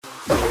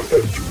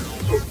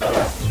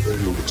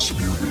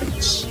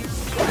Experience.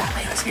 Pat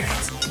Mayo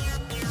Experience.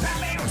 Pat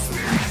Mayo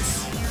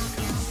Experience.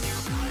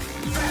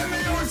 Pat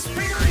Mayo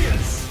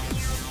Experience.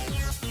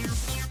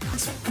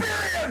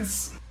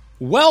 Experience.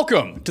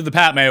 Welcome to the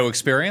Pat Mayo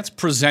Experience,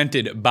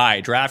 presented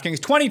by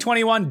DraftKings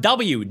 2021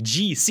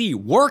 WGC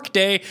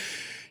Workday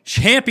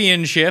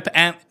Championship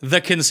at the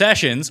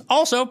concessions.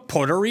 Also,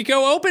 Puerto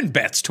Rico Open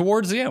bets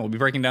towards the end. We'll be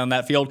breaking down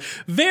that field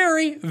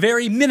very,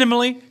 very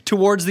minimally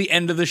towards the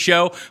end of the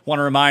show. Want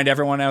to remind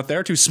everyone out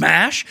there to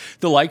smash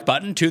the like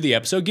button to the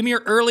episode. Give me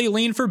your early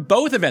lean for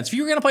both events. If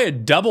you were going to play a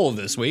double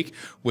this week,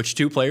 which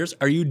two players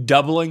are you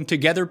doubling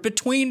together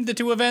between the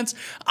two events?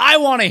 I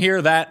want to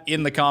hear that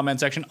in the comment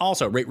section.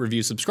 Also, rate,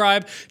 review,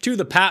 subscribe to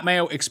the Pat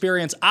Mayo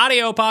Experience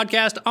audio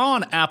podcast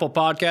on Apple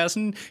Podcasts,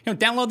 and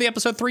download the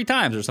episode 3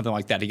 times or something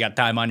like that. You got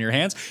time on your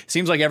hands.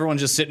 Seems like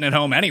everyone's just sitting at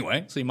home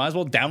anyway, so you might as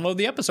well download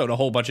the episode a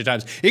whole bunch of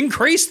times.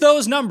 Increase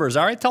those numbers,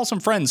 all right? Tell some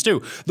friends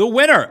too. The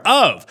winner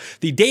of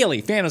the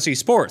Daily Fantasy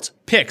Sports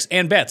Picks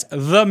and Bets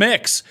The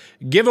Mix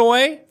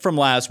giveaway from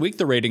last week,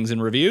 the ratings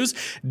and reviews,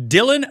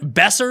 Dylan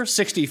Besser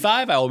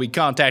 65. I will be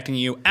contacting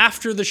you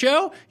after the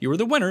show. You are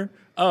the winner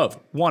of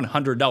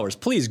 $100.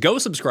 Please go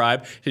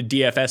subscribe to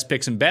DFS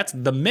Picks and Bets,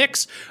 The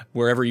Mix,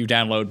 wherever you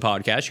download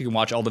podcasts. You can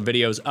watch all the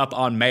videos up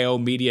on Mayo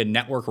Media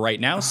Network right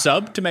now.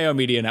 Sub to Mayo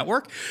Media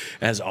Network,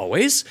 as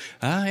always,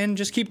 and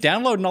just keep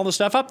downloading all the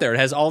stuff up there. It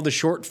has all the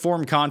short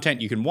form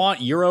content you can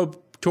want. Euro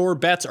Tour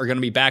bets are going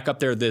to be back up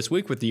there this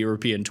week with the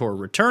European Tour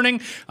returning.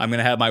 I'm going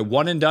to have my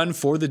one and done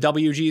for the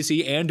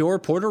WGC and or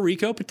Puerto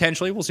Rico,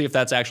 potentially. We'll see if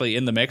that's actually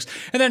in the mix.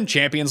 And then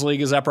Champions League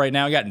is up right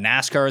now. You got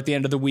NASCAR at the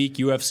end of the week,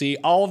 UFC,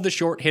 all of the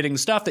short-hitting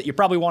stuff that you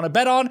probably want to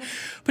bet on,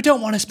 but don't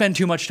want to spend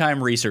too much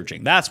time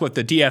researching. That's what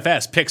the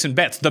DFS Picks and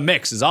Bets, The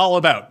Mix, is all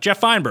about. Jeff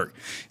Feinberg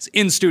is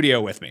in studio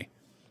with me.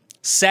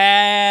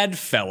 Sad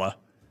fella.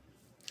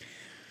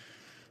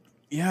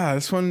 Yeah,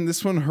 this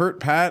one hurt,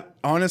 Pat.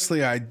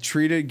 Honestly, I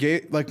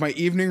treated like my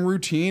evening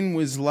routine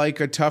was like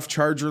a tough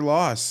Charger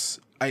loss.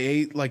 I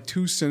ate like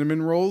 2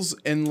 cinnamon rolls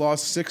and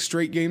lost 6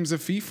 straight games of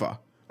FIFA.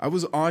 I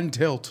was on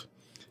tilt.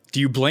 Do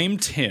you blame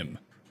Tim?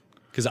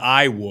 Because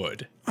I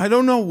would. I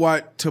don't know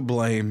what to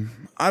blame.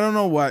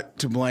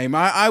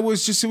 I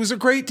was just, it was a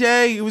great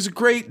day. Even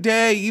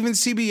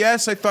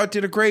CBS, I thought,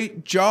 did a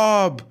great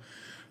job.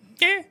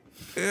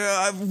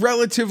 Yeah.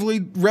 Relative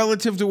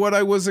to what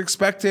I was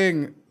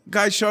expecting.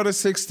 Guy shot a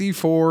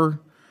 64.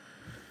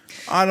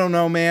 I don't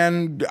know,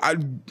 man.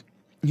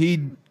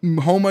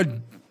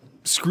 Homa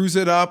screws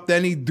it up.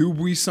 Then he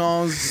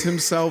Dubuissons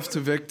himself to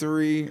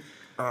victory.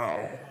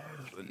 Oh,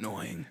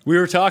 annoying. We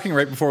were talking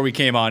right before we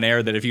came on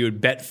air that if you would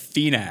bet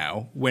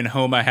Finau when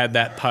Homa had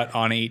that putt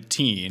on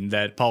 18,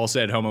 that Paul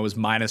said Homa was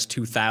minus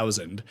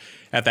 2,000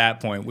 at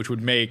that point, which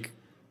would make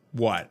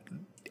what?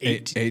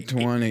 8 to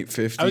 1,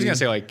 850. I was going to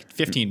say like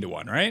 15 to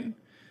 1, right?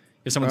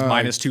 If someone's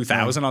minus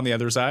 2,000 on the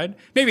other side,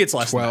 maybe it's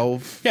less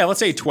 12. Than that. Yeah,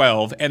 let's say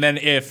 12. And then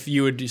if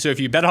you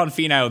bet on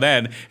Finau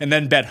then, and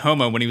then bet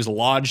Homa when he was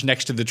lodged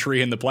next to the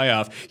tree in the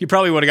playoff, you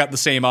probably would have got the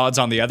same odds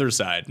on the other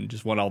side and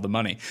just won all the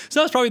money.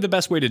 So that's probably the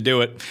best way to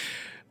do it.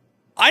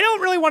 I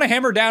don't really want to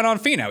hammer down on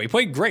Finau. He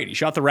played great. He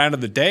shot the round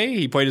of the day.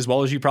 He played as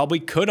well as you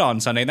probably could on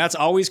Sunday. And that's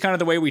always kind of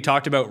the way we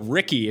talked about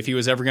Ricky if he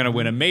was ever going to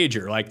win a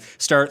major. Like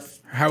start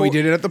how he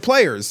did it at the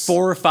Players.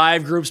 4 or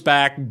 5 groups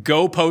back,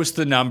 go post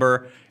the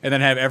number, and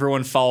then have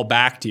everyone fall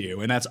back to you.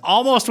 And that's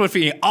almost what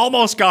he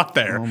almost got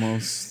there.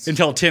 Almost.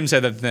 Until Tim said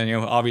that then,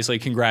 obviously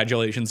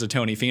congratulations to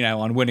Tony Finau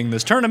on winning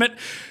this tournament.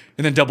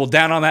 And then doubled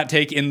down on that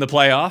take in the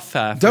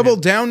playoff.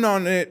 Doubled down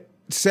on it.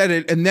 Said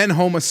it, and then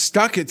Homa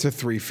stuck it to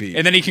 3 feet.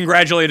 And then he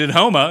congratulated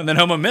Homa, and then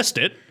Homa missed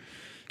it.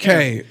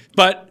 Okay.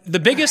 But the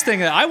biggest thing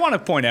that I want to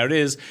point out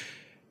is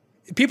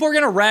people are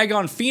going to rag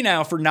on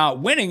Finau for not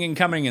winning and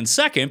coming in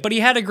second, but he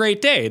had a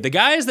great day. The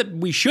guys that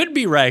we should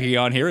be ragging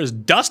on here is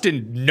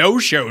Dustin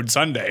no-showed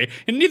Sunday,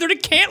 and neither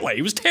did Cantlay.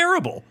 He was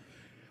terrible.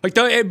 But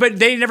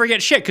they never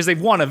get shit because they've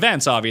won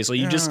events, obviously.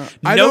 You just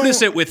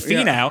notice it with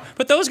Finau,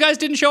 but those guys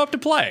didn't show up to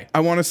play.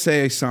 I want to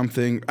say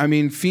something. I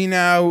mean,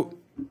 Finau...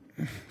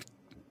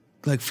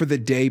 Like for the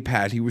day,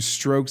 Pat, he was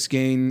strokes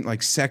gained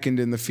like second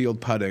in the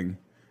field putting,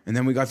 and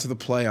then we got to the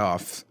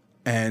playoff,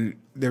 and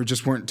there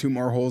just weren't 2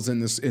 more holes in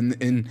this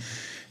in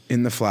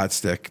the flat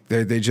stick.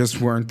 They just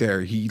weren't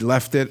there. He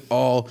left it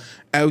all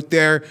out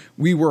there.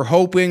 We were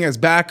hoping as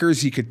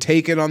backers he could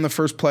take it on the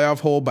first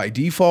playoff hole by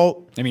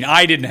default. I mean,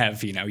 I didn't have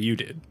Finau. You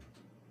did.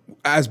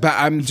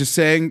 I'm just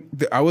saying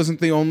that I wasn't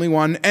the only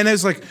one, and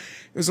it's like.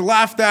 It was a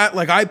laugh that,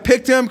 like, I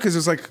picked him because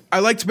it's like, I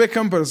like to pick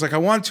him, but it's like, I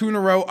want 2 in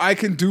a row. I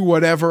can do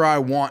whatever I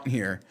want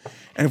here.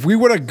 And if we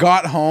would have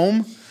got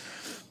home,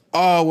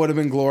 oh, it would have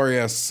been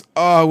glorious.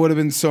 Oh, it would have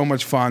been so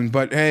much fun.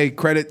 But hey,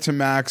 credit to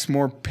Max.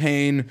 More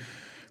pain. $1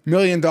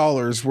 million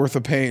worth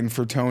of pain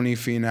for Tony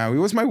Finau. He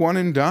was my one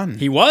and done.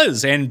 He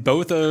was, and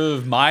both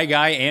of my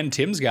guy and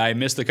Tim's guy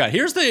missed the cut.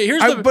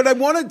 But I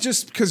want to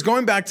just, because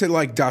going back to,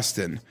 like,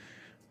 Dustin,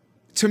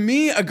 to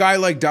me, a guy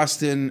like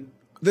Dustin...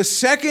 The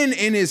second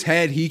in his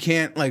head he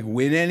can't like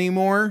win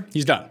anymore.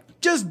 He's done.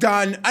 Just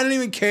done. I don't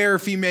even care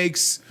if he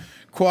makes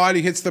quad.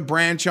 He hits the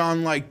branch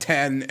on like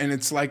 10, and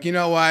it's like, you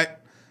know what?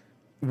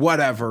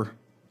 whatever.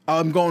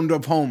 I'm going to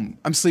home.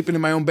 I'm sleeping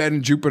in my own bed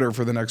in Jupiter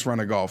for the next run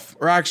of golf.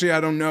 Or actually, I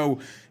don't know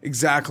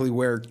exactly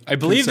where. I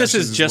believe this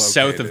is just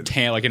south located. of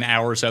Tampa, like an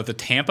hour south of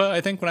Tampa,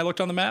 I think, when I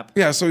looked on the map.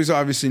 Yeah, so he's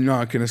obviously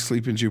not going to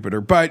sleep in Jupiter.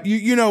 But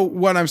you know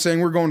what I'm saying.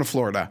 We're going to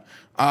Florida.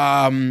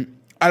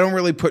 I don't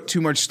really put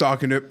too much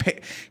stock into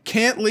it.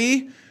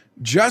 Cantley,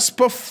 just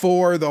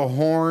before the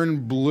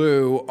horn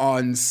blew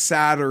on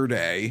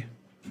Saturday,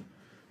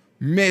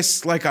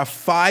 missed like a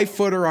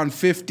 5-footer on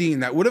 15.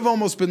 That would have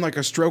almost been like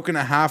a stroke and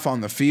a half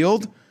on the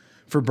field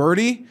for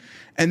birdie.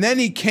 And then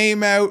he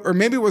came out, or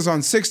maybe it was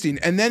on 16,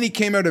 and then he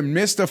came out and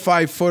missed a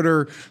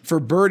 5-footer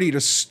for birdie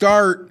to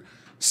start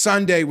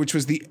Sunday, which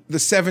was the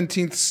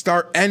 17th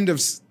start, end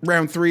of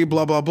round 3,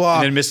 blah, blah, blah.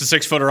 And then missed a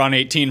 6-footer on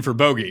 18 for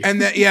bogey.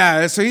 And then,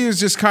 yeah, so he was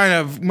just kind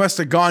of, must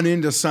have gone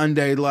into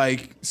Sunday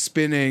like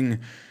spinning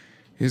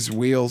his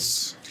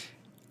wheels.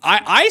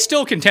 I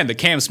still contend that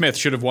Cam Smith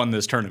should have won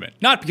this tournament.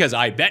 Not because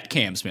I bet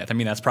Cam Smith. I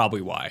mean, that's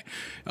probably why.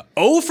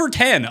 0 for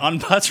 10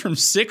 on putts from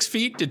 6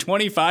 feet to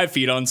 25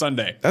 feet on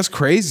Sunday. That's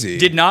crazy.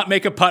 Did not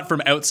make a putt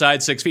from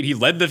outside 6 feet. He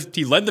led the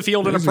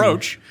field in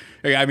approach.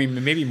 I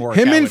mean, maybe more.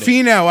 Him and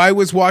Finau, I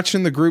was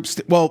watching the groups.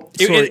 The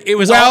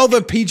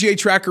PGA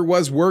tracker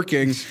was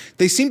working.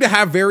 They seemed to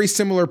have very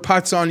similar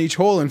putts on each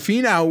hole, and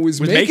Finau was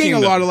making a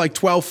lot of like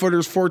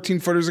 12-footers,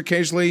 14-footers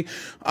occasionally.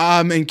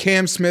 And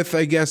Cam Smith,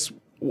 I guess,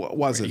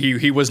 wasn't.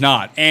 He was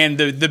not. And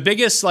the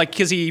biggest, like,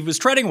 because he was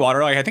treading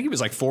water, like I think he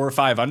was like 4 or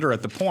 5 under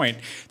at the point.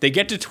 They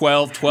get to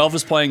 12. 12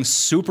 is playing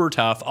super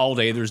tough all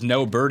day. There's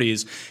no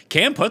birdies.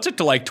 Cam puts it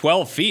to like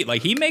 12 feet.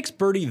 Like, he makes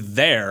birdie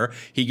there.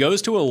 He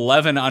goes to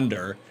 11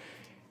 under.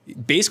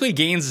 Basically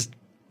gains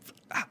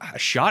a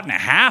shot and a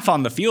half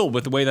on the field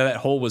with the way that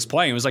hole was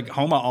playing. It was like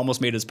Homa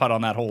almost made his putt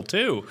on that hole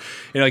too.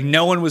 Like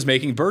no one was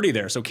making birdie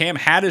there. So Cam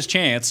had his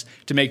chance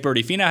to make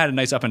birdie. Finau had a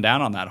nice up and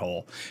down on that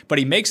hole, but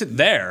he makes it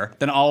there.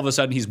 Then all of a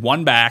sudden he's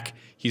one back.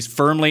 He's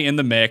firmly in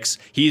the mix.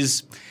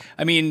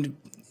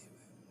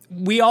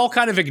 We all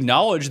kind of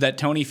acknowledge that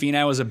Tony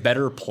Finau is a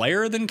better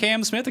player than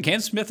Cam Smith. And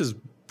Cam Smith is,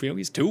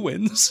 he's 2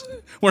 wins.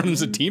 One of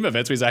them's a team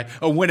event, so he's like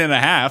a win and a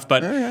half.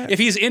 But if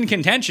he's in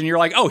contention, you're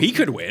like, oh, he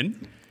could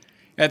win.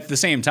 At the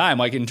same time,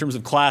 like in terms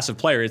of class of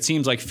player, it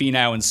seems like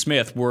Finau and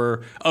Smith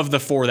were, of the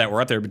 4 that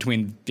were up there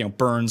between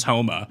Burns,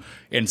 Homa,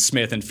 and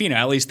Smith and Finau,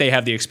 at least they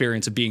have the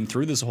experience of being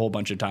through this a whole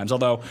bunch of times,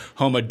 although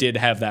Homa did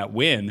have that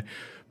win.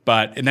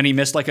 And then he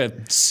missed like a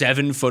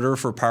 7-footer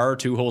for par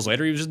 2 holes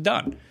later. He was just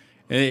done.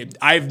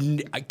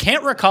 I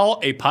can't recall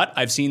a putt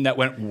I've seen that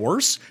went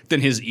worse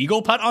than his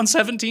eagle putt on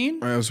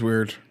 17. That was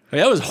weird.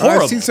 That was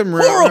horrible. I've seen some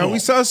we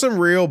saw some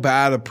real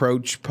bad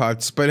approach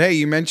putts, but hey,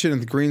 you mentioned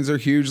the greens are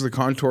huge, the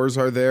contours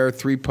are there,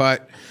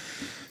 3-putt.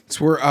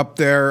 We're up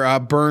there.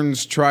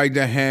 Burns tried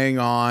to hang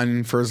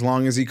on for as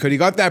long as he could. He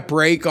got that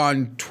break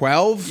on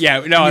 12. Yeah,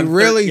 no,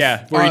 where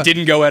he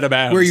didn't go out of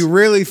bounds. Where you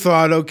really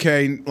thought,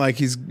 okay, like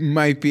he's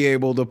might be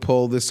able to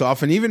pull this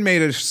off, and even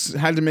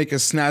had to make a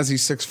snazzy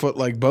 6-foot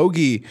like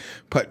bogey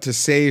putt to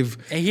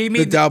save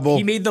the double.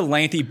 He made the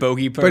lengthy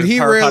bogey putt, but he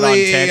putt on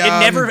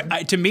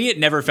 10. To me, it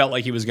never felt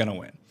like he was going to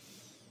win.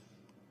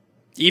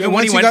 Even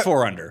when he went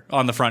 4 under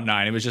on the front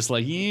 9, it was just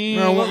like,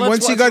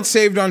 once he got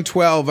saved on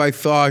 12, I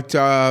thought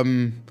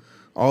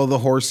all the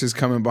horses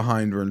coming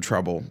behind were in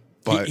trouble.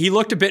 But he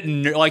looked a bit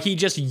like he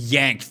just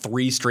yanked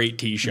 3 straight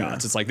tee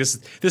shots. Yeah. It's like this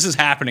is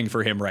happening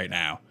for him right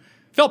now.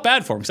 Felt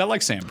bad for him because I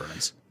like Sam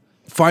Burns.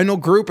 Final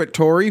group at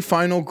Torrey,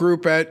 final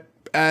group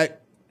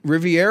at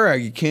Riviera.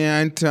 You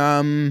can't.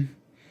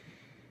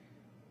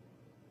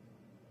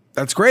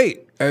 That's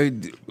great. I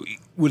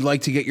would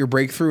like to get your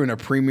breakthrough in a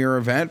premier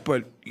event,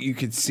 but you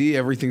could see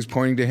everything's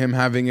pointing to him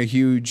having a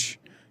huge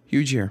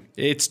year.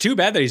 It's too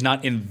bad that he's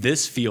not in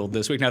this field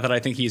this week. Not that I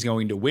think he's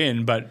going to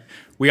win, but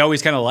we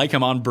always kind of like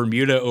him on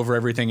Bermuda over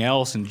everything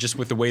else, and just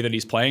with the way that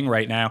he's playing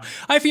right now.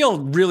 I feel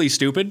really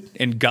stupid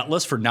and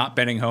gutless for not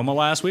betting Homa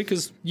last week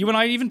because you and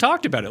I even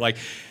talked about it. Like,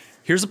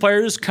 here's the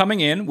player who's coming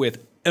in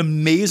with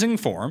amazing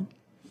form.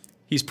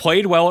 He's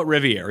played well at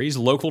Riviera. He's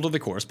local to the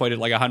course, played it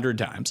like 100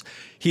 times.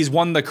 He's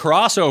won the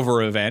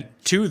crossover event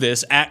to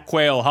this at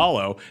Quail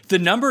Hollow. The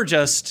number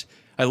just...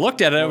 I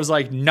looked at it. I was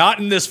like, not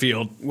in this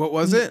field. What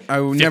was it? I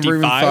never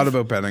even thought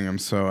about betting him.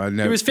 So I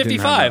never. It was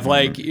 55.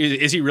 Like,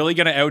 is he really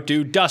going to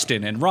outdo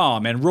Dustin and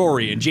Rahm and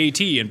Rory and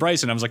JT and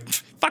Bryson? I was like,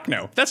 fuck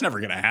no, that's never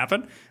going to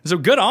happen. So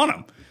good on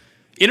him.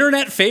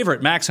 Internet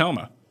favorite Max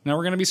Homa. Now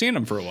we're going to be seeing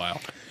him for a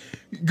while.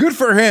 Good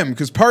for him,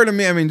 because part of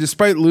me, I mean,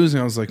 despite losing,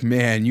 I was like,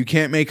 man, you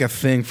can't make a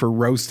thing for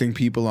roasting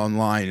people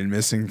online and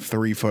missing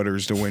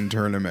 3-footers to win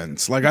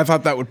tournaments. Like, I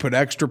thought that would put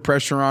extra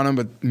pressure on him,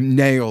 but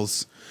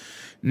nails.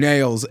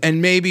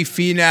 And maybe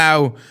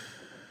Finau,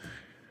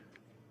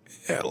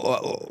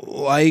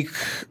 like,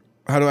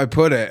 how do I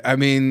put it? I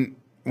mean,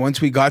 once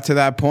we got to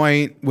that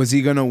point, was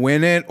he going to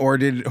win it, or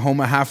did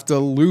Homa have to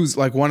lose?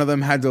 Like, one of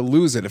them had to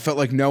lose it. It felt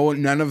like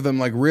none of them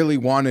like really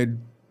wanted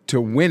to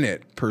win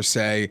it per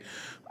se.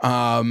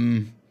 I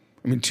mean,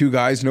 2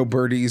 guys, no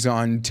birdies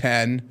on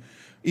 10.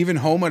 Even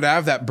Homa to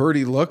have that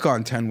birdie look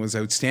on 10 was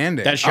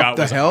outstanding. That shot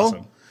was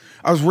awesome.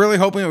 I was really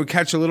hoping it would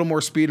catch a little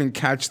more speed and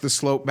catch the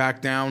slope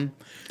back down.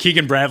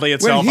 Keegan Bradley When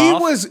itself he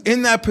off. was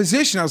in that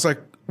position, I was like,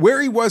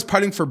 where he was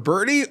putting for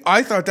birdie,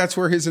 I thought that's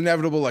where his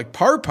inevitable like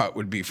par putt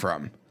would be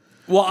from.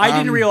 Well, I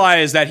didn't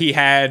realize that he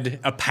had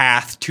a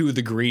path to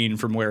the green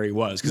from where he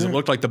was because it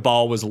looked like the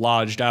ball was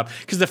lodged up.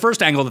 Because the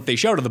first angle that they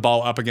showed of the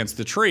ball up against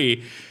the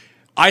tree,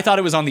 I thought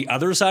it was on the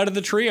other side of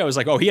the tree. I was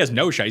like, oh, he has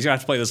no shot. He's going to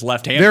have to play this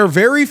left-handed. There are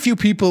very few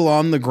people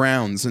on the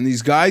grounds, and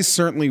these guys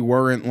certainly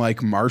weren't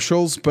like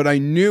marshals, but I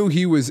knew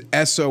he was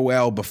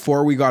SOL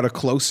before we got a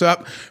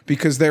close-up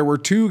because there were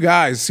two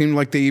guys, seemed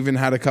like they even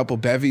had a couple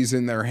bevies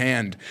in their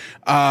hand.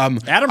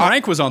 Adam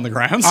Rank was on the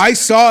grounds. I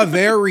saw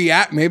their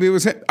maybe it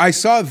was him. I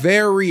saw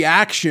their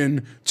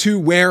reaction to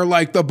where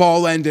like the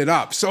ball ended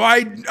up. So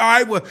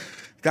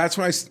that's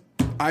when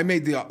I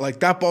made the, like,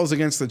 that ball's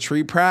against the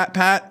tree,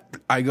 Pat.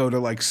 I go to,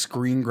 like,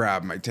 screen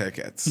grab my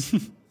tickets.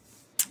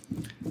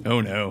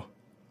 Oh, no.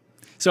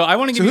 So I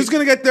want to give who's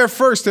going to get there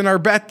first in our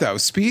bet, though?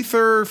 Spieth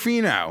or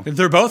Finau?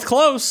 They're both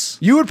close.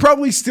 You would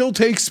probably still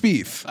take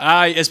Spieth.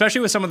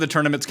 Especially with some of the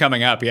tournaments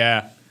coming up,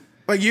 yeah.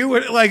 Like, you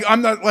would,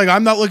 I'm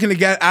not looking to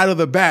get out of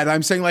the bet.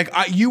 I'm saying, like,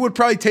 you would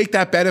probably take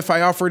that bet if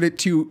I offered it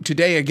to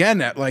today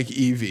again at, like,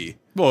 EV.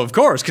 Well, of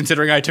course,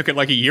 considering I took it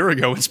like a year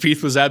ago when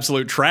Spieth was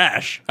absolute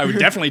trash. I would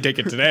definitely take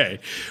it today.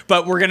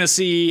 But we're going to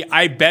see,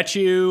 I bet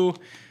you,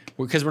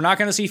 because we're not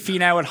going to see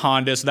Finau at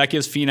Honda, so that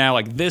gives Finau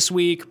like this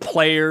week,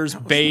 Players,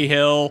 Bay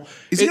Hill.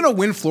 Is he going to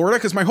win Florida?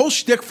 Because my whole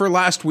shtick for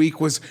last week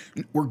was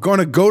we're going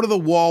to go to the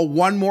wall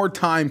one more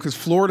time because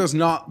Florida's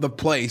not the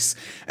place.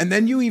 And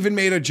then you even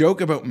made a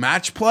joke about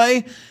match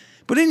play.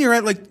 But in your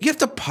head, like, you have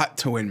to putt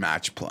to win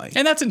match play.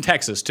 And that's in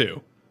Texas,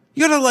 too.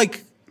 You got to,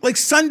 like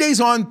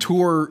Sunday's on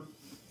tour.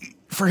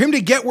 For him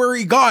to get where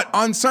he got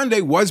on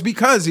Sunday was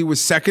because he was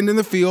second in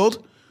the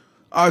field,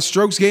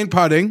 strokes gained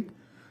putting,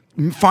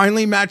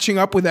 finally matching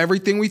up with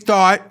everything we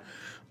thought.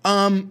 But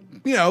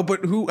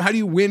how do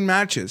you win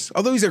matches?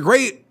 Although he's a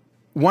great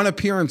one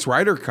appearance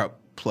Ryder Cup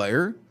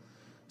player.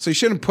 So you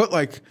shouldn't put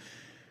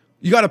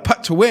you got to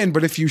putt to win,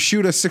 but if you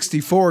shoot a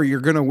 64,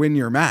 you're going to win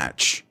your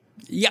match.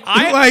 Yeah,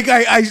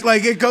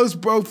 it goes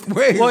both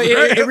ways. Well,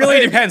 right? it really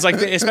depends. Like,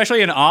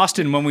 especially in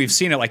Austin, when we've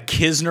seen it, like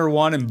Kisner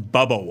won and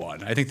Bubba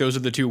won. I think those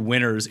are the two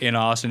winners in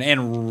Austin, and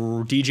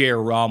DJ or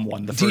Rahm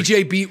won the first.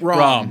 DJ beat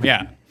Rahm.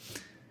 Yeah,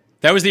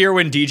 that was the year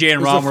when DJ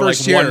and Rahm were like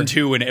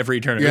 1-2 in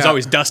every tournament. Yeah. It was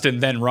always Dustin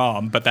then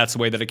Rahm, but that's the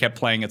way that it kept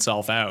playing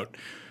itself out.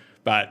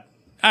 But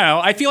I don't know.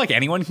 I feel like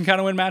anyone can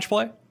kind of win match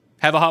play.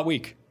 Have a hot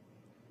week.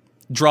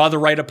 Draw the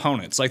right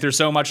opponents. Like, there's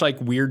so much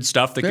like weird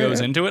stuff that goes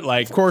into it.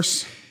 Like, of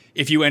course.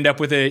 If you end up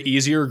with an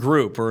easier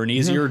group or an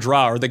easier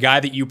draw, or the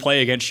guy that you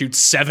play against shoots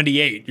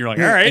 78, you're like,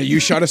 all right. And you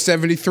shot a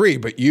 73,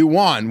 but you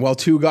won, while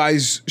two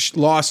guys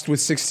lost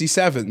with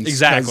 67s.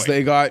 Exactly.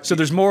 They got so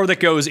there's more that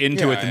goes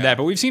into it than that.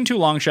 But we've seen two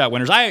long shot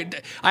winners. I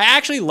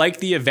actually like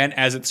the event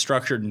as it's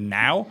structured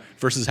now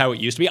versus how it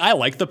used to be. I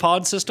like the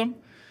pod system.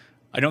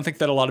 I don't think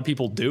that a lot of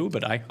people do,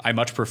 but I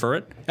much prefer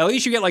it. At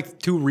least you get like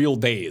 2 real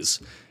days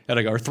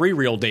or 3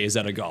 real days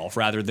at a golf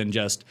rather than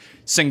just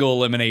single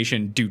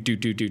elimination, then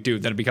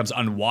it becomes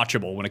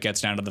unwatchable when it gets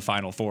down to the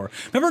final 4.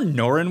 Remember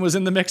Noren was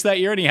in the mix that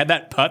year and he had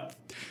that putt?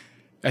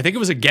 I think it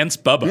was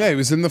against Bubba. Yeah, he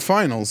was in the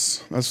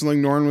finals. That's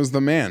when Noren was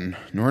the man.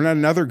 Noren had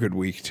another good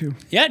week, too.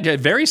 Yeah, a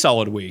very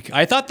solid week.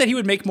 I thought that he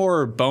would make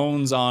more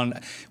bones on...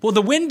 Well,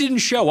 the wind didn't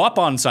show up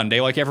on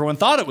Sunday like everyone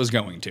thought it was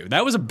going to.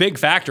 That was a big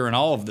factor in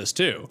all of this,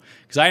 too.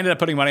 Because I ended up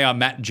putting money on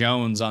Matt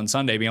Jones on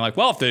Sunday, being like,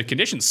 well, if the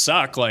conditions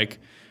suck, like...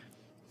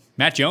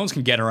 Matt Jones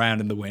can get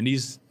around in the wind.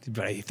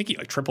 But I think he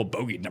triple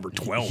bogeyed number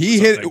 12. He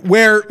hit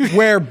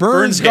where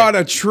Burns got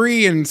a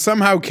tree and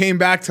somehow came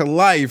back to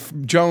life.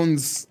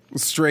 Jones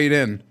was straight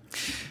in.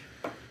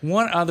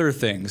 One other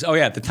thing. Oh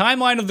yeah, the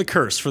timeline of the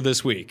curse for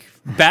this week.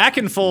 Back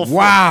in full.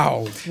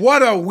 Wow,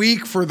 what a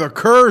week for the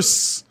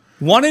curse.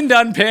 One and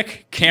done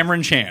pick,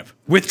 Cameron Champ.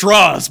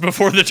 Withdraws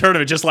before the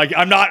tournament. Just like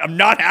I'm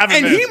not having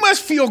and this. He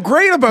must feel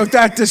great about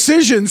that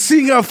decision,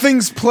 seeing how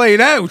things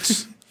played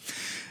out.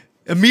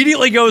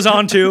 Immediately goes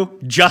on to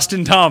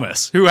Justin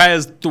Thomas, who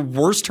has the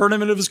worst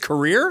tournament of his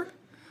career,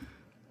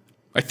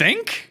 I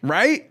think.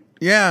 Right?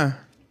 Yeah.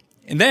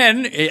 And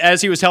then,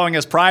 as he was telling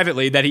us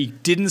privately, that he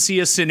didn't see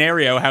a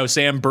scenario how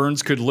Sam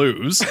Burns could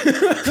lose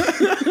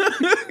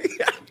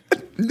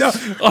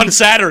on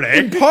Saturday.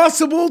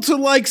 Impossible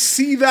to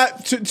see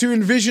that, to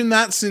envision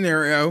that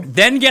scenario.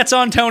 Then gets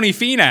on Tony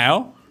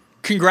Finau.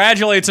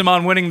 Congratulates him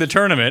on winning the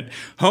tournament.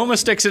 Homa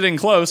sticks it in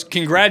close.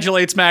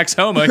 Congratulates Max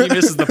Homa. He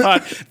misses the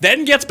putt.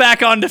 Then gets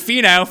back on to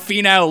Finau.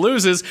 Finau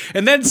loses.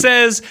 And then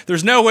says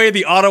there's no way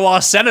the Ottawa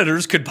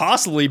Senators could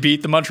possibly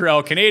beat the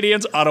Montreal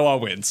Canadiens. Ottawa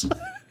wins.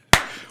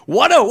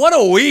 What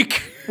a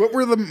week. What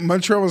were the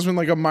Montreal was been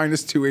like a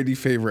minus 280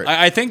 favorite?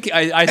 I think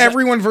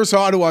everyone versus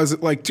Ottawa is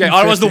like 250. Yeah,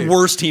 Ottawa's the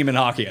worst team in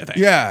hockey, I think.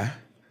 Yeah.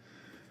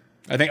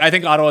 I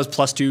think Ottawa's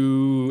plus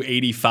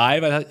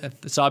 285. I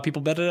saw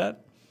people bet it at.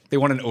 They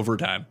won in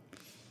overtime.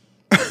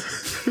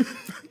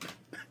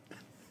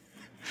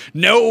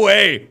 No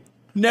way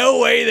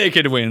they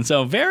could win.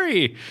 So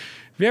very,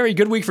 Very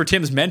good week for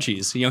Tim's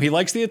Menchies. He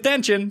likes the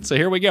attention, so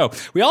here we go.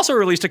 We also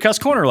released a Cuss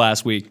Corner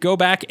last week. Go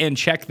back and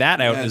check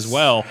that out as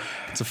well.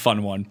 It's a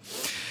fun one.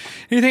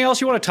 Anything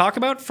else you want to talk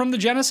about from the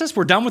Genesis?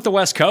 We're done with the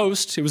West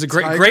Coast. It was a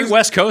great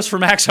West Coast for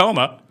Max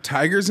Homa.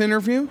 Tiger's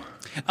interview?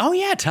 Oh,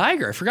 yeah,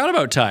 Tiger. I forgot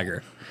about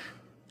Tiger.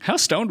 How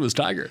stoned was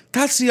Tiger?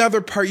 That's the other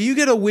part. You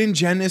get a win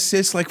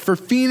Genesis. Like for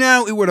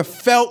Finau, it would have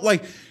felt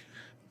like,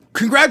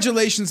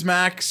 congratulations,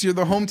 Max. You're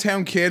the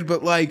hometown kid,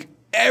 but like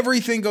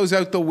everything goes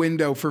out the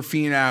window for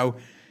Finau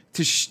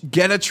to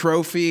get a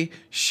trophy,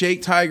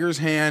 shake Tiger's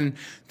hand.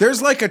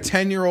 There's like a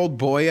 10-year-old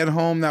boy at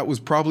home that was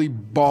probably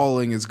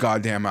bawling his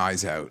goddamn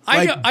eyes out.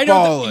 I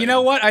don't. You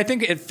know what? I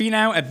think at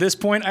Finau at this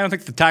point, I don't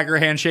think the Tiger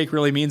handshake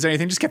really means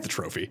anything. Just get the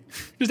trophy.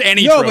 Just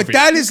any trophy. No, but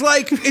that is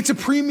like, it's a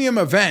premium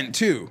event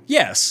too.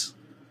 Yes.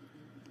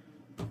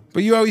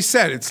 But you always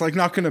said it's like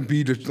not going to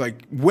be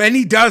like when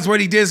he does what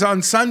he did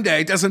on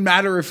Sunday. It doesn't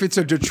matter if it's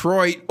a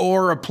Detroit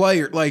or a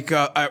player, like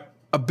a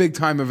big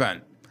time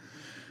event.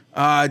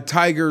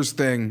 Tiger's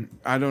thing,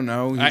 I don't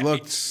know. He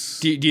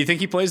looked. Do you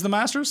think he plays the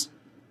Masters?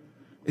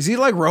 Is he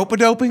like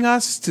rope-a-doping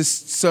us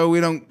so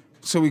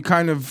we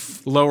kind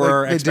of lower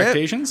our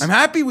expectations? I'm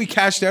happy we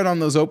cashed out on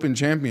those Open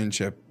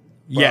Championship.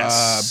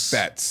 Yes,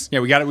 bets.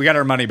 Yeah, we got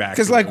our money back.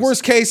 Because like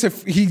worst case,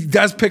 if he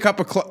does pick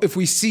up if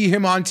we see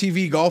him on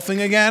TV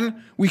golfing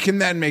again, we can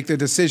then make the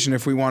decision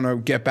if we want to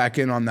get back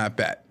in on that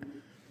bet.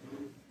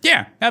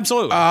 Yeah,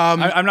 absolutely.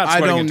 I'm not. I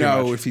don't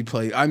don't know if he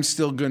played. I'm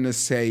still gonna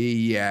say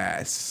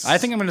yes. I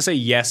think I'm gonna say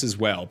yes as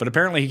well. But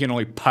apparently he can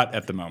only putt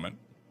at the moment.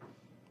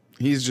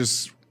 He's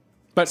just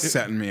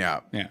setting me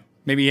up. Yeah,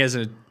 maybe he has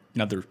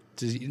another.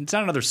 It's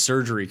not another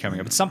surgery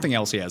coming up. It's something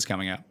else he has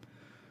coming up.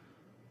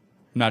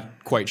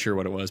 Not quite sure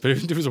what it was, but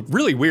it was a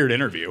really weird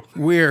interview.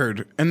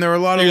 Weird, and there were a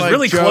lot of. He was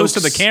really jokes. close to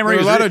the camera.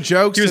 There were a lot of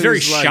jokes. He was very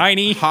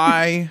shiny.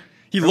 High.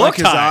 He looked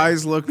his high.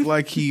 Eyes looked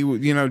like he,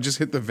 just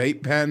hit the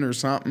vape pen or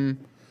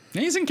something.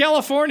 He's in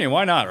California.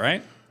 Why not,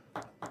 right?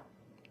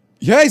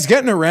 Yeah, he's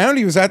getting around.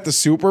 He was at the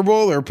Super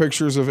Bowl. There are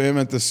pictures of him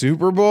at the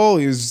Super Bowl.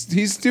 He's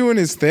doing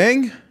his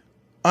thing.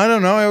 I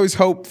don't know. I always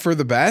hope for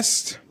the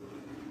best.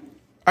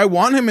 I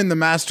want him in the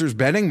Masters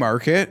betting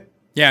market.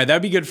 Yeah,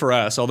 that'd be good for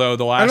us. Although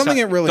the last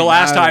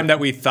time that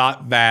we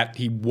thought that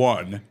he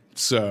won.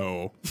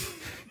 So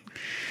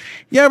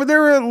yeah, but there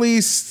were at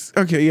least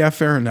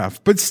fair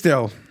enough. But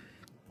still,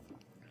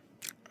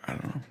 I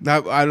don't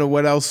know. I don't know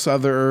what else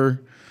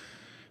other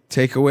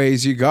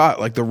takeaways you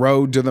got. Like the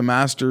road to the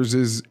Masters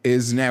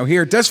is now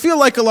here. It does feel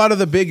like a lot of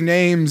the big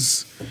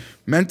names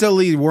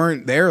mentally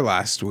weren't there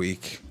last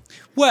week.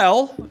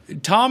 Well,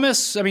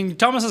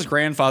 Thomas's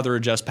grandfather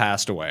had just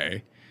passed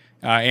away,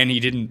 and he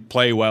didn't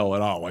play well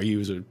at all. Like, he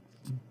was a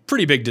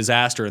pretty big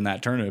disaster in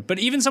that tournament. But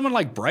even someone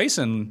like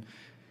Bryson,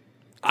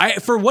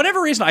 for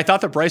whatever reason, I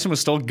thought that Bryson was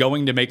still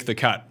going to make the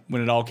cut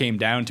when it all came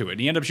down to it.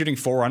 He ended up shooting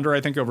 4 under,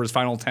 I think, over his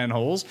final 10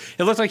 holes.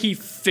 It looked like he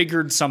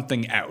figured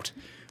something out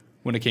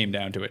when it came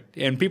down to it.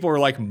 And people were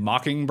like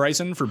mocking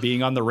Bryson for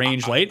being on the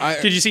range late.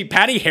 Did you see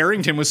Patty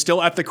Harrington was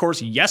still at the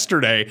course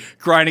yesterday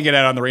grinding it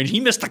out on the range? He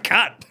missed the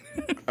cut.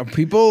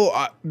 People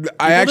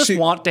just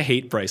want to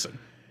hate Bryson.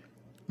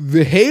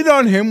 The hate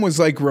on him was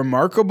like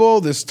remarkable.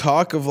 This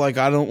talk of like,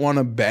 I don't want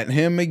to bet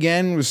him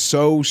again was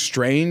so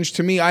strange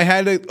to me. I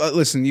had to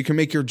listen, you can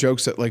make your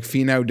jokes that like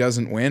Finau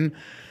doesn't win.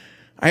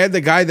 I had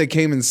the guy that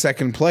came in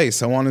second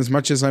place. I want as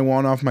much as I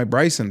want off my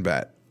Bryson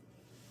bet.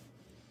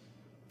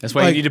 That's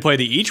why you need to play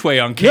the each way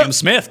on Cam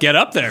Smith. Get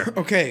up there.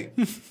 Okay.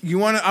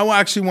 I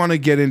actually want to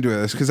get into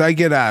this because I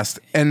get asked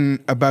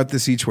about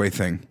this each way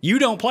thing. You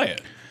don't play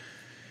it.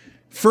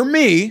 For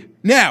me,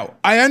 now,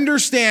 I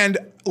understand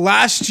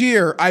last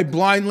year I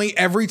blindly,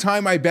 every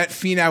time I bet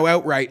Finau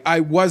outright, I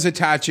was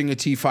attaching a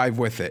T5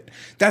 with it.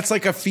 That's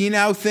like a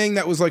Finau thing.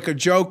 That was like a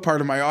joke, part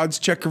of my odds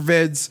checker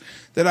vids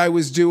that I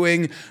was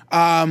doing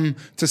to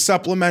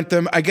supplement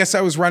them. I guess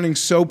I was running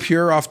so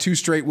pure off 2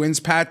 straight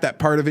wins, Pat, that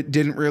part of it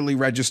didn't really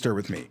register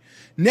with me.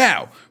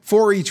 Now,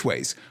 for each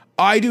ways,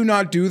 I do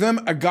not do them.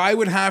 A guy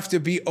would have to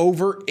be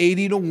over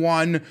 80 to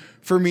 1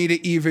 for me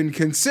to even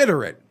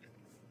consider it.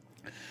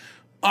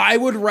 I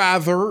would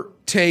rather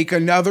take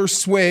another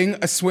swing,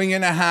 a swing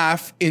and a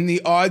half in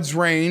the odds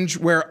range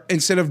where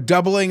instead of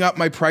doubling up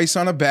my price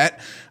on a bet,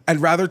 I'd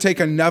rather take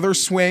another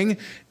swing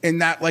in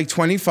that like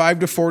 25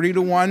 to 40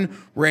 to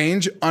 1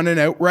 range on an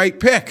outright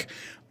pick.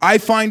 I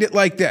find it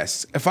like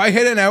this. If I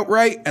hit an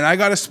outright and I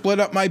got to split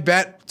up my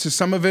bet to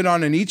some of it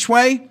on an each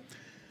way,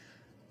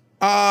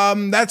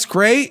 that's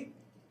great.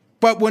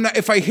 But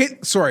if I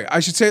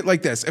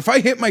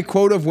hit my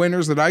quota of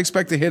winners that I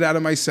expect to hit out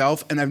of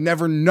myself, and I've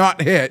never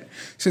not hit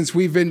since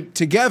we've been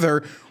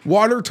together,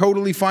 water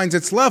totally finds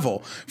its level.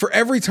 For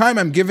every time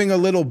I'm giving a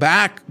little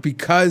back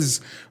because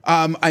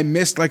I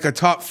missed like a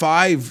top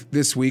 5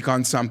 this week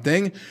on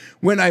something,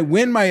 when I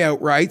win my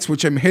outrights,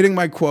 which I'm hitting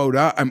my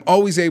quota, I'm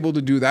always able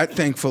to do that,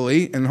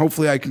 thankfully, and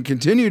hopefully I can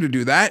continue to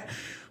do that.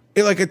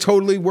 It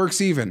totally works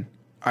even,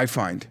 I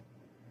find.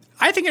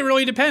 I think it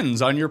really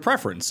depends on your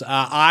preference.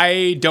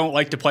 I don't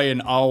like to play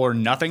an all or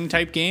nothing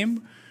type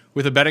game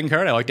with a betting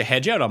card, I like to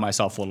hedge out on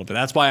myself a little bit.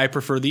 That's why I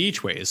prefer the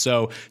each ways.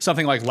 So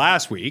something like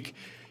last week,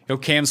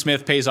 Cam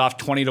Smith pays off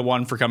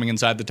 20-1 for coming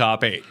inside the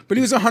top 8. But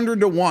he was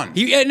 100-1.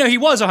 He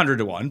was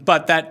 100-1,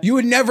 but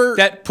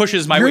that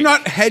pushes my You're week.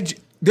 not hedge.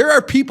 There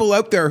are people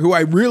out there who I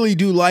really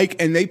do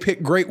like, and they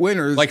pick great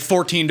winners. Like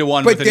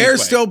 14-1 but with an they're each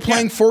way. still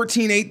playing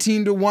 14,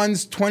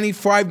 18-1s,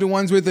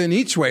 25-1s with an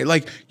each way.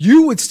 Like,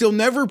 you would still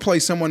never play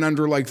someone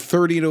under like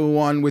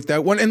 30-1 with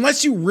that one,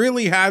 unless you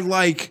really had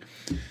like,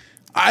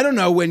 I don't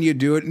know when you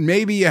do it.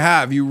 Maybe you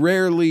have. You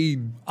rarely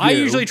do. I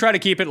usually try to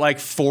keep it like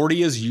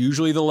 40 is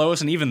usually the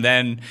lowest, and even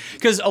then,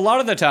 because a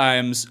lot of the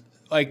times,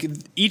 like,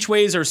 each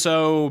ways are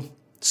so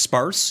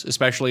sparse,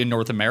 especially in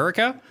North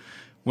America,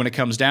 when it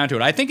comes down to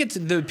it. I think it's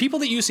the people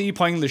that you see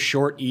playing the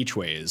short each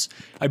ways,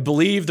 I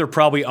believe they're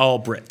probably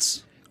all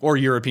Brits or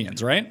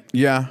Europeans, right?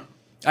 Yeah.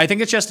 I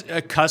think it's just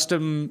a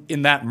custom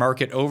in that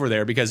market over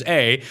there because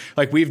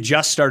like we've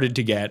just started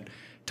to get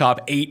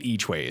top 8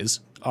 each ways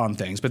on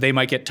things, but they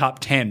might get top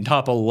 10,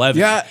 top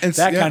 11,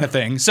 kind of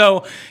thing.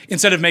 So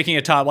instead of making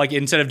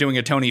instead of doing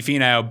a Tony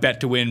Finau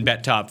bet to win,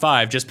 bet top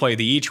 5, just play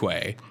the each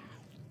way.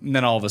 And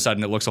then all of a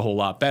sudden it looks a whole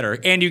lot better.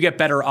 And you get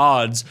better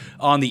odds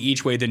on the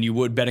each way than you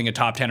would betting a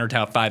top 10 or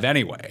top 5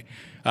 anyway.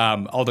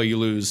 Although you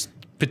lose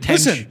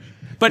potential. Listen.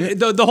 But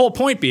the whole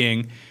point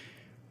being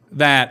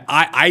that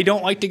I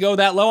don't like to go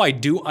that low. I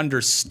do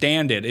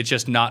understand it. It's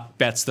just not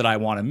bets that I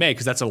want to make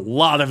because that's a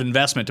lot of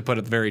investment to put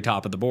at the very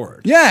top of the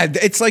board. Yeah,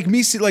 it's like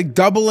me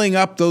doubling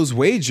up those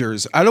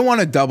wagers. I don't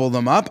want to double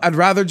them up. I'd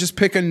rather just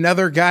pick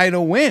another guy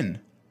to win.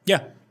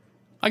 Yeah.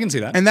 I can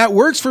see that. And that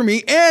works for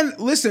me. And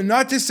listen,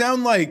 not to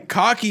sound like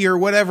cocky or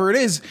whatever it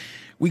is,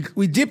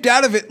 we dipped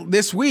out of it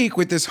this week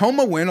with this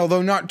Homa win,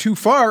 although not too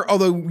far,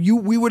 although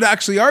we would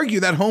actually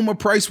argue that Homa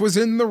price was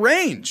in the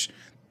range.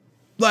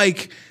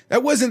 Like,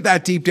 that wasn't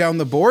that deep down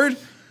the board.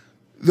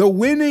 The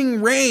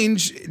winning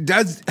range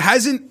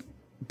hasn't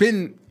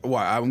been... Well,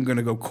 I'm going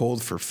to go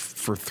cold for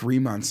 3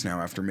 months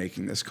now after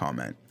making this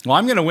comment. Well,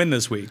 I'm going to win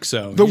this week,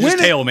 so just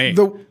tail me.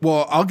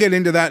 Well, I'll get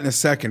into that in a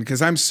second because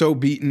I'm so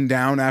beaten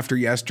down after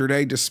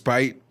yesterday,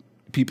 despite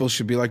people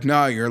should be like,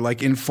 no, you're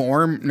like in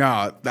form.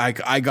 No,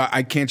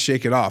 I can't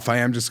shake it off. I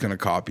am just going to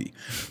copy.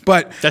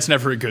 But that's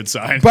never a good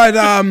sign. But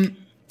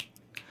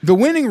the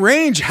winning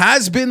range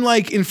has been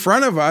like in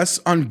front of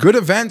us on good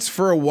events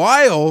for a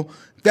while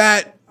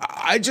that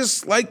I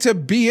just like to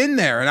be in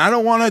there, and I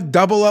don't want to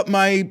double up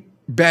my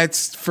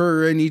bets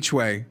for an each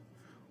way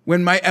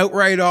when my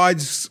outright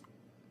odds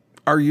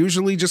are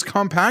usually just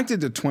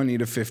compacted to 20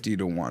 to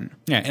 50-1.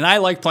 Yeah, and I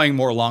like playing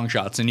more long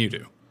shots than you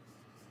do.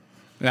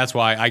 And that's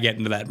why I get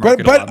into that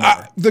market a lot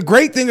more. The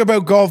great thing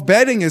about golf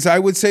betting is I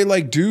would say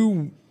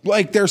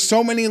there's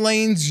so many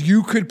lanes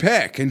you could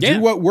pick and do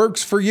what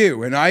works for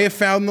you. And I have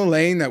found the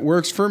lane that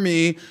works for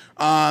me,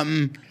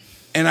 and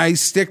I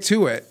stick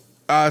to it.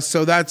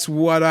 So that's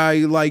what I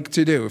like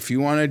to do. If you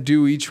want to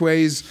do each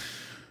ways,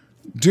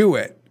 do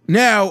it.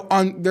 Now,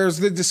 there's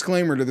the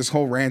disclaimer to this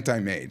whole rant I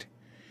made.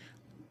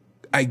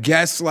 I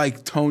guess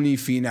like Tony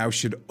Finau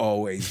should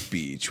always be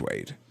each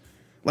weighed.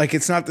 Like,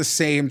 it's not the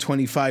same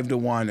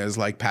 25-1 as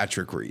like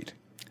Patrick Reed.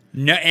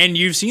 No, and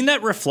you've seen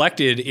that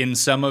reflected in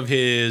some of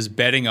his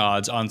betting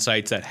odds on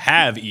sites that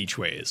have each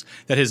ways,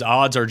 that his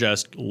odds are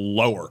just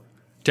lower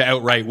to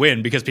outright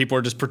win because people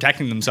are just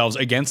protecting themselves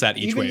against that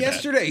each way. Even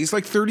yesterday, he's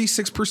like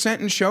 36%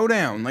 in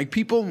Showdown. Like,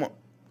 people,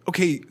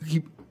 okay,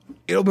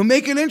 it'll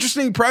make it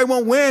interesting. He probably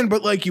won't win,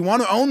 but like, you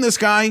want to own this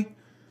guy.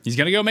 He's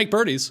going to go make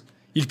birdies.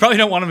 You probably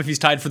don't want him if he's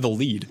tied for the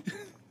lead.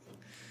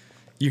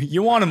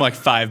 You want him like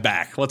 5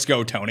 back. Let's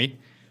go, Tony.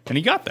 And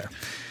he got there.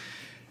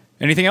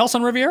 Anything else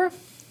on Riviera?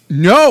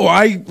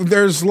 No,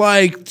 there's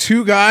like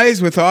 2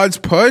 guys with odds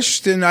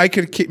pushed, and I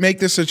could make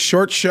this a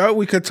short show.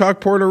 We could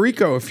talk Puerto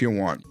Rico if you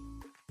want.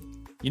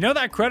 You know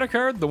that credit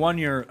card, the one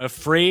you're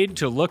afraid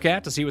to look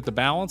at to see what the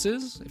balance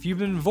is? If you've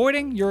been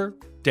avoiding your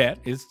debt,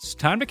 it's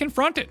time to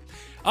confront it.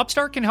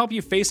 Upstart can help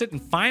you face it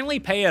and finally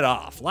pay it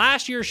off.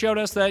 Last year showed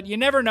us that you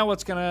never know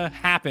what's going to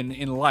happen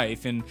in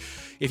life, and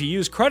if you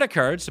use credit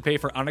cards to pay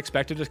for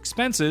unexpected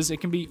expenses,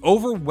 it can be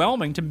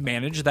overwhelming to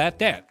manage that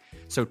debt.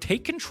 So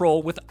take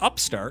control with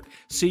Upstart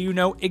so you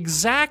know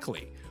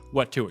exactly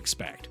what to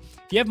expect.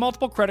 If you have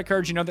multiple credit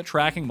cards, you know that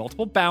tracking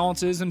multiple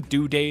balances and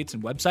due dates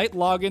and website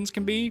logins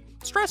can be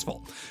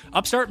stressful.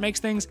 Upstart makes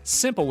things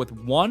simple with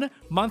one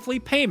monthly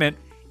payment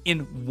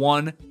in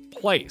one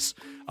place.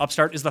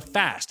 Upstart is the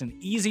fast and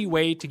easy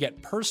way to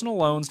get personal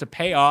loans to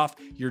pay off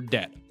your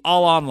debt,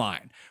 all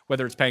online.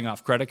 Whether it's paying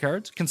off credit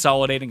cards,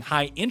 consolidating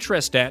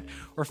high-interest debt,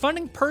 or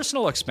funding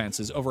personal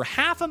expenses, over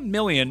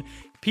 500,000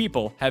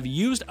 people have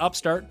used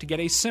Upstart to get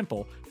a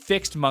simple,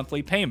 fixed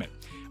monthly payment.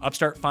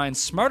 Upstart finds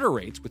smarter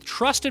rates with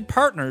trusted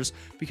partners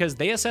because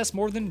they assess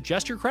more than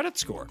just your credit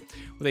score.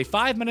 With a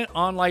 5-minute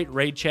online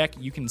rate check,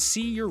 you can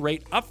see your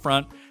rate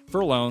upfront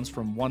for loans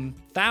from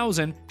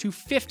 $1,000 to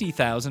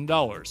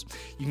 $50,000.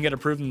 You can get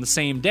approved in the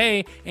same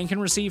day and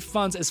can receive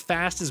funds as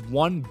fast as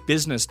 1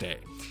 business day.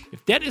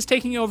 If debt is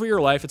taking over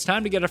your life, it's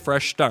time to get a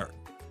fresh start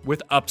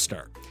with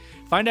Upstart.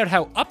 Find out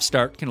how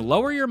Upstart can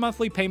lower your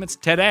monthly payments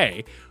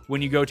today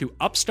when you go to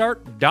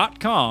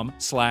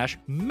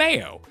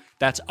upstart.com/mayo.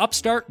 That's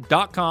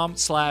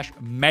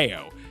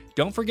upstart.com/mayo.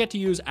 Don't forget to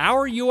use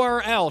our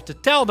URL to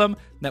tell them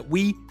that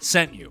we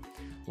sent you.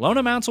 Loan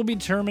amounts will be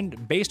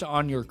determined based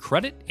on your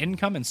credit,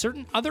 income, and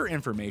certain other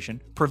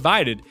information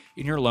provided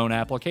in your loan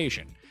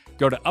application.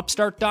 Go to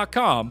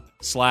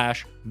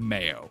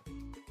upstart.com/mayo.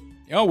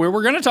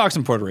 We're going to talk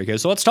some Puerto Rico.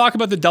 So let's talk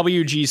about the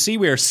WGC.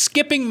 We are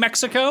skipping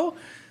Mexico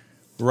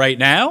right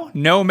now.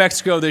 No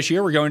Mexico this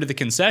year. We're going to the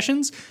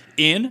concessions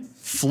in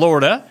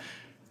Florida.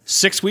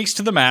 6 weeks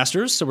to the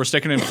Masters, so we're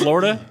sticking in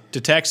Florida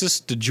to Texas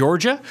to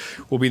Georgia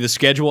will be the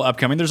schedule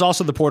upcoming. There's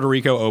also the Puerto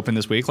Rico Open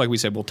this week. Like we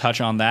said, we'll touch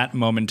on that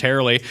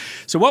momentarily.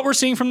 So what we're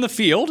seeing from the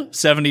field,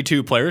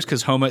 72 players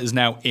because Homa is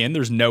now in.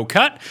 There's no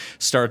cut.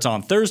 Starts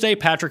on Thursday.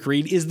 Patrick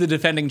Reed is the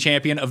defending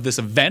champion of this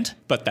event,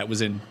 but that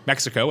was in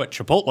Mexico at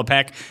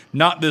Chapultepec,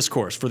 not this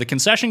course. For the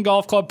Concession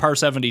Golf Club, par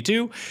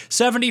 72,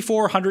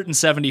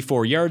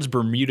 7,474 yards,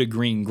 Bermuda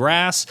green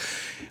grass.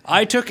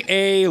 I took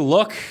a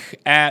look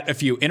at a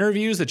few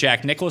interviews that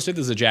Jack Nicklaus did.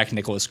 This is a Jack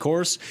Nicklaus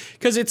course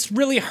because it's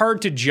really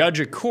hard to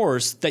judge a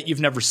course that you've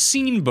never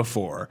seen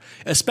before,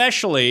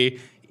 especially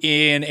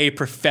in a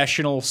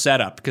professional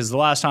setup, because the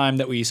last time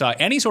that we saw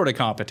any sort of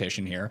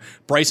competition here,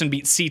 Bryson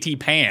beat CT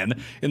Pan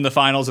in the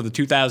finals of the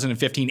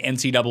 2015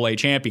 NCAA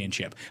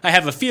Championship. I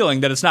have a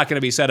feeling that it's not going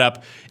to be set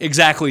up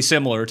exactly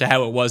similar to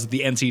how it was at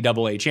the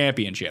NCAA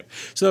Championship.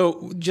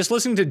 So just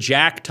listening to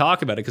Jack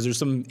talk about it, because there's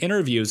some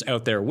interviews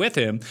out there with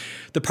him,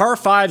 the par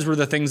fives were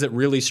the things that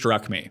really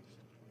struck me.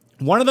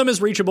 One of them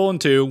is reachable in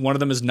 2. One of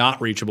them is not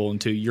reachable in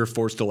 2. You're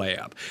forced to lay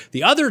up.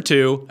 The other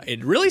 2,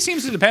 it really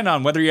seems to depend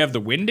on whether you have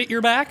the wind at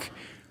your back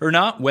or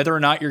not, whether or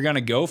not you're going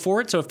to go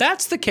for it. So if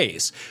that's the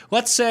case,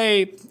 let's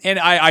say, and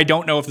I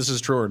don't know if this is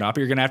true or not,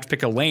 but you're going to have to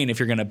pick a lane if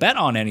you're going to bet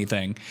on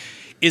anything.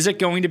 Is it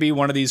going to be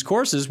one of these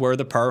courses where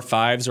the par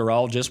fives are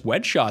all just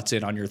wedge shots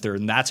in on your third,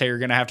 and that's how you're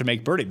going to have to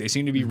make birdie? They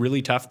seem to be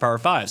really tough par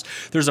fives.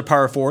 There's a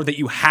par 4 that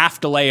you have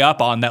to lay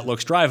up on that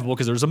looks drivable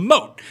because there's a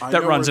moat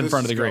that runs in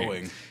front of the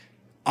green.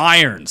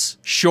 Irons.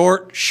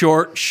 Short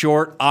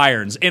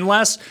irons.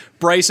 Unless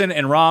Bryson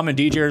and Rom and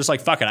DJ are just like,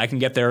 fuck it, I can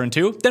get there in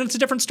 2, then it's a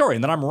different story,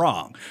 and then I'm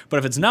wrong. But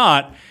if it's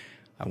not,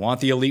 I want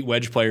the elite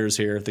wedge players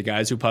here, the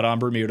guys who putt on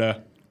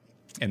Bermuda.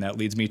 And that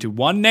leads me to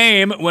one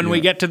name when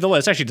we get to the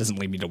list. Actually, it doesn't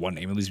lead me to one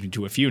name. It leads me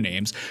to a few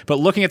names. But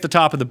looking at the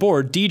top of the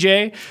board,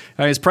 DJ,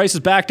 his price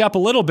is backed up a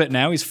little bit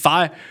now. He's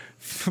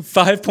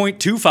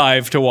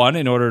 5.25 to 1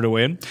 in order to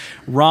win.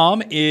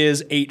 Rom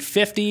is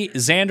 850,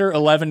 Xander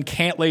 11,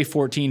 Cantlay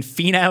 14,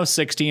 Finau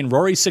 16,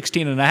 Rory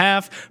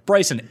 16.5,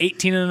 Bryson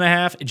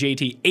 18.5,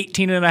 JT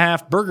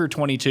 18.5, Berger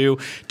 22,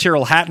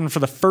 Tyrrell Hatton for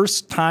the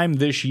first time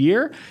this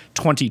year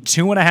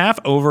 22.5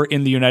 over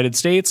in the United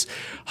States.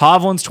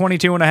 Hovland's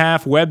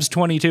 22.5, Webb's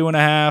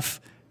 22.5.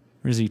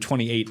 Or is he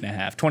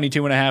 28.5?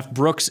 22.5.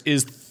 Brooks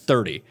is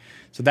 30.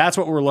 So that's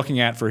what we're looking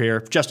at for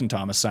here. Justin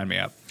Thomas, sign me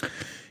up.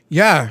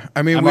 Yeah,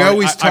 I mean, we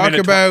always talk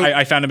about...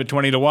 I found him at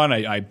 20 to 1.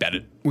 I bet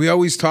it. We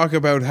always talk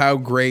about how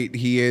great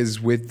he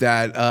is with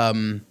that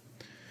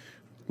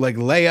like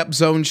layup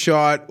zone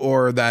shot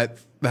or that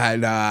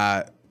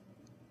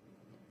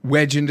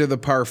wedge into the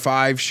par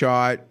 5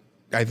 shot.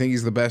 I think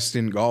he's the best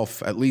in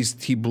golf. At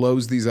least he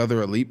blows these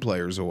other elite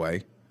players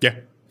away. Yeah.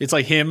 It's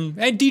like him.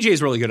 And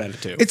DJ's really good at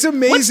it, too. It's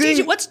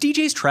amazing. What's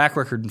DJ's track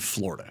record in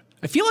Florida?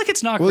 I feel like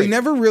it's not great. Well, he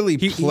never really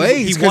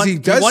plays because he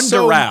won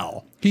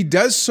Doral. He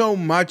does so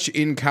much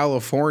in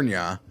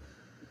California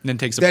and then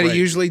takes a that break. He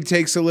usually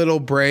takes a little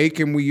break,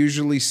 and we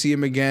usually see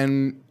him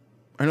again.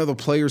 I know the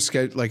players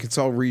schedule, like it's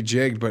all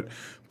rejigged, but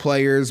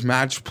players,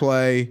 match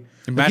play.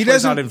 And match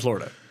play's not in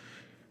Florida.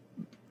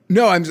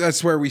 No,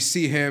 that's where we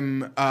see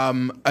him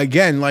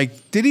again.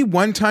 Like, did he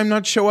one time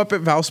not show up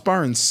at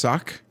Valspar and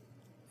suck?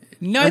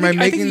 No,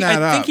 I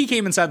think he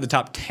came inside the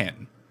top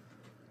 10.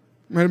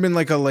 Might have been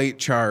like a late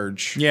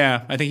charge.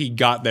 Yeah, I think he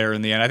got there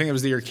in the end. I think it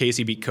was the year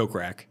Casey beat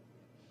Kokrak.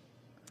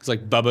 It's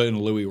like Bubba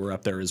and Louie were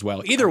up there as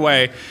well. Either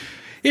way,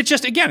 it's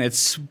just, again,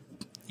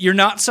 you're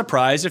not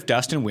surprised if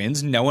Dustin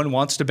wins. No one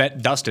wants to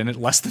bet Dustin at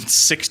less than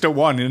 6 to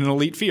 1 in an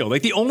elite field.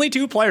 Like the only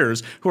 2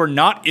 players who are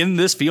not in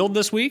this field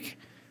this week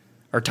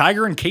are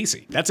Tiger and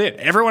Casey. That's it.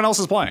 Everyone else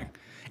is playing.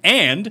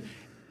 And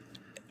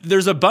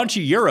there's a bunch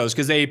of Euros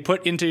because they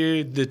put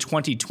into the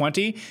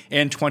 2020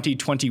 and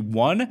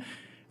 2021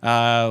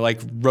 like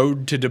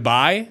Road to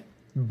Dubai.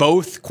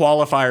 Both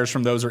qualifiers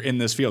from those are in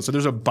this field. So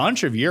there's a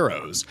bunch of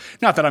Euros.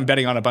 Not that I'm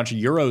betting on a bunch of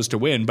Euros to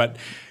win, but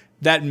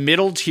that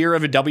middle tier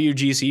of a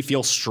WGC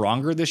feels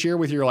stronger this year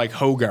with your like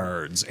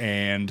Hogards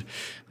and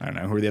I don't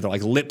know, who are the other,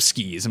 like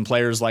Lipskis and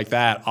players like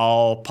that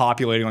all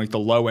populating like the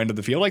low end of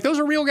the field. Like those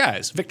are real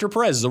guys. Victor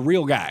Perez is a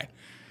real guy.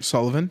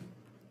 Sullivan?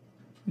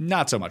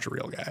 Not so much a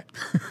real guy.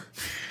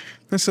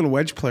 Nice little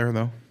wedge player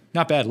though.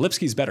 Not bad.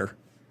 Lipsky's better.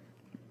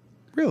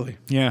 Really?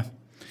 Yeah.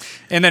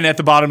 And then at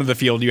the bottom of the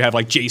field, you have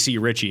like J.C.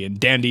 Ritchie and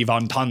Dandy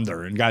Von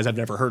Thunder and guys I've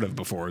never heard of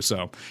before.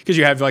 So, because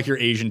you have like your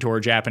Asian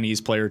tour,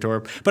 Japanese player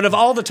tour. But of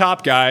all the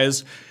top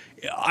guys,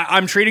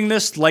 I'm treating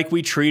this like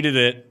we treated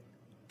it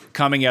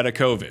coming out of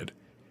COVID.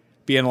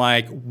 being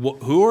like,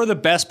 who are the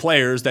best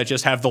players that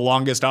just have the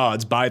longest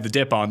odds? Buy the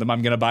dip on them.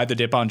 I'm going to buy the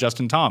dip on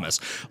Justin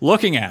Thomas.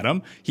 Looking at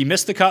him, he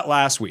missed the cut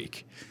last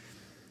week.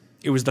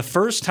 It was the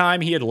first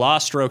time he had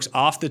lost strokes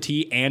off the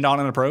tee and on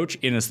an approach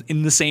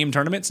in the same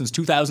tournament since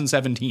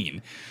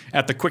 2017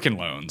 at the Quicken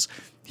Loans.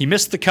 He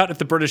missed the cut at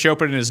the British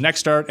Open in his next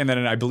start, and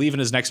then I believe in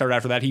his next start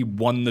after that, he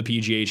won the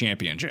PGA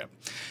Championship.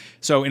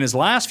 So in his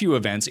last few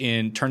events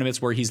in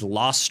tournaments where he's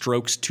lost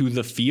strokes to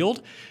the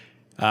field,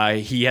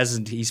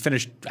 he's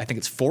finished, I think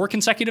it's 4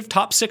 consecutive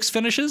top 6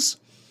 finishes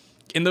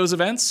in those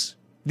events.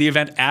 The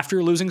event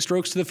after losing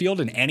strokes to the field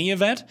in any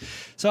event.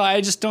 So I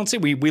just don't see.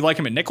 We like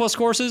him at Nicklaus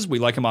courses. We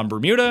like him on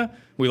Bermuda.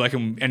 We like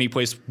him any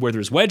place where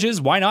there's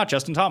wedges. Why not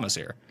Justin Thomas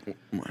here?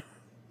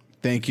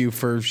 Thank you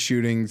for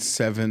shooting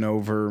 7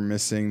 over,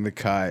 missing the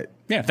cut.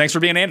 Yeah, thanks for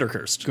being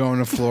Andercursed. Going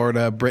to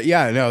Florida.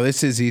 Yeah, no,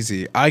 this is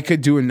easy. I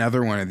could do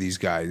another one of these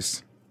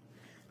guys.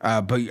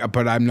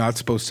 But I'm not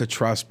supposed to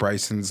trust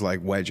Bryson's like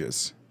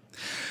wedges.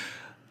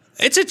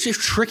 It's a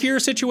trickier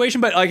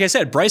situation, but like I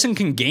said, Bryson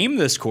can game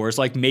this course.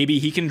 Like maybe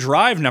he can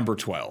drive number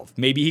 12.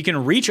 Maybe he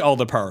can reach all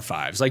the par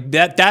 5s. Like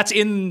that's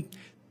in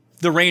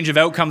the range of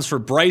outcomes for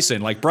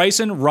Bryson. Like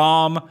Bryson,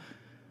 Rahm,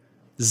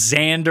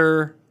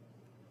 Xander,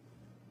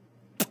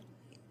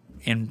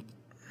 and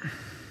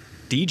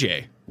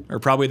DJ are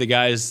probably the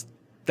guys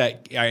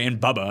that, and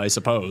Bubba, I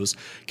suppose,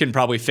 can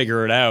probably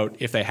figure it out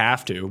if they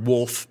have to.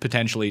 Wolf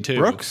potentially too.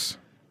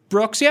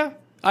 Brooks, yeah.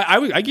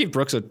 I give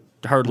Brooks a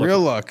hard look. Real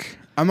look.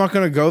 I'm not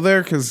going to go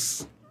there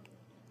because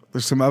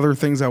there's some other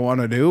things I want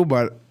to do,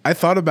 but I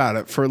thought about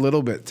it for a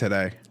little bit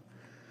today.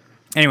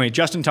 Anyway,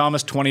 Justin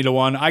Thomas,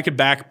 20-1. I could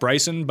back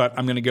Bryson, but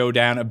I'm going to go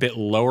down a bit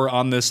lower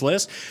on this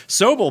list.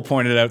 Sobel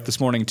pointed out this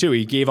morning, too.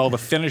 He gave all the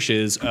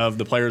finishes of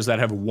the players that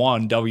have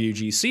won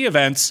WGC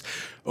events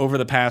over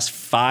the past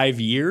 5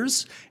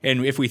 years.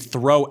 And if we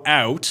throw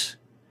out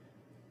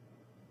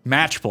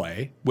match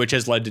play, which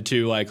has led to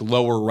 2 like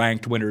lower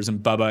ranked winners in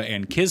Bubba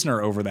and Kisner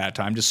over that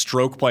time, just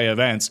stroke play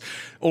events.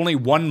 Only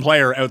one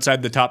player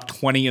outside the top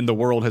 20 in the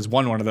world has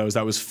won one of those.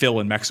 That was Phil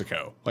in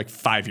Mexico, like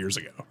 5 years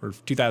ago or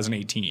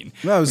 2018.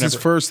 That was his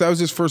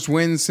first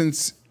win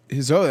since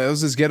that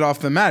was his get off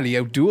the mat. He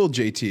outdueled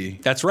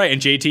JT. That's right,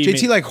 and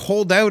JT like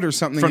hold out or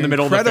something from the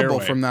middle of the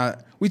fairway. From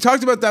that. We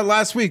talked about that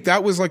last week.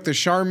 That was like the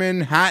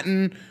Sharman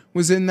Hatton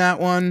was in that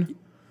one.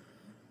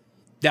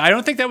 I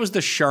don't think that was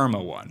the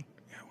Sharma one.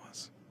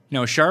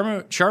 No,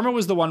 Sharma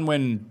was the one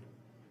when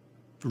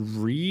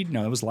Reed.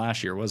 No, that was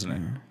last year, wasn't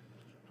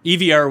it?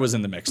 EVR was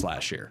in the mix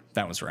last year.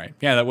 That was right.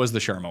 Yeah, that was the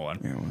Sharma one.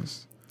 Yeah, it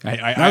was.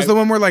 That was the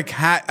one where like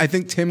I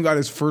think Tim got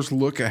his first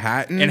look at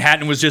Hatton. And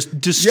Hatton was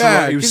just destroyed.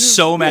 Yeah, he was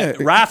so mad.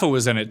 Yeah. Rafa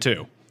was in it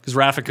too. Because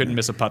Rafa couldn't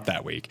miss a putt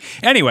that week.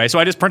 Anyway, so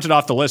I just printed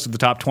off the list of the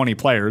top 20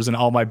 players, and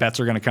all my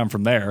bets are going to come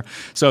from there.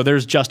 So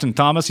there's Justin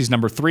Thomas. He's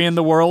number 3 in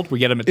the world. We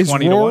get him at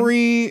 20 to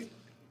 1.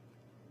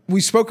 We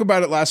spoke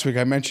about it last week.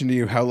 I mentioned to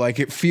you how like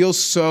it feels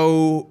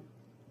so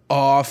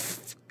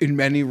off in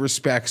many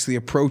respects. The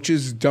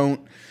approaches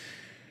don't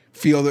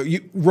feel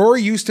that.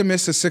 Rory used to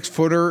miss a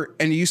 6-footer,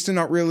 and he used to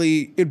not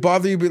really. It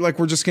bothered you, but like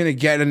we're just going to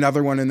get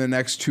another one in the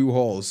next 2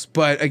 holes.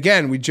 But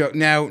again, we joke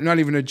now. Not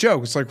even a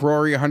joke. It's like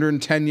Rory,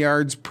 110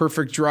 yards,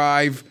 perfect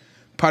drive,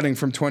 putting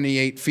from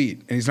 28 feet,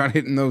 and he's not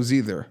hitting those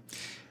either.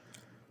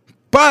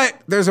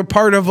 But there's a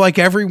part of like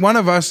every one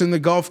of us in the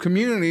golf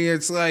community.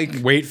 It's like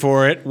wait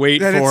for it,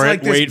 wait for it,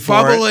 like wait this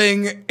for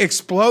bubbling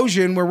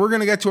explosion where we're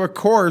going to get to a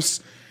course,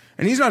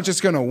 and he's not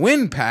just going to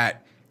win,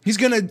 Pat. He's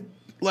going to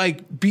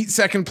like beat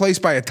second place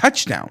by a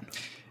touchdown.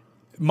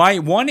 My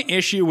one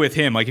issue with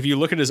him, like if you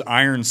look at his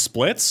iron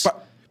splits,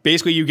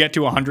 basically you get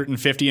to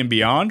 150 and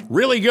beyond,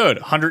 really good.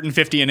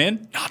 150 and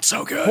in, not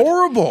so good.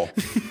 Horrible.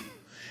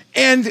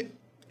 And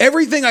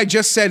everything I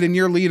just said in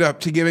your lead up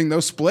to giving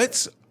those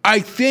splits, I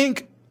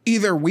think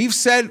either we've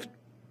said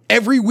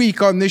every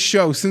week on this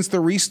show since the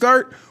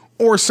restart,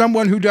 or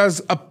someone who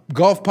does a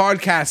golf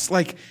podcast,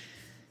 like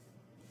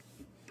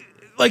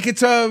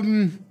it's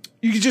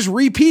you can just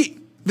repeat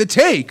the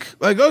take.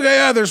 Like, okay,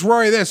 yeah, there's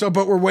Rory this,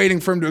 but we're waiting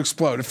for him to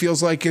explode. It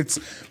feels like it's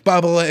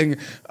bubbling.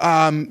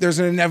 There's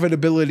an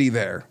inevitability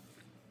there.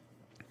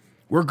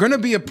 We're going to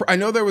be, I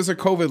know there was a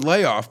COVID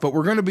layoff, but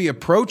we're going to be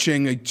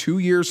approaching a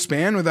 2-year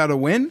span without a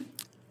win.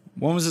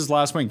 When was his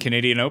last win?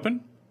 Canadian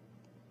Open?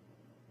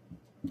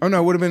 Oh,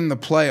 no, it would have been in the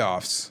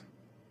playoffs.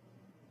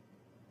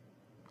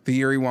 The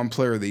year he won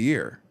Player of the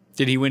Year.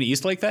 Did he win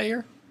Eastlake that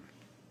year?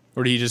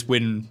 Or did he just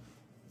win?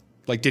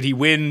 Like, did he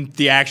win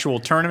the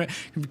actual tournament?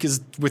 Because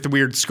with the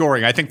weird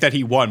scoring, I think that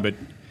he won, but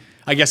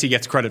I guess he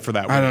gets credit for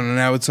that win. I don't know.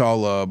 Now it's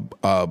all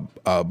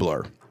a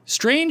blur.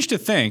 Strange to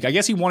think. I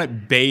guess he won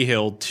at Bay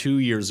Hill 2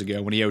 years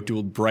ago when he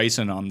outdueled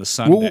Bryson on the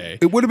Sunday. Well,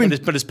 it would have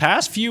been. But his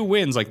past few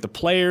wins, like the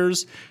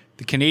Players,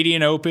 the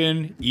Canadian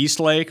Open,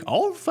 Eastlake,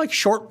 all like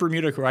short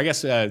Bermuda course. I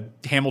guess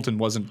Hamilton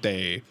wasn't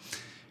a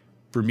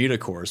Bermuda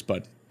course,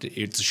 but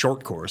it's a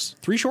short course.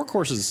 3 short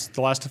courses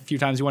the last few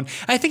times he won.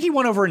 I think he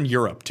won over in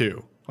Europe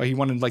too. Like he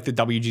won in like the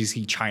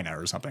WGC China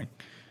or something.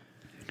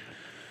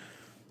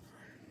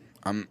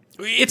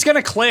 It's going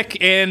to click,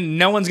 and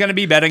no one's going to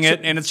be betting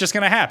it, and it's just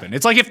going to happen.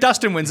 It's like if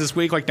Dustin wins this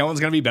week, like no one's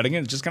going to be betting it.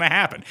 It's just going to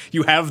happen.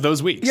 You have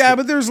those weeks. Yeah,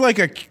 but there's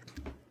like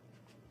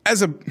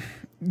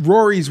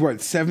Rory's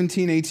what,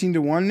 17, 18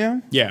 to 1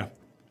 now? Yeah.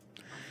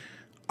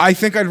 I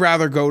think I'd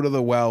rather go to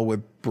the well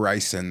with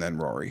Bryson than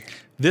Rory.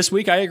 This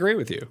week, I agree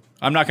with you.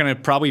 I'm not going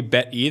to probably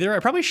bet either. I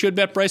probably should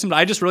bet Bryson, but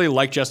I just really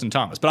like Justin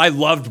Thomas. But I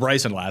loved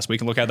Bryson last week,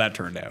 and look how that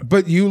turned out.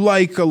 But you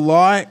like a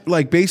lot,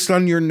 like based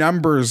on your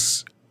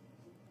numbers,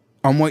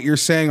 on what you're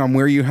saying, on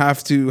where you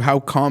have to, how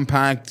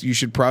compact you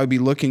should probably be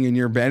looking in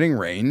your betting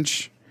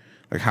range.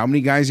 Like how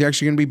many guys are you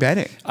actually going to be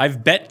betting?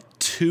 I've bet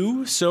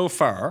 2 so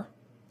far,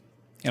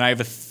 and I have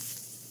a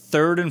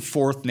third and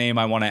fourth name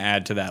I want to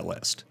add to that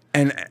list.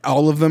 And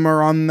all of them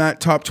are on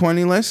that top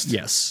 20 list?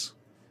 Yes.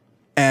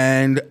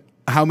 And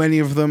how many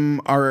of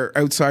them are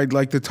outside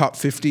like the top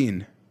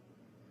 15?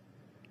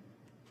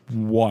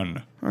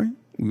 1. All right.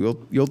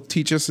 You'll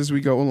teach us as we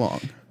go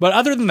along. But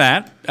other than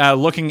that,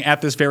 looking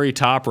at this very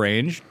top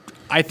range,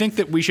 I think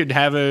that we should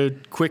have a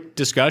quick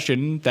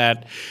discussion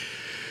that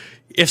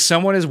if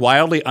someone is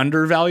wildly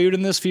undervalued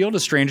in this field,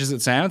 as strange as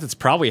it sounds, it's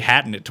probably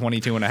Hatton at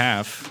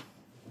 22.5.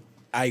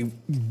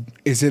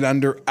 Is it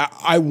under?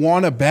 I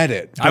want to bet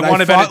it. I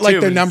want to bet it too.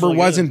 Like the number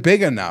wasn't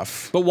big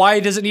enough. But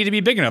why does it need to be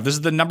big enough? This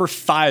is the number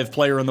 5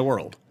 player in the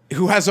world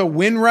who has a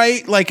win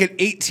rate like at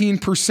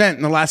 18%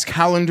 in the last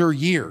calendar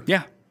year.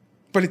 Yeah,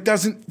 but it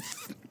doesn't.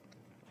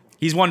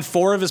 He's won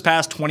 4 of his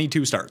past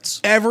 22 starts.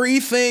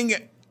 Everything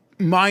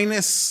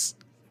minus.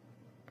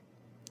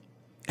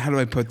 How do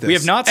I put this? We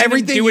have not seen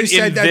him do it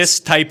in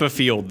this type of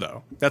field,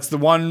 though. That's the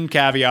one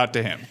caveat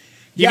to him.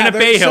 Even at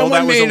Bay Hill,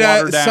 that was a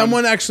watered down.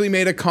 Someone actually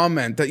made a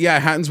comment that,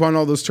 Hatton's won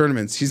all those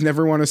tournaments. He's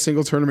never won a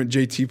single tournament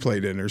JT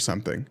played in or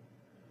something.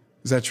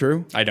 Is that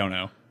true? I don't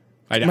know.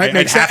 I'd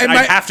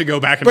have to go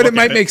back and look at it. But it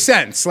might make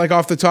sense, like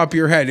off the top of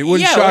your head. It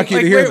wouldn't shock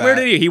you to hear that. Where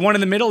did he? He won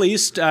in the Middle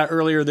East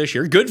earlier this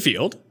year. Good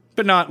field,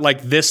 but not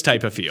like this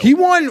type of field. He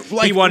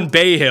won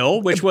Bay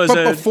Hill, which was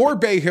before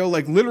Bay Hill,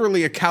 like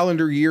literally a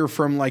calendar year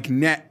from like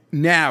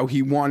now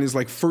he won his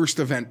like first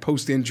event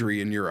post-injury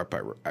in Europe,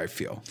 I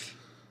feel.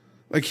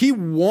 Like he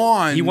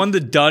won. He won the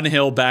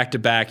Dunhill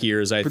back-to-back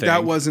years, I think. But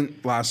that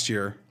wasn't last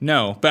year.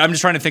 No, but I'm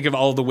just trying to think of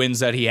all the wins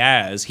that he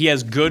has. He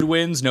has good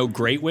wins, no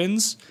great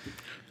wins.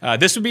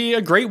 This would be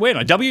a great win.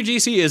 A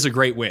WGC is a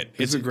great win.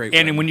 It's a great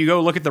win. And when you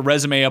go look at the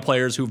resume of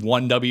players who've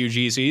won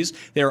WGCs,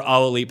 they're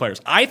all elite players.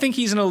 I think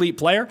he's an elite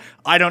player.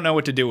 I don't know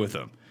what to do with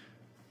him.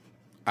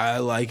 I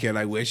like it.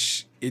 I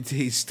wish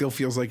he still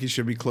feels like he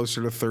should be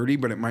closer to 30,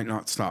 but it might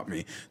not stop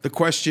me. The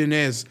question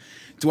is,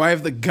 do I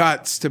have the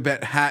guts to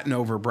bet Hatton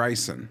over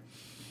Bryson?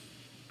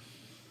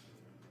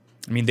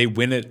 I mean, they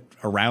win it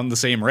around the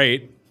same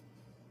rate.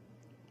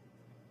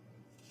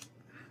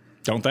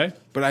 Don't they?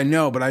 But I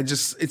know,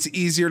 it's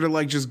easier to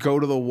like just go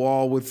to the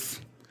wall with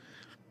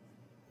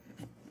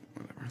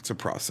whatever. It's a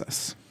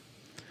process.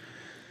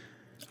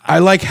 I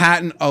like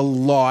Hatton a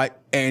lot,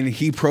 and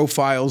he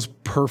profiles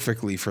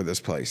perfectly for this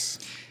place.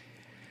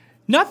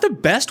 Not the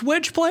best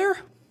wedge player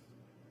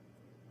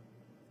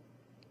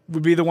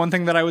would be the one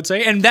thing that I would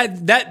say. And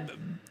that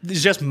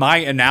is just my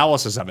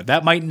analysis of it.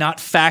 That might not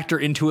factor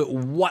into it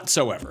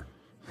whatsoever.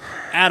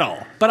 At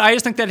all. But I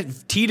just think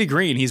that tee to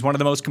green, he's one of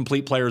the most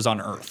complete players on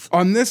earth.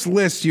 On this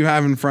list you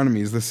have in front of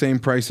me is the same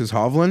price as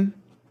Hovland?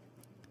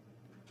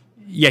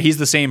 Yeah, he's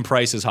the same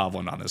price as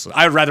Hovland on this list.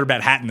 I'd rather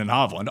bet Hatton than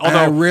Hovland. Although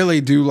I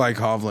really do like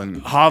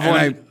Hovland.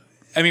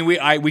 I mean,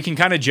 we can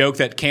kind of joke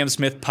that Cam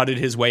Smith putted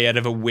his way out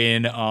of a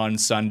win on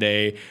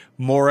Sunday.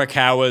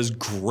 Morikawa's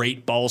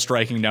great ball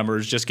striking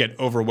numbers just get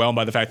overwhelmed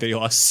by the fact that he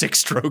lost 6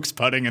 strokes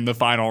putting in the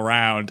final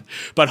round.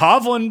 But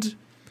Hovland,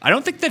 I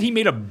don't think that he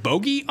made a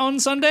bogey on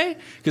Sunday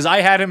because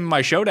I had him in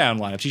my showdown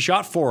lineups. He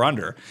shot 4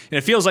 under, and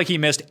it feels like he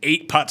missed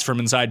 8 putts from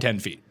inside 10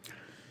 feet.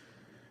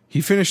 He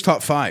finished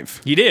top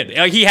 5. He did.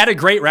 He had a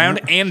great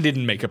round and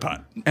didn't make a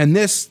putt. And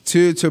this,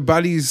 to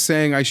Buddy's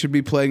saying I should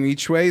be playing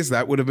each ways,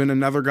 that would have been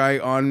another guy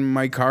on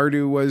my card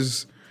who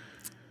was...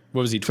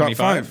 What was he,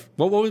 25?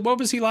 What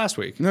was he last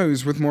week? No, he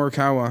was with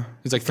Morikawa.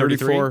 He's like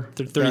 34?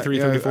 33,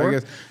 34? I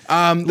guess.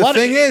 The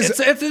thing is...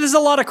 There's a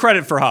lot of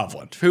credit for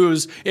Hovland,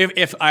 who's...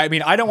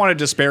 I don't want to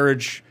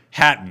disparage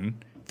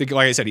Hatton. Like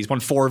I said, he's won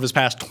 4 of his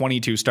past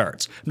 22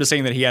 starts. I'm just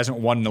saying that he hasn't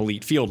won an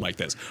elite field like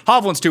this.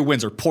 Hovland's 2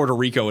 wins are Puerto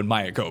Rico and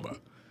Mayakoba.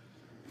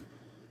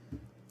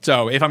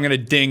 So if I'm going to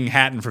ding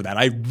Hatton for that,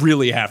 I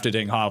really have to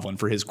ding Hovland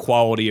for his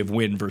quality of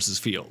win versus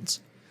fields.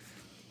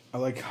 I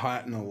like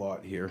Hatton a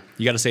lot here.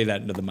 You got to say that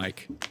into the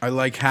mic. I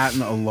like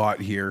Hatton a lot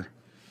here.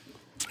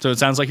 So it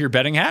sounds like you're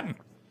betting Hatton.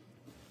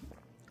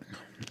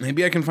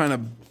 Maybe I can find a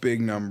big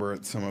number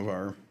at some of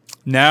our...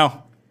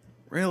 No.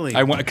 Really?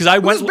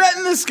 Who's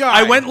betting this guy?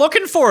 I went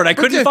looking for it. I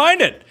couldn't find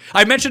it.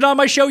 I mentioned it on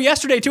my show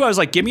yesterday, too. I was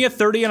like, give me a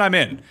 30 and I'm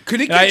in.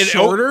 Could it get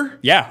shorter?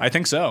 Yeah, I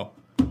think so.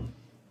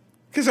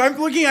 Because I'm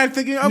thinking,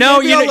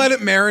 maybe I'll let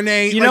it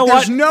marinate. You know what?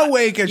 There's no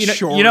way it gets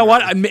shorter. You know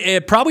what?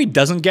 It probably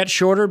doesn't get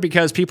shorter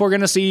because people are going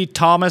to see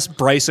Thomas,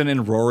 Bryson,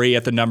 and Rory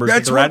at the numbers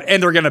that they're at,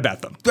 and they're going to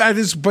bet them.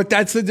 But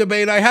that's the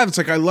debate I have. It's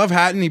like, I love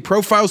Hatton. He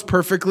profiles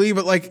perfectly,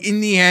 but like in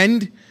the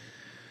end,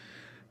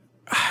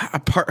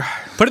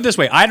 Put it this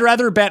way. I'd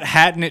rather bet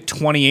Hatton at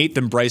 28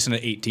 than Bryson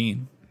at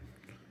 18.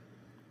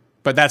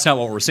 But that's not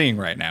what we're seeing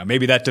right now.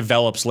 Maybe that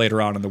develops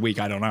later on in the week.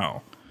 I don't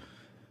know.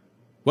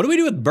 What do we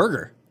do with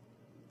Berger,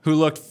 who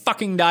looked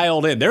fucking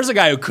dialed in? There's a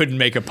guy who couldn't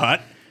make a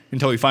putt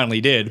until he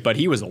finally did, but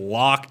he was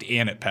locked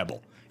in at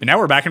Pebble. And now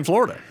we're back in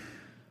Florida.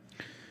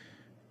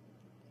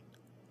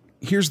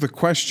 Here's the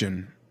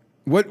question.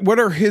 What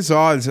are his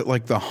odds at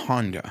like the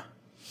Honda?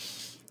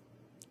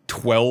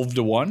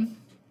 12-1.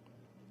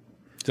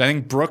 So I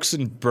think Brooks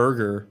and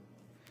Berger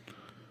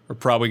are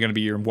probably going to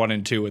be your 1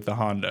 and 2 at the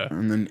Honda.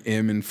 And then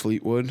Im and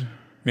Fleetwood.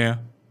 Yeah.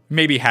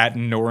 Maybe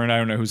Hatton, Noren. I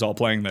don't know who's all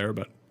playing there,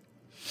 but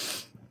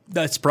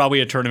that's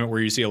probably a tournament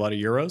where you see a lot of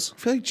Euros. I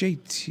feel like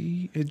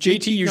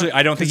JT usually,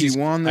 I don't think he's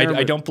won there,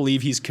 I don't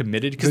believe he's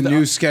committed. The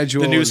new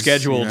schedule. The new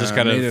schedule just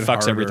kind of fucks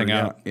harder, everything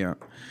out. Yeah.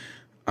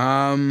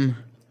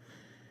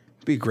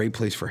 Be a great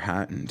place for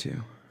Hatton,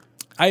 too.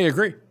 I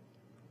agree.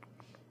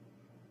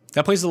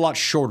 That place is a lot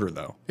shorter,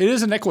 though. It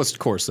is a Nicklaus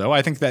course, though.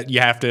 I think that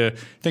you have to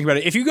think about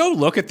it. If you go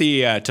look at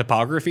the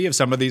topography of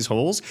some of these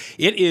holes,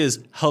 it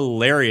is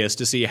hilarious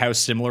to see how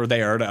similar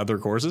they are to other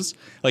courses.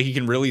 Like, you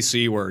can really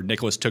see where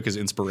Nicklaus took his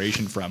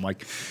inspiration from.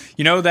 Like,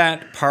 you know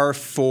that par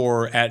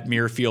 4 at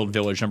Muirfield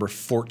Village, number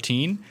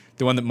 14?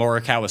 The one that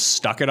Morikawa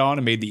stuck it on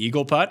and made the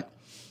eagle putt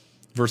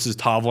versus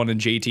Tovlin and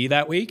JT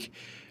that week?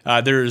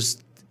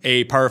 There's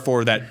a par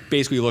 4 that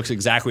basically looks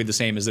exactly the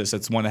same as this.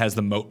 It's one that has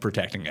the moat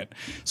protecting it.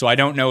 So I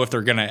don't know if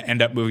they're going to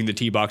end up moving the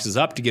tee boxes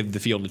up to give the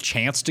field a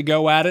chance to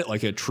go at it,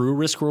 like a true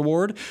risk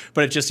reward.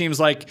 But it just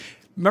seems like,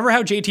 remember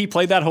how JT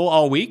played that hole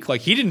all week?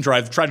 Like, he didn't try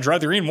to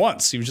drive the green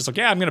once. He was just like,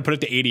 yeah, I'm going to put it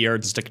to 80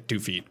 yards and stick it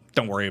 2 feet.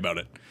 Don't worry about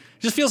it.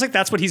 It just feels like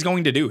that's what he's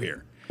going to do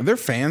here. Are there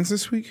fans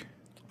this week?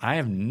 I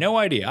have no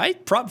idea.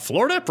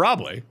 Florida,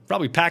 probably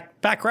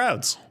pack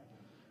crowds.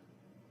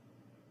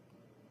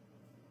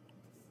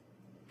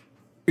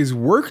 Is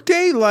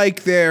Workday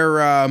like their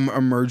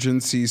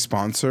emergency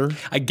sponsor?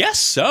 I guess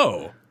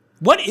so.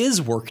 What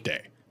is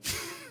Workday?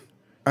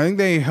 I think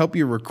they help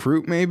you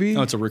recruit, maybe.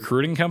 Oh, it's a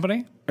recruiting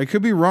company? I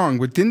could be wrong,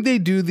 but didn't they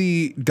do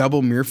the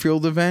double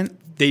Muirfield event?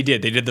 They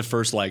did. They did the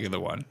first leg of the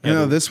one. You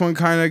know, this one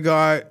kind of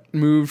got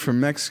moved from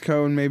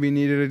Mexico and maybe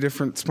needed a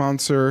different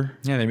sponsor.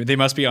 Yeah, they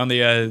must be on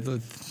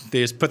the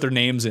they just put their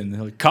names in.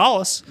 They're like, call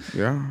us.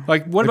 Yeah.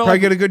 Like, what They about... probably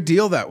get a good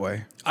deal that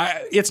way.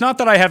 It's not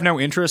that I have no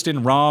interest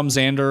in Rahm,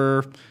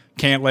 Xander,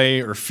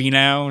 Cantlay, or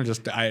Finau.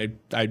 Just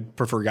I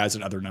prefer guys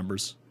at other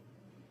numbers.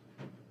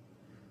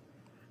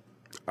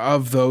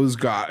 Of those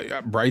guys,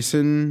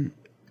 Bryson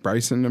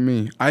to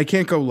me. I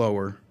can't go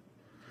lower.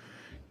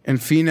 And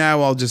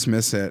Finau, I'll just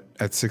miss it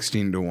at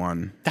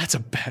 16-1. That's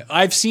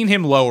I've seen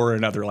him lower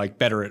in other, like,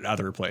 better at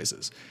other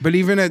places. But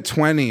even at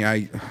 20,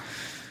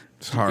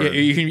 it's hard. Yeah,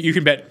 you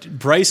can bet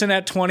Bryson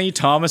at 20,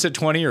 Thomas at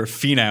 20, or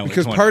Finau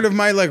because at 20. part of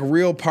my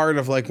real part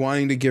of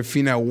wanting to give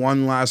Finau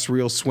one last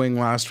real swing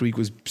last week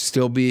was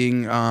still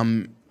being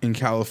in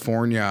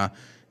California.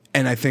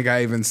 And I think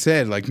I even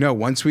said, no,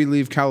 once we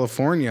leave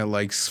California,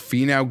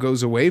 Finau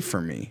goes away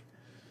for me.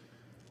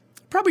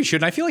 Probably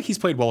shouldn't. I feel like he's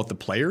played well with the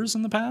Players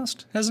in the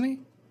past, hasn't he?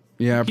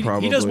 Yeah,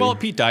 probably. He does well at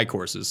Pete Dye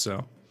courses,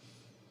 so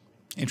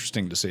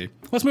interesting to see.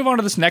 Let's move on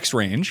to this next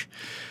range.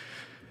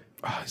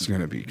 Oh, it's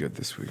going to be good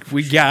this week.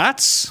 We got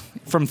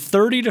from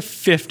 30 to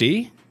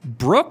 50,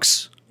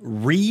 Brooks,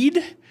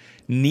 Reed,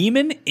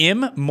 Neiman,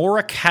 Im,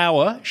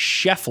 Morikawa,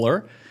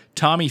 Scheffler,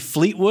 Tommy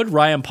Fleetwood,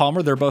 Ryan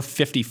Palmer. They're both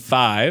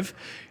 55.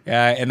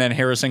 And then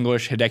Harris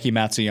English, Hideki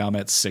Matsuyama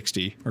at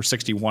 60 or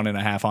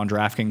 61.5 on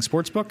DraftKings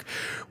Sportsbook,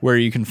 where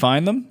you can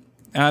find them.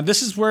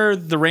 This is where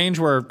the range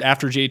where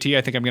after JT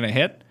I think I'm going to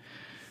hit.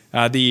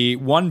 The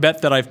one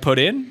bet that I've put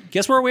in,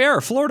 guess where we are?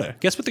 Florida.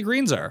 Guess what the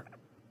greens are?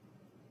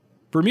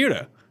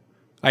 Bermuda.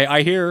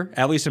 I hear,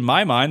 at least in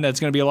my mind, that it's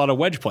going to be a lot of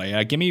wedge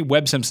play. Give me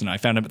Webb Simpson. I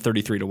found him at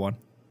 33-1.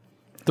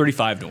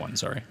 35-1,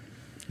 sorry.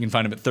 You can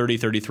find him at 30,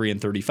 33,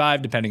 and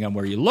 35, depending on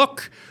where you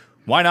look.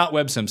 Why not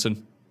Webb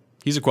Simpson?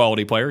 He's a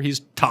quality player. He's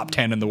top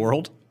 10 in the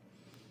world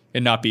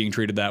and not being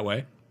treated that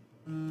way.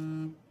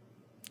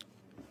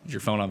 Is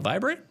your phone on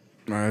vibrate?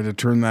 I had to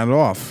turn that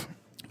off.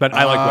 But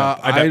I like Webb.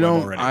 I bet Webb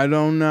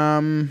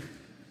already.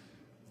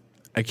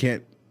 I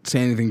can't say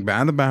anything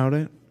bad about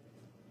it.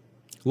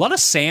 A lot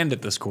of sand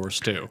at this course,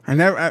 too.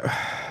 Webb.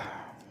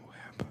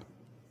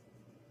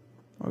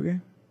 Okay.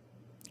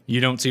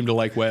 You don't seem to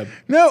like Webb.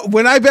 No,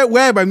 when I bet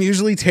Webb, I'm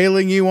usually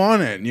tailing you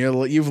on it.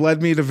 You've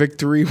led me to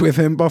victory with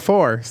him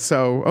before,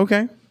 so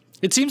okay.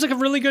 It seems like a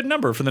really good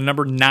number for the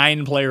number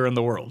 9 player in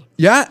the world.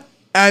 Yeah.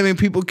 I mean,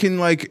 people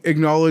can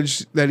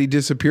acknowledge that he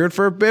disappeared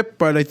for a bit,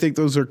 but I think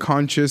those are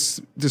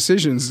conscious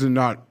decisions to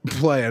not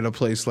play at a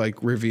place like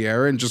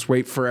Riviera and just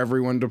wait for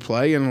everyone to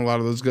play. And a lot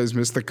of those guys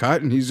missed the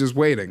cut, and he's just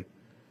waiting.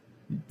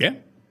 Yeah.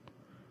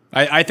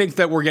 I think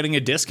that we're getting a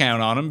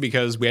discount on him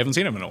because we haven't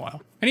seen him in a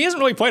while. And he hasn't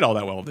really played all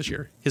that well this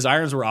year. His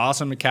irons were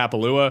awesome at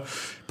Kapalua,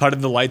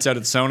 putted the lights out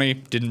at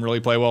Sony, didn't really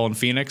play well in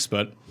Phoenix,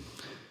 but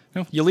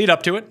you lead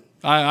up to it.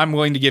 I'm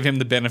willing to give him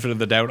the benefit of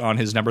the doubt on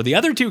his number. The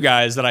other two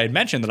guys that I had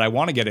mentioned that I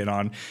want to get in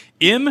on,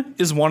 Im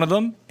is one of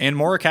them, and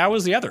Morikawa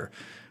is the other.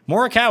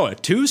 Morikawa,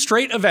 2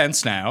 straight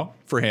events now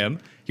for him.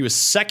 He was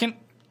second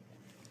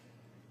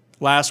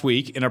last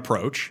week in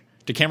approach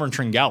to Cameron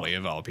Tringali,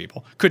 of all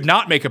people. Could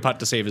not make a putt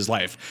to save his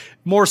life.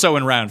 More so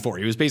in round 4.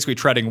 He was basically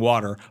treading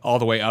water all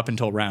the way up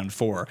until round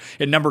 4.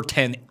 And number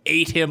 10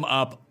 ate him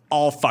up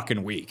all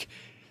fucking week.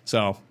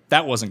 So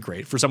that wasn't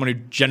great. For someone who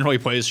generally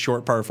plays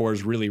short par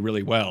 4s really,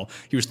 really well,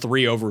 he was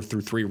 3 over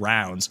through 3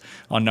 rounds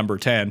on number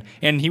 10.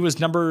 And he was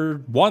number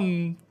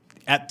 1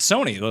 at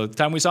Sony. The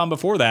time we saw him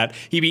before that,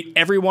 he beat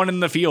everyone in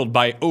the field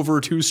by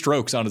over 2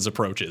 strokes on his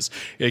approaches.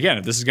 Again,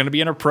 if this is going to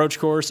be an approach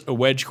course, a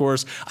wedge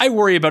course, I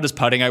worry about his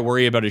putting. I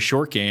worry about his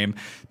short game.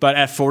 But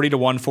at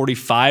 40-1,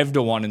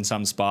 45-1 in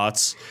some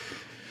spots,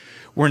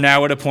 we're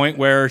now at a point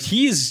where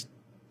he's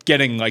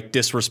getting like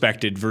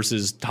disrespected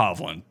versus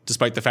Hovland,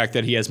 despite the fact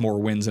that he has more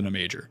wins in a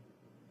major.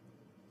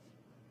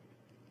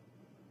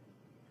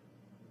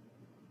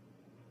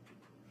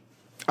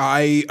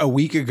 A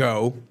week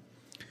ago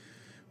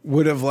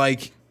would have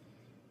like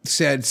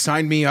said,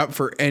 sign me up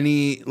for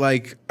any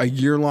like a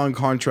year-long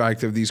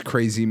contract of these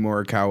crazy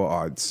Morikawa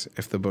odds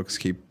if the books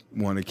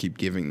want to keep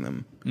giving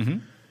them. Mm-hmm.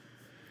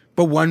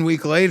 But 1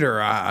 week later,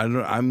 I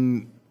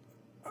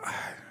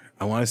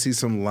want to see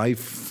some life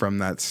from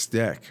that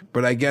stick.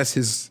 But I guess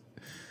his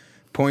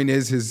point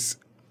is his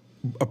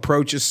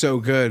approach is so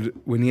good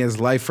when he has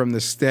life from the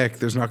stick.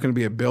 There's not going to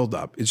be a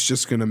buildup. It's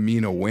just going to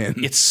mean a win.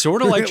 It's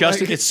sort of like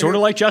Justin. It's sort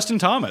of like Justin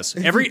Thomas.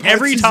 Every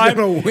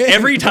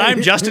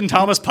time Justin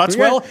Thomas putts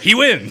well, he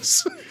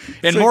wins.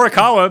 And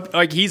Morikawa,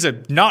 like he's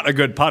not a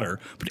good putter,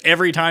 but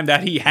every time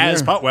that he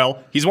has putt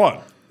well, he's won.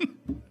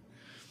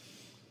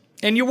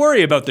 And you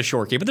worry about the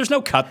short game, but there's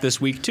no cut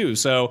this week too.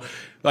 So,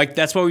 like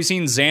that's why we've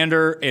seen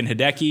Xander and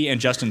Hideki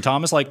and Justin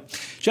Thomas. Like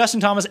Justin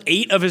Thomas,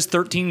 8 of his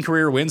 13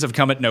 career wins have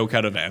come at no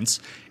cut events,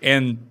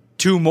 and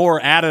 2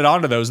 more added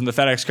onto those in the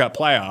FedEx Cup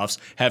playoffs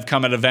have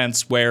come at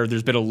events where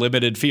there's been a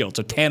limited field.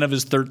 So 10 of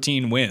his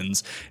 13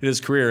 wins in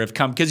his career have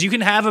come because you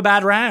can have a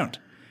bad round.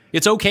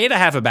 It's okay to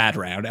have a bad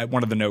round at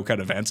one of the no-cut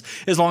events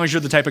as long as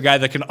you're the type of guy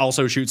that can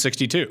also shoot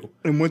 62.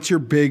 And what's your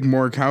big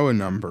Morikawa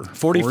number?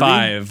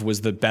 45 40? Was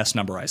the best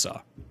number I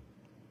saw.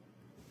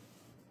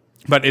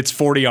 But it's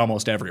 40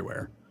 almost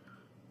everywhere,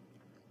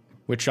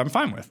 which I'm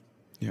fine with.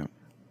 Yeah.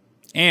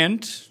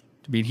 And,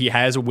 I mean, he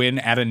has a win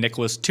at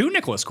two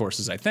Nicklaus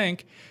courses, I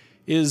think,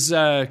 is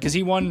because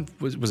he won,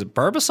 was it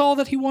Barbasol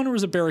that he won or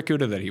was it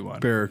Barracuda that he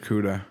won?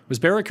 Barracuda. Was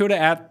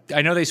Barracuda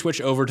I know they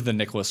switched over to the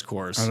Nicklaus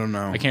course. I don't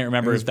know. I can't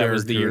remember if that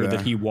was the year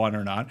that he won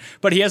or not.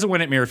 But he has a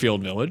win at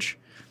Muirfield Village.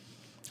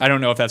 I don't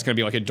know if that's going to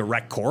be like a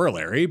direct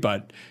corollary,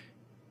 but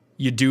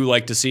you do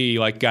like to see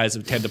like guys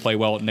that tend to play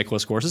well at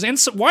Nicklaus courses. And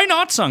so, why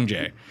not Sung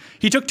Jae?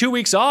 He took 2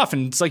 weeks off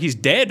and it's like he's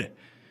dead.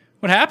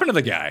 What happened to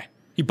the guy?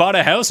 He bought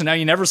a house and now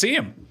you never see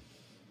him.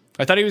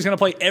 I thought he was going to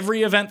play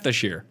every event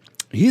this year.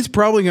 He's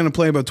probably going to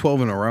play about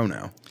 12 in a row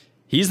now.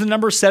 He's the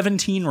number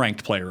 17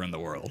 ranked player in the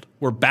world.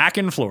 We're back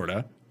in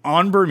Florida,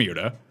 on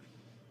Bermuda.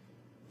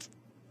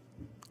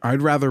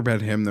 I'd rather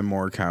bet him than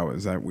Morikawa.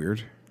 Is that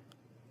weird?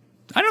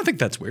 I don't think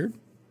that's weird.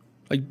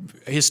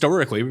 Like,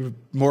 historically,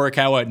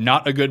 Morikawa,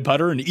 not a good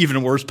putter, and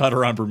even worse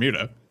putter on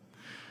Bermuda.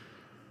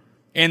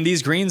 And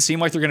these greens seem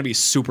like they're going to be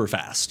super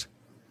fast.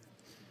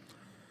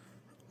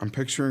 I'm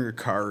picturing a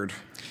card.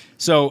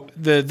 So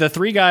the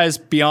 3 guys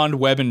beyond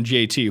Webb and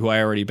JT, who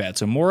I already bet.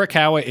 So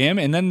Morikawa, Im,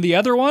 and then the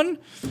other one.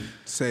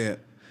 Say it.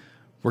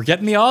 We're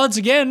getting the odds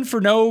again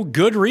for no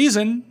good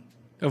reason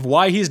of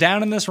why he's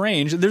down in this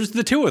range. There's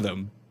the 2 of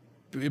them,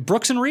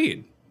 Brooks and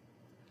Reed.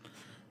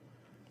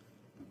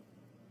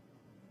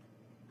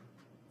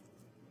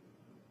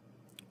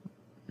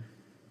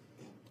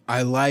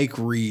 I like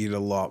Reed a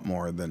lot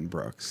more than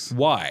Brooks.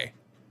 Why?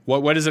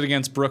 What is it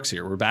against Brooks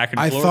here? We're back in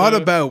Florida. I thought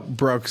about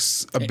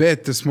Brooks a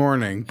bit this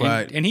morning,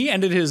 but... And he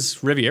ended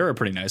his Riviera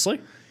pretty nicely.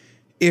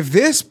 If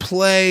this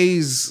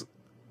plays...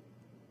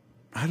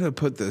 How do I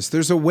put this?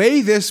 There's a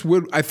way this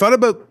would...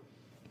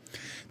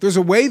 There's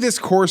a way this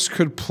course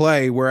could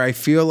play where I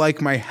feel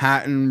like my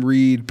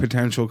Hatton-Reed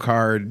potential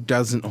card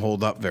doesn't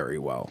hold up very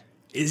well.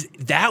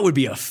 That would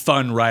be a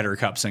fun Ryder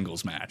Cup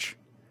singles match.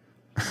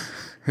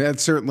 That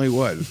certainly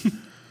would.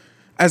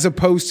 As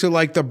opposed to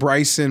like the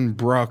Bryson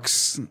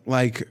Brooks,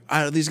 like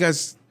these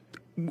guys,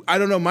 I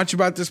don't know much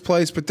about this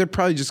place, but they're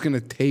probably just going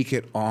to take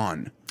it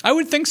on. I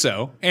would think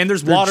so. And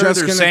there's water,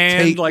 there's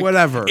sand, like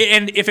whatever.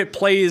 And if it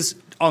plays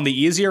on the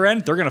easier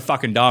end, they're going to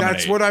fucking dominate.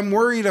 That's what I'm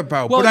worried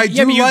about. Well, but I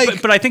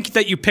but I think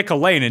that you pick a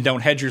lane and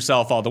don't hedge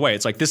yourself all the way.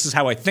 It's like, this is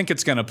how I think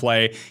it's going to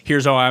play.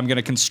 Here's how I'm going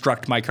to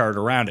construct my card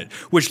around it,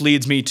 which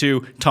leads me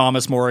to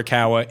Thomas,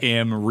 Morikawa,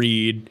 Im,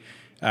 Reed,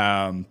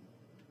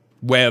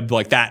 Webb,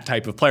 like that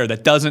type of player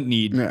that doesn't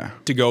need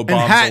to go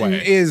bombs and Hatton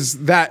away.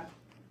 Is that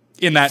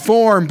in that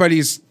form, but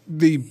he's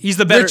the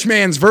better, rich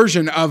man's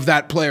version of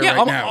that player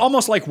right now.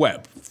 Almost like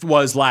Webb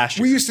was last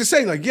year. We used to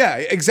say like, yeah,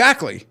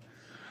 exactly.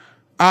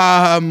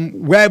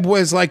 Webb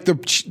was like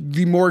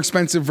the more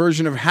expensive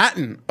version of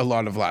Hatton a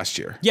lot of last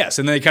year. Yes,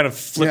 and they kind of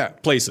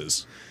flipped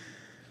places.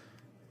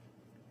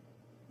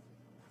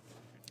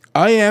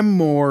 I am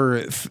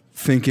more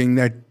thinking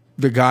that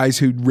the guys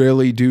who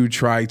really do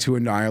try to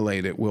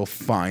annihilate it will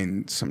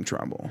find some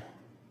trouble.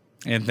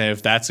 And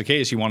if that's the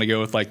case, you want to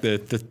go with like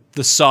the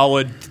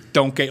solid,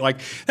 don't get like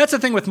that's the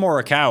thing with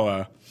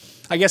Morikawa.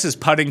 I guess his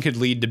putting could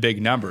lead to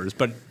big numbers,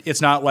 but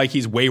it's not like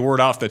he's wayward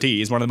off the tee.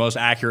 He's one of the most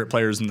accurate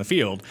players in the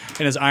field,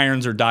 and his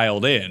irons are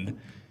dialed in.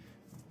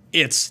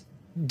 It's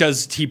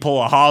does he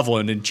pull a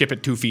Hovland and chip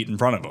it 2 feet in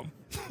front of him?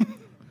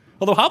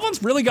 Although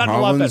Hovland's really gotten a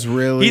lot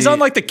better. He's on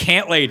like the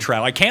Cantlay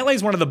track. Like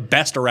Cantlay's one of the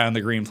best around the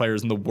green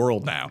players in the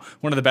world now.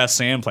 One of the best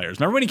sand players.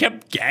 Remember when he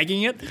kept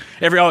gagging it?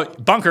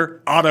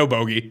 Bunker, auto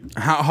bogey.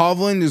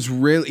 Hovland is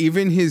real.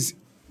 Even his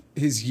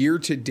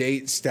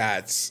year-to-date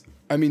stats.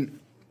 I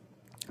mean,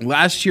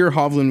 last year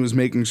Hovland was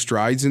making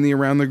strides in the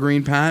around the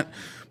green, Pat,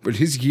 but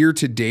his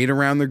year-to-date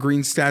around the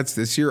green stats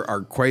this year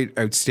are quite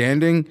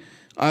outstanding.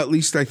 At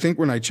least I think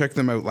when I checked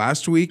them out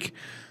last week.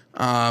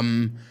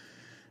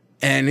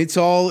 And it's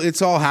all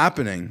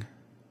happening.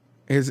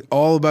 It's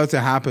all about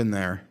to happen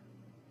there.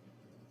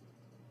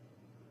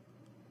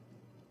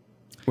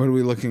 What are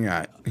we looking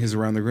at? His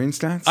around the green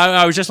stats?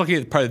 I was just looking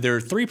at there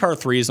are 3 par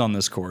 3s on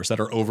this course that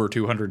are over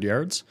 200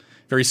 yards.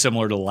 Very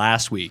similar to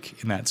last week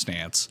in that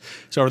stance.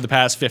 So over the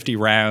past 50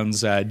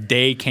 rounds,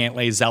 Day,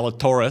 Cantlay,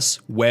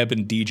 Zalatoris, Webb,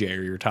 and DJ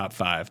are your top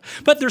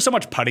 5. But there's so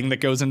much putting that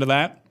goes into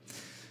that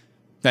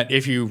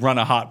if you run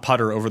a hot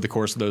putter over the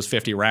course of those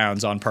 50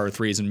 rounds on par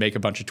 3s and make a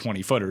bunch of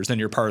 20-footers, then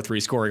your par 3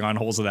 scoring on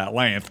holes of that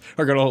length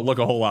are going to look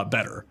a whole lot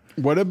better.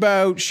 What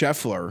about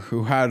Scheffler,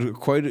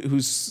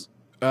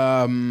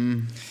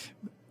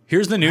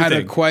 Here's the new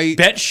thing.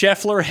 Bet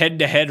Scheffler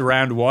head-to-head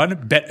round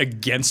 1, bet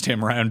against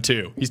him round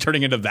 2. He's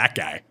turning into that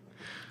guy.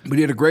 But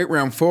he had a great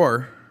round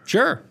 4.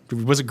 Sure.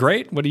 Was it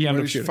great? What did he end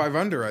up shooting? 5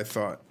 under, I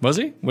thought. Was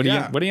he? What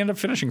did he end up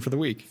finishing for the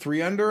week?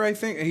 3 under, I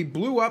think. He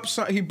blew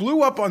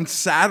up on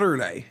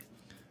Saturday.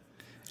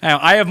 Now,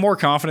 I have more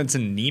confidence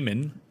in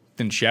Neiman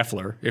than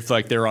Scheffler if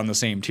like they're on the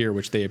same tier,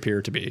 which they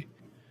appear to be.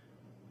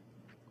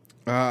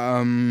 I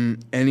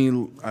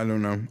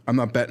don't know. I'm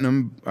not betting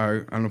him.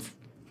 I don't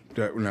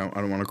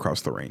want to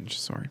cross the range.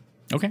 Sorry.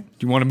 Okay. Do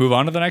you want to move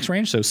on to the next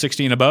range? So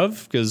 60 and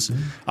above? Because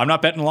I'm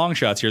not betting long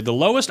shots here. The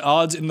lowest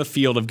odds in the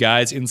field of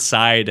guys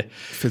inside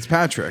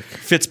Fitzpatrick,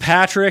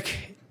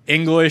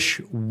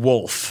 English,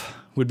 Wolf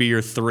would be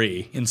your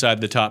 3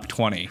 inside the top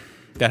 20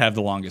 that have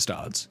the longest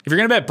odds. If you're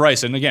going to bet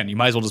Bryson, again, you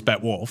might as well just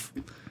bet Wolf.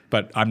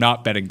 But I'm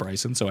not betting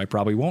Bryson, so I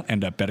probably won't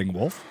end up betting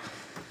Wolf.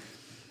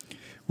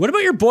 What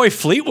about your boy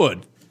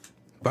Fleetwood?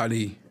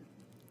 Buddy.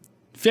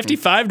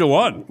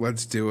 55-1.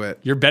 Let's do it.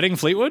 You're betting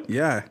Fleetwood?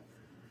 Yeah.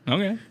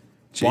 Okay.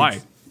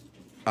 Jeez.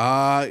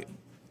 Why?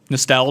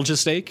 Nostalgia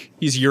stake?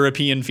 He's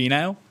European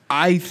phenom?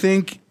 I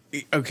think,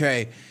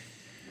 okay,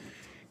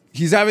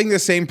 he's having the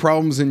same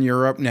problems in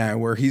Europe now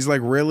where he's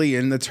like really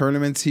in the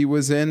tournaments he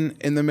was in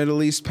the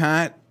Middle East,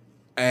 Pat,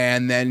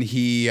 and then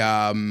he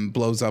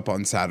blows up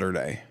on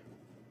Saturday.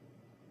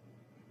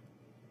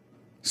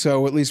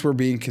 So at least we're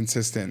being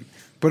consistent.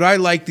 But I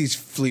like these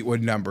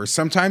Fleetwood numbers.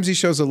 Sometimes he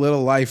shows a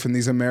little life, and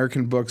these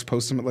American books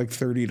post him at like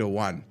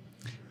 30-1.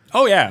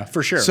 Oh, yeah,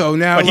 for sure. So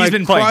now but like he's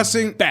been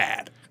playing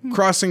bad.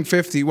 Crossing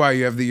 50. Why,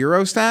 you have the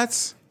Euro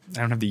stats?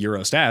 I don't have the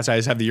Euro stats. I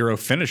just have the Euro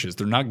finishes.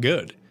 They're not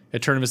good.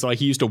 At tournaments like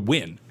he used to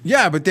win.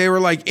 Yeah, but they were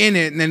like in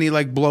it, and then he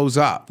like blows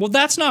up. Well,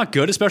 that's not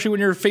good, especially when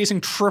you're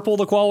facing triple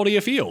the quality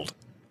of field.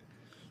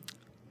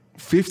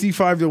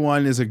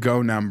 55-1 is a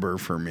go number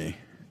for me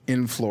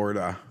in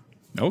Florida.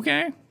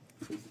 Okay.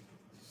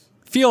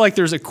 Feel like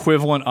there's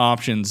equivalent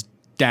options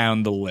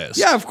down the list.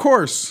 Yeah, of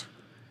course.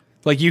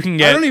 Like you can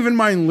get. I don't even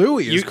mind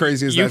Louis, as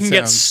crazy as that sounds. You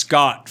can get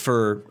Scott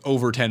for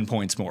over 10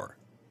 points more.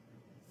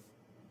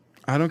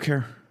 I don't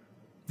care.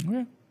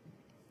 Okay.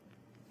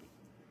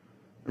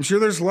 I'm sure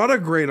there's a lot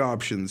of great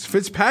options.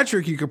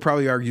 Fitzpatrick, you could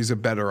probably argue, is a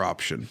better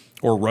option.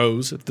 Or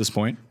Rose at this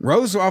point.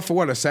 Rose off of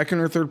a second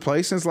or third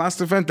place in his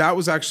last event? That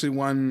was actually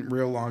one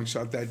real long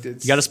shot that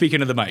did. You got to speak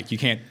into the mic. You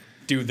can't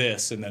do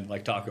this and then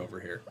like talk over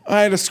here.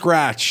 I had a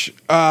scratch.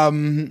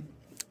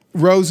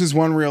 Rose is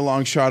one real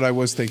long shot I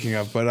was thinking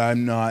of, but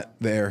I'm not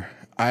there.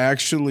 I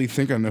actually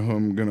think I know who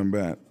I'm going to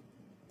bet.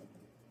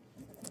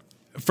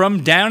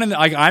 From down in the,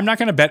 I'm not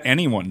going to bet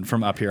anyone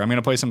from up here. I'm going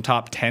to play some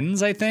top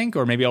 10s, I think,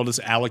 or maybe I'll just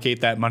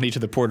allocate that money to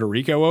the Puerto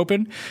Rico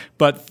Open.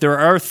 But there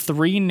are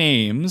 3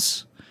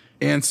 names.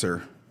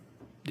 Answer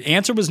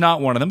was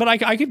not one of them, but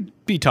I could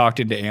be talked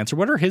into Answer.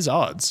 What are his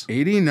odds?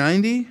 80,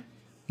 90?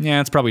 Yeah,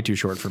 it's probably too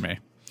short for me.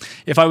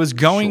 If I was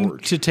going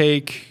to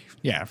take,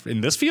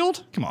 in this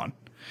field, come on.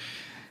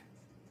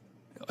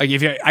 Like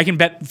I can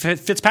bet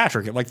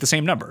Fitzpatrick at like the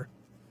same number.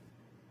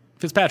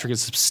 Fitzpatrick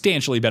is a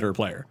substantially better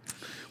player.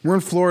 We're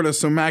in Florida,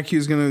 so Mac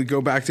Hughes going to go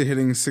back to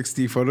hitting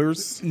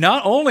 60-footers.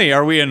 Not only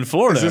are we in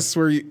Florida. Is this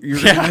where you're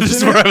Yeah, this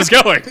is where I was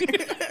going.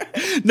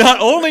 Not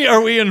only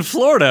are we in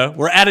Florida,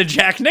 we're at a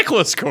Jack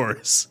Nicklaus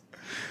course.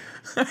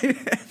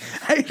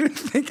 I didn't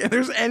think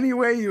there's any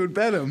way you would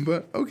bet him,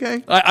 but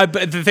okay.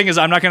 But the thing is,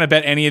 I'm not going to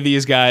bet any of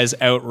these guys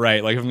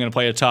outright. Like if I'm going to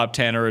play a top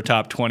 10 or a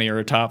top 20 or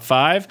a top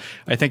 5,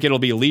 I think it'll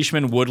be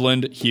Leishman,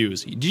 Woodland,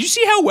 Hughes. Did you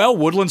see how well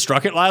Woodland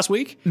struck it last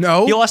week?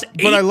 No, he lost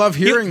 8, but I love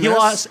hearing he this.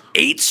 lost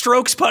 8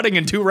 strokes putting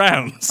in 2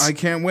 rounds. I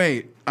can't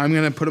wait. I'm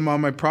going to put him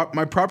on my prop.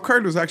 My prop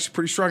card was actually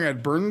pretty strong. I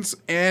had Burns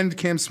and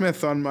Cam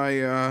Smith on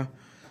my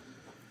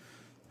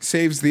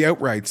saves the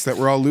outrights that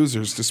were all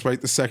losers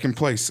despite the second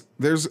place.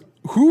 There's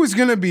who is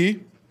going to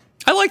be.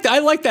 I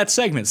like that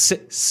segment.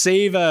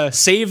 Save the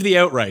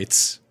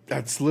outrights.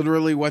 That's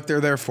literally what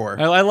they're there for.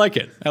 I like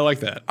it. I like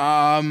that.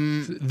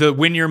 The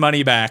win your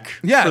money back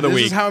for the week.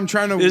 This is how I'm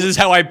trying to. This is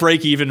how I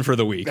break even for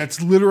the week.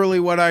 That's literally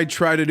what I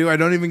try to do. I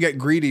don't even get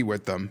greedy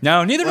with them.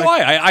 No, neither do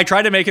I. I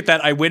try to make it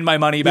that I win my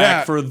money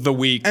back for the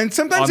week. And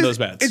sometimes on those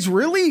bets. It's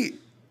really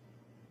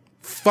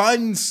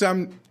fun.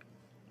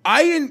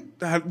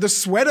 The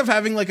sweat of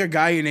having like a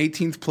guy in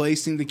 18th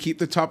placing to keep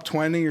the top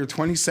 20 or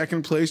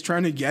 22nd place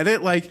trying to get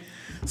it. Like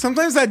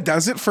sometimes that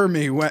does it for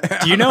me.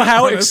 Do you know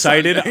how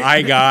excited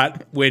I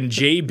got when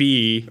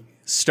JB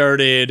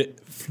started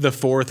the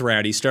 4th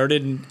round? He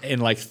started in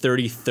like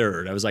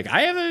 33rd. I was like,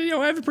 I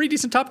have a pretty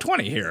decent top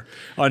 20 here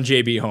on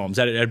JB Holmes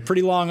at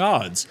pretty long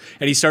odds.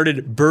 And he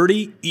started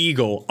birdie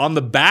eagle on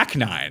the back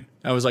 9.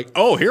 I was like,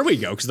 oh, here we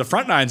go, because the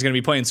front 9 is going to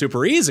be playing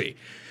super easy.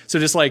 So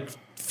just like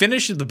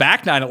finish the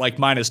back 9 at like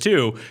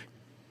 -2,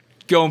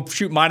 go and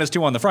shoot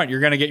 -2 on the front.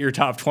 You're going to get your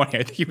top 20.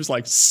 I think he was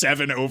like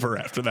 7 over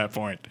after that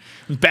point.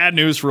 Bad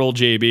news for old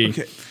JB.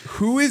 Okay.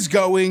 Who is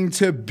going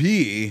to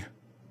be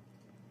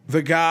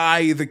the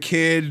guy, the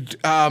kid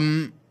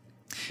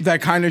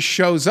that kind of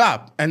shows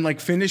up and like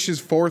finishes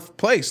 4th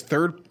place,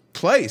 3rd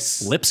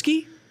place?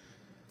 Lipsky?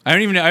 I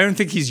don't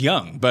think he's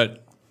young,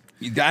 but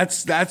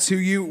that's who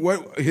you.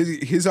 What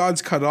his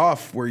odds cut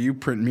off where you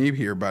print me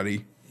here,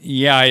 buddy.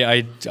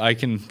 Yeah, I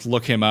can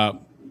look him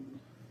up.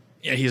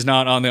 Yeah, he's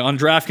not on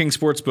DraftKings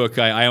Sportsbook.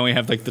 I only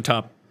have like the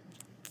top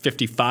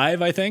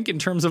 55, I think, in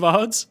terms of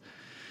odds.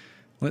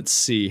 Let's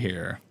see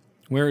here.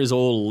 Where is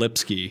old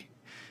Lipsky?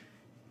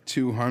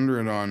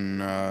 200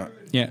 on.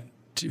 Yeah,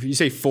 you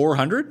say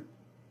 400?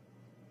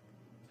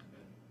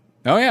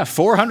 Oh yeah,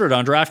 400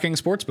 on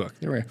DraftKings Sportsbook.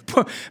 There we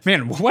go.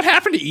 Man, what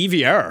happened to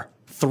EVR?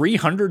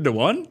 300 to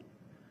 1?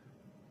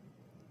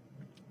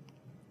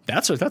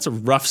 That's a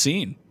rough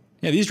scene.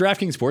 Yeah, these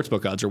DraftKings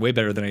Sportsbook odds are way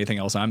better than anything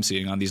else I'm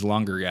seeing on these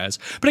longer guys.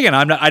 But again,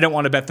 I don't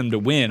want to bet them to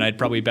win. I'd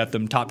probably bet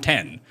them top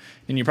 10.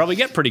 And you probably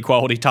get pretty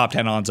quality top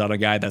 10 odds on a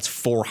guy that's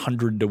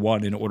 400 to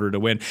 1 in order to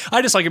win.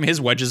 I just like him.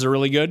 His wedges are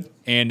really good.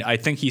 And I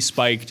think he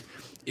spiked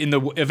in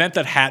the event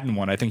that Hatton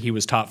won. I think he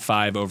was top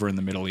 5 over in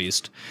the Middle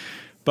East.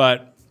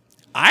 But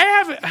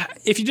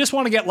if you just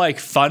want to get like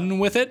fun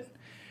with it,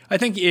 I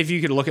think if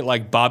you could look at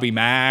like Bobby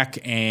Mack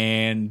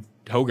and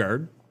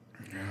Hogard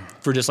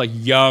for just like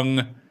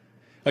young.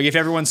 Like if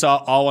everyone saw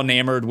all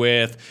enamored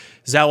with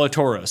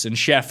Zalatoris and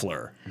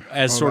Scheffler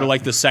as sort of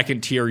like the second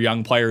tier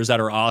young players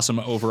that are awesome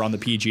over on the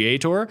PGA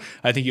Tour,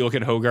 I think you look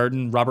at Hogard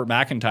and Robert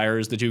McIntyre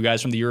as the 2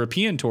 guys from the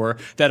European Tour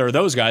that are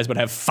those guys but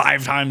have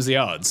 5 times the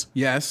odds.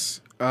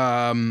 Yes.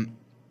 Or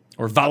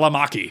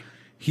Valimaki.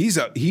 He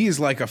is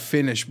like a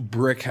Finnish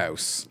brick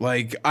house.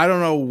 Like I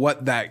don't know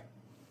what that.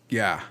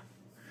 Yeah.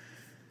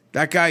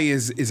 That guy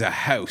is a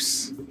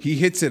house. He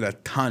hits it a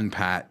ton,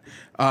 Pat.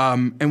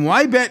 And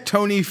why bet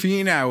Tony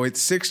Finau at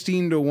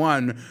 16 to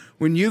 1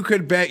 when you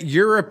could bet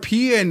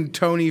European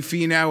Tony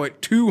Finau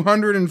at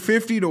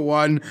 250 to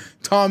 1?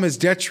 Thomas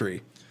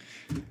Detry.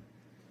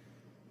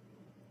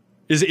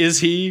 Is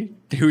he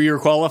who you're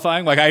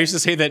qualifying? Like I used to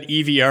say that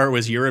EVR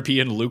was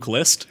European Luke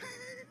List.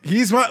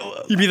 He's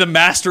what? He'd be the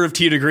master of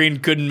tee to green,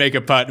 couldn't make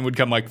a putt, and would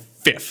come like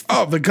 5th.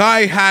 Oh, the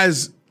guy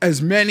has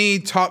as many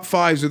top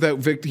 5s without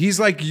victory. He's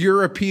like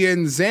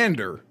European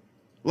Xander.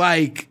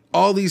 Like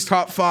all these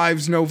top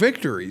 5s, no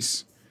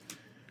victories.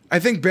 I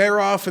think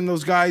Baroff and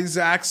those guys,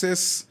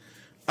 Axis,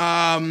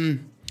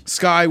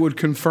 Sky would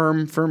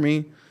confirm for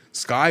me.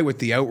 Sky with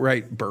the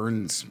outright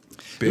burns.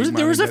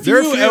 There was a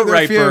few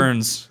outright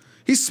burns.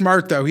 He's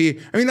smart though.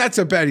 That's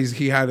a bet.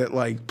 He had it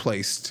like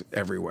placed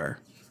everywhere.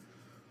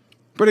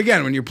 But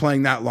again, when you're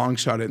playing that long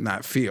shot in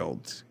that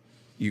field,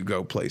 you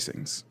go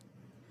placings.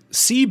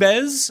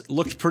 Seabez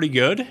looked pretty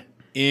good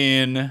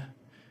in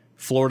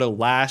Florida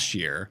last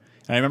year.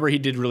 And I remember he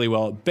did really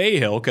well at Bay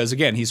Hill because,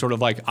 again, he's sort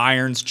of like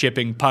irons,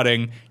 chipping,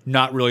 putting,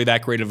 not really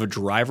that great of a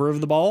driver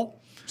of the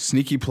ball.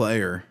 Sneaky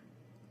player.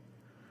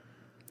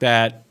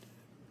 That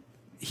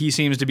he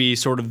seems to be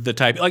sort of the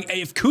type. Like,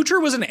 if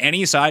Kuchar was in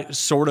any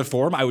sort of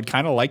form, I would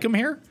kind of like him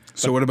here.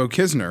 So what about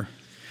Kisner?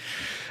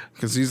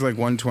 Because he's like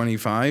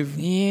 125?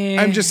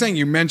 Yeah. I'm just saying,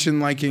 you mentioned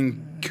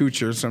liking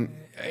Kuchar.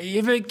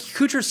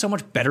 Kuchar's so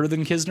much better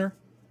than Kisner.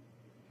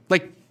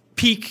 Like,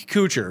 peak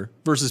Kuchar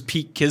versus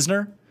peak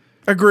Kisner.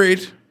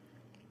 Agreed.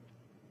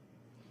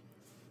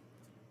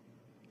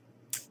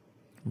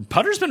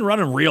 Putter's been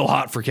running real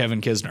hot for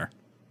Kevin Kisner.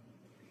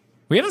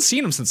 We haven't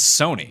seen him since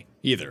Sony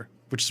either,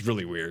 which is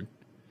really weird.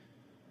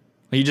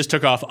 He just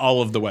took off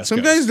all of the West Some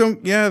Coast. guys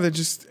don't. Yeah, they're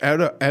just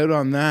out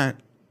on that.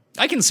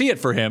 I can see it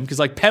for him because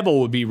like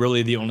Pebble would be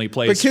really the only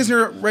place. But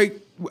Kisner, right?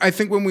 I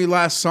think when we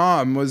last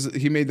saw him,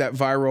 he made that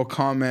viral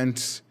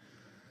comment.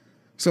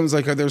 Someone's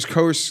like, there's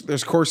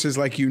courses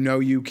like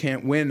you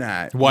can't win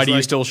at. Why do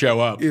you still show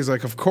up? He's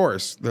like, of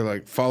course. They're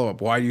like, follow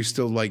up. Why do you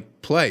still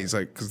like play? He's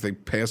like, because they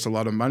pay us a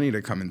lot of money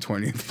to come in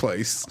 20th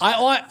place.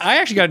 I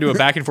actually got to do a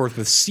back and forth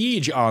with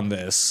Siege on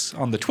this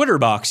on the Twitter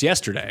box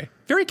yesterday.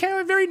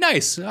 Very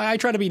nice. I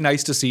try to be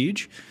nice to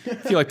Siege. I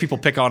feel like people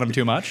pick on him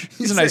too much.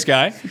 He's a nice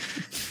guy.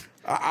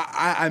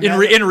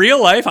 In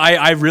real life,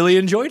 I really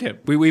enjoyed him.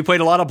 We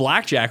played a lot of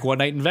blackjack one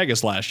night in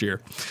Vegas last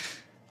year.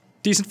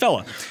 Decent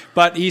fella.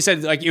 But he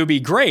said like it would be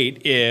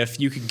great if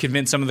you could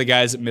convince some of the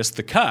guys that missed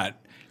the cut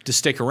to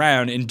stick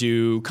around and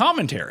do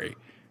commentary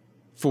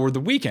for the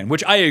weekend,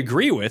 which I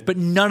agree with, but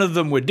none of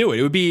them would do it.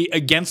 It would be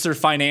against their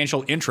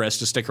financial interest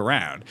to stick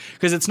around.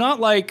 Because it's not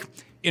like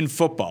in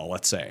football,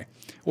 let's say,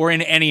 or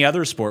in any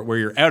other sport where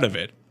you're out of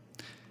it.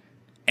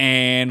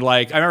 And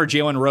like I remember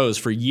Jalen Rose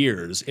for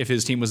years, if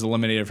his team was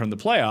eliminated from the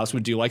playoffs,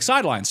 would do like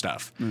sideline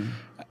stuff.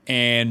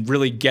 And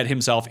really get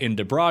himself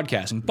into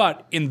broadcasting.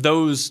 But in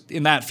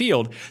that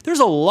field,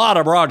 there's a lot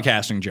of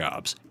broadcasting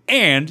jobs.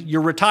 And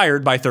you're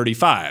retired by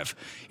 35.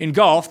 In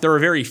golf, there are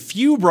very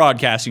few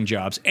broadcasting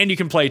jobs, and you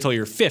can play till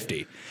you're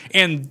 50.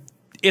 And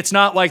it's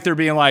not like they're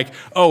being like,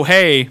 oh,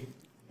 hey,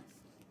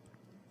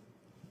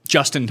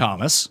 Justin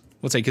Thomas,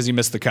 let's say because he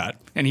missed the cut,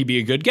 and he'd be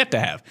a good get to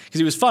have because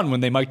he was fun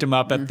when they mic'd him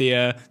up at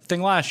the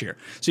thing last year.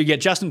 So you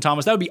get Justin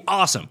Thomas. That would be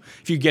awesome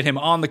if you get him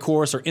on the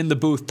course or in the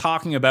booth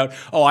talking about,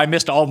 oh, I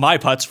missed all my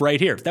putts right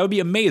here. That would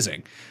be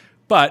amazing.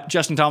 But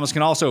Justin Thomas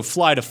can also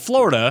fly to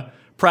Florida,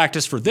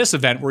 practice for this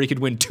event where he could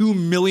win $2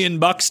 million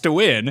to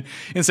win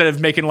instead of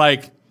making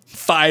like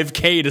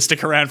 $5K to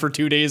stick around for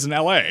 2 days in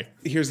LA.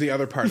 Here's the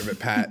other part of it,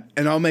 Pat,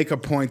 and I'll make a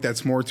point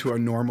that's more to a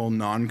normal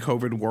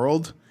non-COVID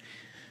world.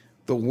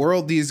 The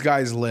world these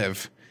guys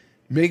live.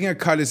 Making a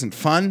cut isn't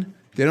fun.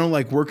 They don't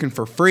like working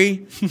for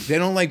free. They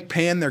don't like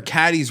paying their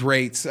caddies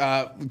rates,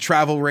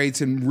 travel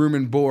rates, and room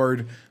and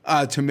board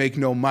to make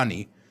no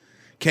money.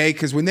 Okay?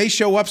 Because when they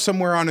show up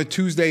somewhere on a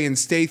Tuesday and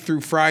stay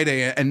through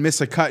Friday and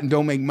miss a cut and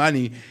don't make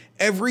money,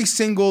 every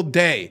single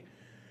day,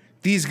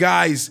 these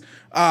guys,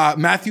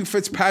 Matthew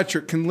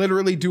Fitzpatrick can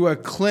literally do a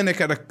clinic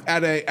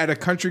at a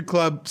country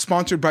club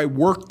sponsored by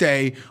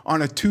Workday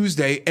on a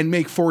Tuesday and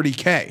make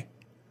 $40K.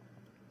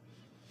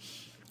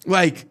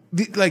 Like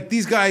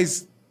these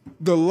guys,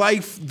 the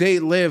life they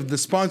live, the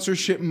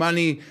sponsorship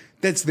money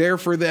that's there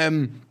for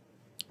them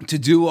to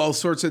do all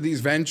sorts of these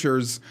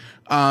ventures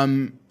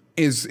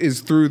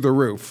is through the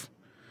roof.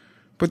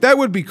 But that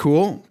would be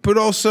cool. But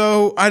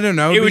also, I don't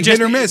know, it would be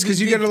hit or miss because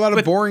you get a lot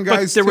of boring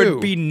guys too. But there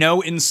would be no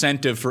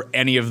incentive for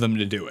any of them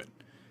to do it.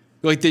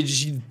 Like the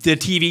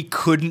TV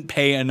couldn't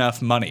pay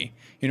enough money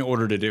in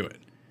order to do it.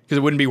 Because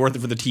it wouldn't be worth it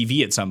for the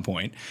TV at some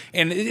point.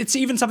 And it's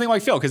even something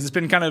like Phil, because it's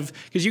been kind of,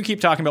 because you keep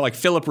talking about like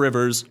Phillip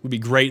Rivers would be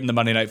great in the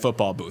Monday Night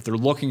Football booth. They're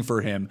looking for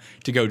him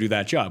to go do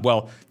that job.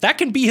 Well, that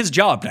can be his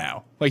job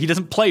now. Like he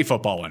doesn't play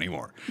football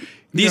anymore.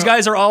 These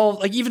guys are all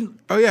like even.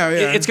 Oh yeah.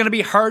 It's going to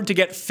be hard to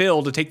get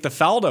Phil to take the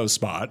Faldo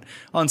spot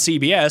on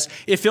CBS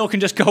if Phil can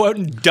just go out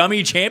and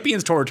dummy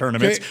Champions Tour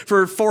tournaments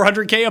for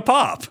 $400K a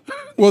pop.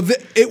 Well,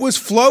 it was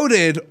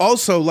floated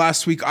also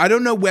last week. I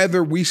don't know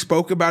whether we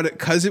spoke about it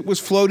because it was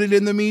floated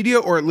in the media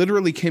or it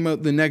literally came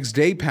out the next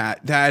day,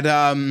 Pat. That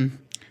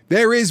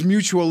there is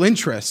mutual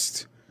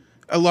interest.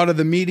 A lot of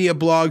the media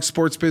blogs,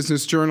 Sports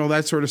Business Journal,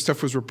 that sort of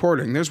stuff was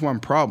reporting. There's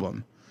one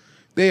problem.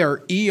 They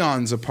are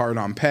eons apart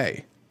on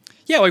pay.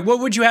 Yeah, like what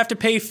would you have to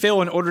pay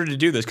Phil in order to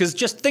do this? Because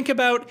just think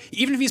about,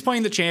 even if he's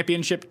playing the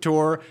championship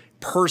tour,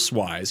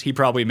 purse-wise, he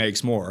probably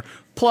makes more.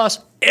 Plus,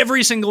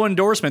 every single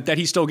endorsement that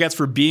he still gets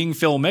for being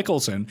Phil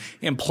Mickelson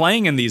and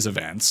playing in these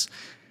events,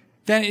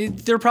 then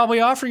they're probably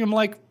offering him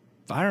like,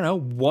 I don't know,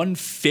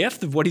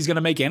 1/5 of what he's going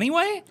to make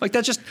anyway? Like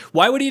that's just,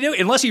 why would he do it?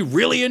 Unless he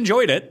really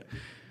enjoyed it.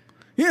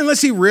 Yeah,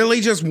 unless he really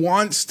just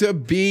wants to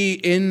be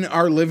in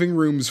our living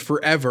rooms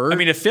forever. I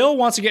mean, if Phil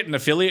wants to get an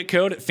affiliate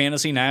code at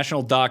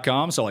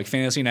fantasynational.com, so like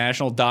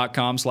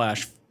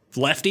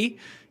fantasynational.com/lefty,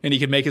 and he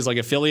can make his like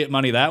affiliate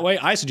money that way,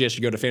 I suggest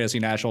you go to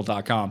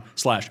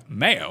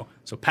fantasynational.com/mayo,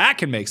 so Pat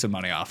can make some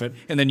money off it,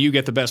 and then you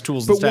get the best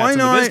tools and stats in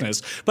the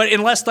business. But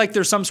unless like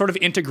there's some sort of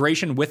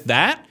integration with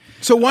that,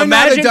 so why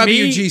not a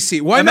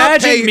WGC? Why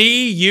imagine not pay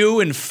me,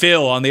 you, and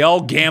Phil on the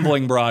all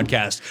gambling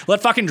broadcast.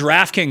 Let fucking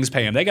DraftKings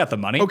pay him. They got the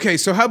money. Okay,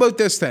 so how about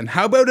this then?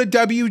 How about a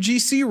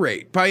WGC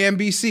rate by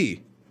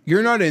NBC?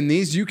 You're not in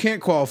these. You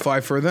can't qualify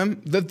for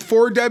them. The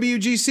 4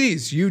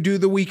 WGCs, you do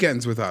the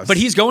weekends with us. But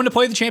he's going to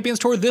play the Champions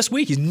Tour this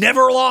week. He's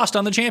never lost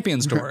on the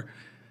Champions Tour.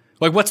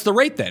 Like, what's the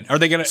rate then? Are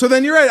they going to? So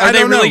then you're right. Are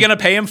they really going to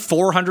pay him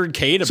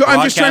 $400K to? So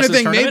I'm just trying to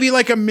think. Tournament? Maybe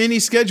like a mini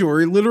schedule where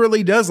he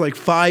literally does like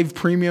 5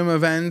 premium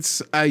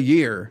events a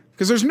year.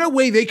 Because there's no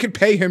way they could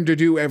pay him to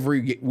do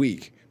every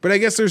week. But I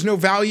guess there's no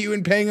value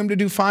in paying him to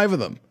do 5 of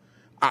them.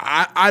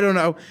 I don't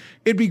know.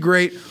 It'd be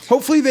great.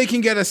 Hopefully they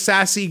can get a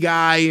sassy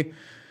guy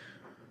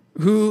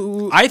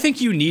who. I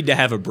think you need to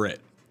have a Brit.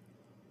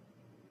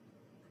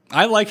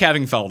 I like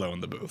having Faldo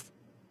in the booth.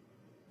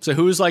 So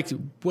who's like,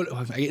 what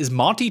is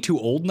Monty too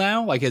old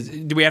now? Like,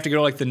 do we have to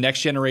go like the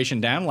next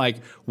generation down? Like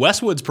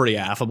Westwood's pretty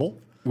affable.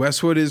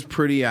 Westwood is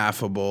pretty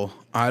affable.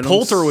 I don't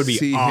Poulter would be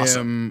see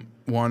awesome.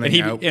 him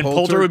wanting out. And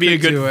Poulter would be a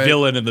could do good it.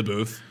 villain in the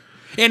booth.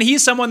 And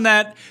he's someone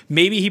that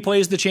maybe he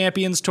plays the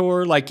Champions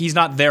Tour. Like he's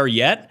not there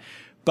yet,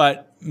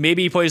 but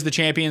maybe he plays the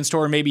Champions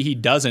Tour. Maybe he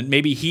doesn't.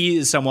 Maybe he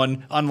is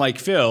someone, unlike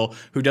Phil,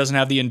 who doesn't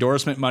have the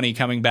endorsement money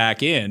coming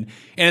back in.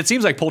 And it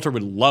seems like Poulter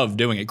would love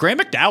doing it. Graham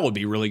McDowell would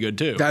be really good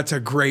too. That's a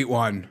great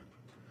one.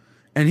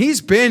 And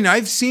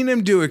I've seen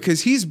him do it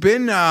because he's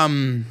been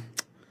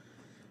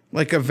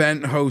like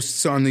event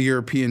hosts on the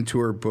European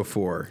Tour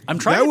before.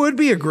 That would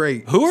be a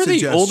great Who are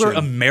suggestion. the older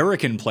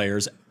American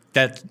players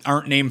that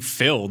aren't named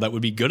Phil that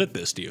would be good at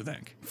this, do you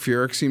think?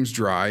 Furyk seems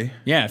dry.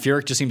 Yeah,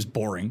 Furyk just seems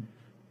boring.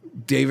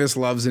 Davis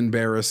loves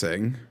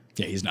embarrassing.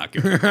 Yeah, he's not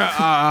good.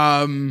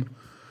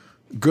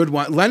 Good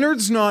one.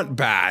 Leonard's not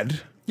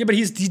bad. Yeah, but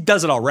he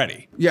does it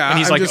already. Yeah, and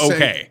he's I'm like, just okay.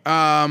 saying,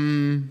 I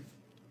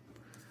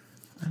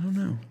don't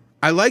know.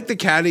 I like the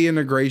caddy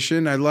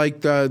integration. I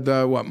like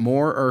the what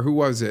more or who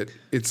was it?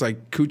 It's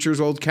like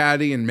Kuchar's old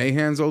caddy and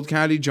Mahan's old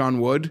caddy. John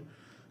Wood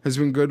has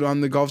been good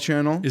on the Golf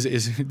Channel.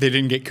 Is they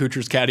didn't get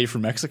Kuchar's caddy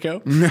from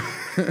Mexico?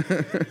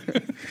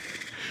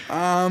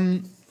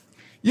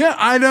 Yeah,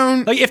 I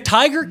don't. Like if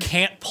Tiger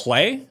can't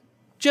play,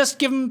 just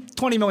give him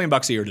 $20 million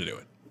a year to do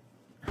it.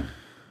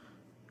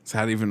 Is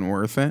that even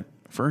worth it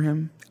for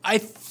him?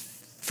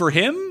 For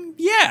him,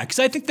 yeah, because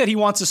I think that he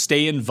wants to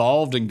stay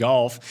involved in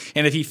golf,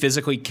 and if he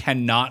physically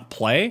cannot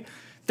play,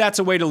 that's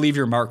a way to leave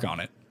your mark on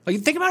it. Like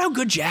think about how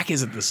good Jack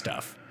is at this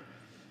stuff.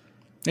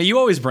 Now you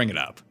always bring it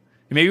up.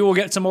 And maybe we'll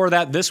get some more of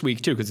that this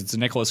week too, because it's a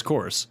Nicholas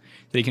course.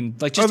 They can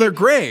like just they're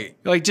great.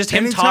 Like just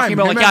him Anytime. talking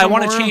about Him like, yeah, at I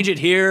want to Memorial. change it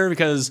here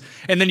because,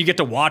 and then you get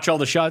to watch all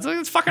the shots. Like,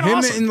 it's fucking Him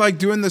awesome. and like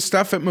doing the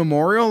stuff at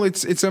Memorial,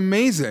 it's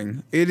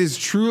amazing. It is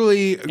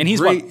truly And he's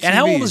great what? And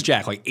how TV. old is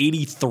Jack? Like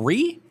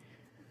 83?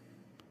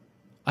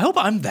 I hope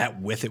I'm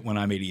that with it when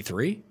I'm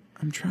 83.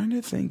 I'm trying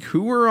to think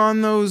who were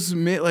on those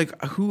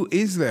who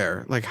is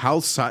there? Like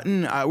Hal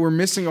Sutton? We're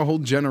missing a whole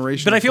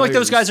generation. But I of feel like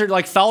those players. guys are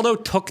like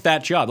Faldo took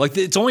that job. Like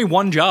it's only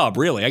one job,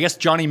 really. I guess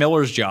Johnny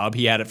Miller's job,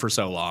 he had it for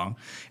so long.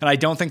 And I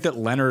don't think that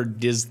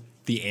Leonard is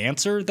the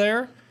answer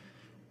there.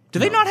 Do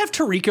they not have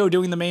Tirico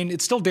doing the main?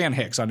 It's still Dan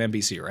Hicks on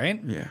NBC, right?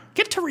 Yeah.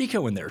 Get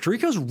Tirico in there.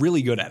 Tirico's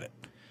really good at it.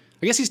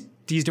 I guess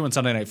he's doing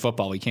Sunday Night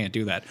Football. He can't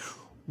do that.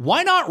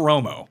 Why not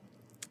Romo?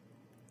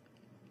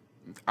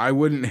 I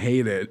wouldn't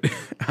hate it.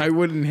 I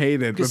wouldn't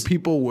hate it, but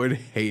people would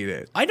hate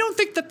it. I don't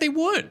think that they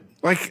would.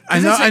 Like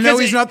I know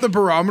he's not the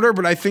barometer,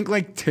 but I think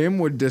like Tim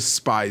would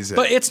despise it.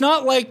 But it's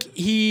not like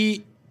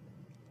he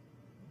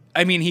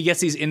gets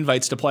these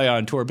invites to play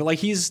on tour, but like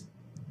he's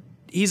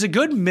a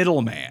good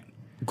middleman.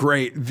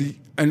 Great.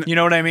 You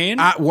know what I mean?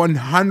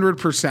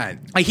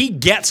 100%. Like he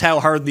gets how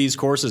hard these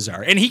courses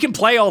are, and he can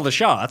play all the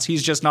shots.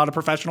 He's just not a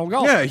professional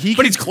golfer. Yeah,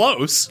 but he's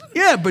close.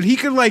 Yeah, but he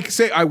could like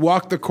say, I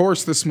walked the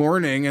course this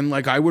morning, and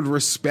like I would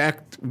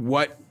respect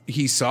what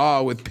he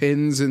saw with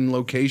pins and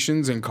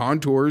locations and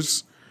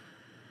contours.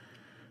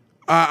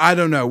 I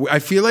don't know. I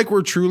feel like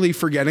we're truly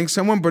forgetting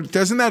someone, but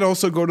doesn't that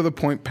also go to the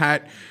point,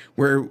 Pat,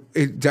 where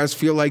it does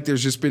feel like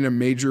there's just been a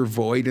major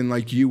void in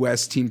like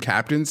U.S. team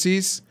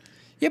captaincies?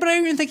 Yeah, but I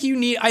don't even think you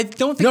need. I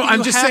don't think. No, you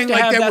I'm just have saying to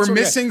like have that we're sort of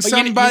guy. missing Like,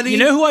 somebody. You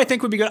know who I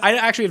think would be good? I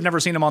actually have never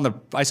seen him on the.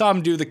 I saw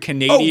him do the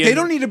Canadian. Oh, they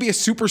don't need to be a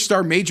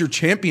superstar major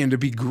champion to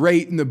be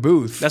great in the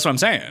booth. That's what I'm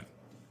saying.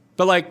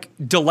 But like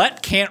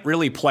Dillette can't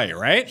really play,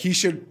 right? He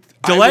should.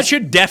 Dillette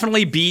should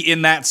definitely be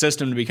in that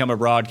system to become a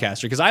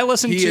broadcaster because I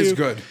listen to. He is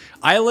good.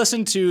 I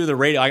listen to the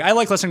radio. I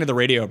like listening to the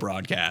radio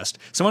broadcast.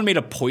 Someone made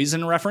a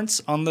Poison reference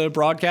on the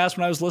broadcast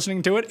when I was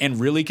listening to it and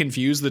really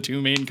confused the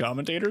two main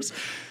commentators.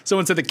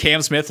 Someone said that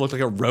Cam Smith looked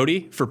like a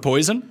roadie for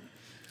Poison.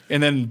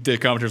 And then the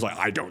commentator's like,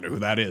 I don't know who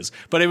that is.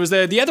 But it was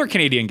the other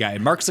Canadian guy,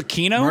 Mark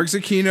Zacchino. Mark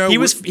Zacchino.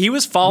 He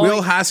was following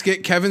Will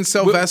Haskett, Kevin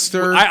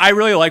Sylvester. I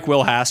really like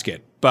Will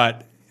Haskett,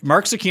 but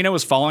Mark Zacchino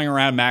was following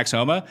around Max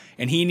Homa,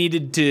 and he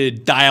needed to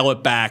dial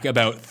it back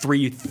about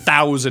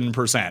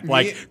 3,000%.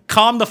 Like,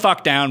 calm the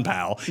fuck down,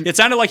 pal. It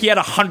sounded like he had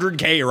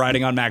 100K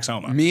riding on Max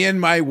Homa. Me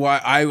and my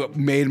wife, I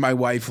made my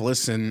wife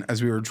listen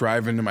as we were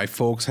driving to my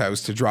folks'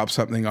 house to drop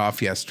something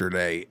off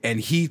yesterday,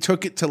 and he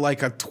took it to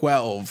like a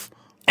 12.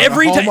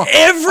 Every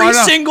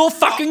single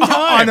fucking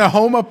time. On a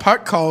Homa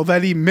putt call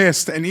that he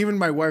missed, and even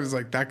my wife was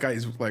like, that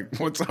guy's like,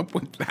 what's up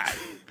with that?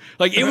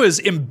 Like, it was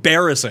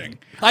embarrassing.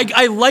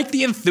 I like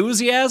the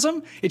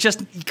enthusiasm. It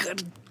just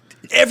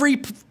every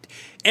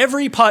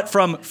putt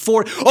from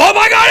 40. Oh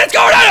my God, it's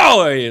going out!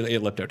 Oh,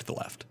 it lipped out to the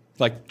left.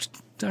 Like,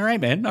 all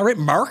right, man. All right,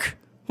 Mark.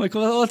 Like,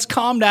 well, let's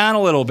calm down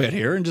a little bit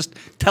here and just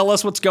tell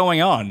us what's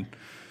going on.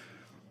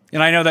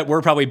 And I know that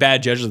we're probably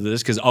bad judges of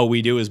this because all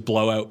we do is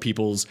blow out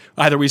people's.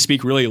 Either we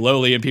speak really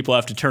lowly and people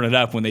have to turn it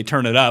up. When they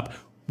turn it up,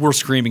 we're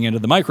screaming into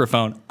the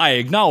microphone. I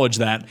acknowledge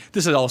that.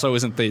 This also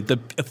isn't the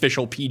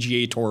official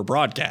PGA Tour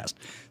broadcast.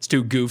 It's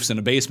two goofs in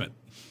a basement.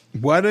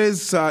 What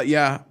is,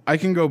 I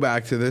can go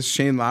back to this.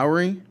 Shane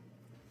Lowry?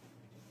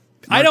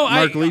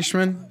 Mark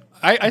Leishman?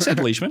 I said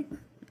Leishman.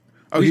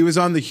 Oh, he was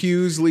on the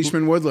Hughes,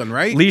 Leishman, Woodland,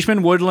 right?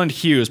 Leishman, Woodland,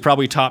 Hughes,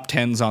 probably top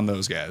 10s on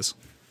those guys.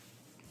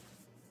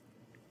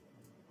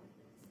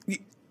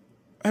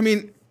 I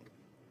mean,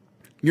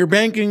 you're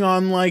banking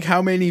on like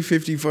how many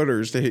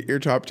 50-footers to hit your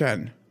top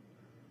 10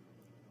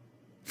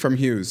 from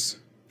Hughes?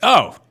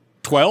 Oh,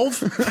 12?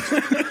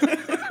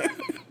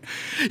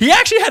 He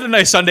actually had a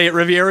nice Sunday at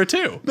Riviera,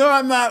 too. No,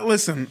 I'm not.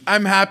 Listen,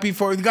 I'm happy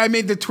for the guy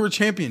made the tour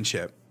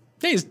championship.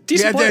 Yeah, he's a He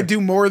decent had player. to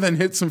do more than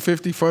hit some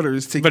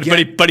 50-footers to But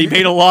get he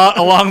made a lot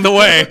along the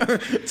way.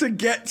 to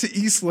get to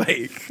East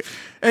Lake.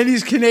 And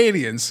he's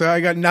Canadian, so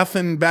I got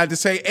nothing bad to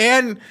say.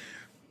 And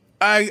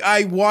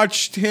I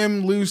watched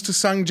him lose to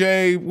Sung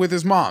Jae with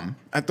his mom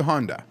at the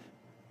Honda.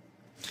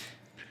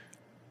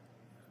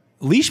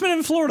 Leishman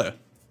in Florida.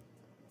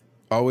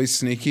 Always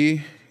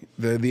sneaky.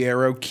 The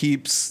arrow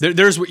keeps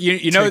There's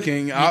you know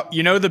ticking up.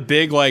 You know the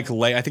big I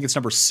think it's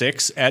number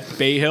 6 at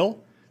Bay Hill,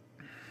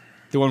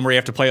 the one where you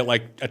have to play it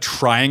like a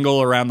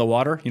triangle around the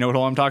water. You know what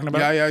hole I'm talking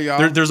about?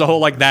 Yeah. There's a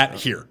hole like that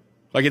here.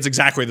 Like it's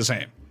exactly the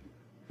same.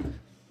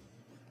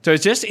 So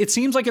it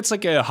seems like it's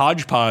like a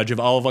hodgepodge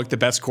of all of like the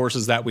best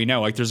courses that we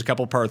know. Like there's a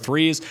couple par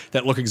 3s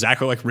that look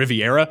exactly like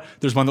Riviera.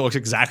 There's one that looks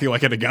exactly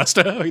like an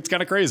Augusta. It's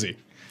kind of crazy.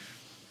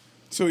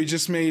 So he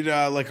just made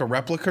like a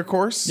replica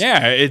course?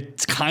 Yeah,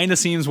 it kind of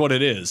seems what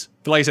it is.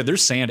 But like I said,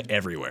 there's sand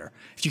everywhere.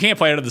 If you can't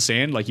play out of the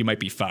sand, like you might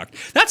be fucked.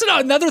 That's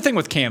another thing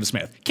with Cam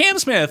Smith. Cam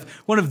Smith,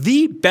 one of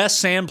the best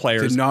sand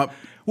players,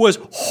 was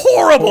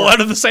horrible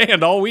out of the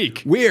sand all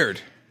week. Weird.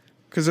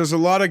 Because there's a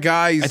lot of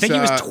guys. I think he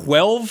was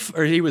 12,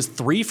 or he was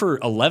 3 for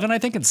 11, I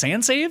think, in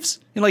sand saves.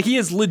 And like he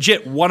is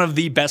legit one of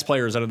the best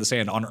players out of the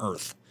sand on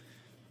earth.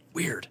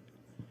 Weird.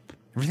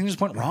 Everything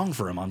just went wrong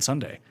for him on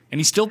Sunday.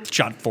 And he still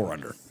shot 4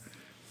 under.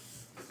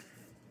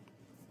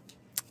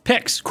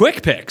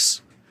 Quick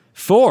picks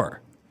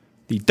for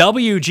the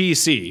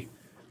WGC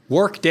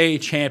Workday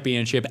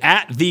Championship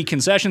at the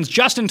concessions.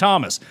 Justin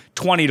Thomas,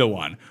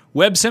 20-1.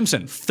 Webb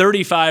Simpson,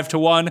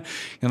 35-1.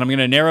 And I'm going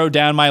to narrow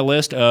down my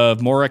list of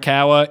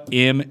Morikawa,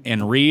 Im,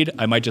 and Reed.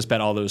 I might just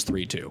bet all those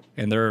 3 too.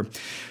 And they're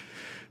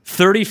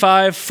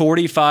 35,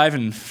 45,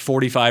 and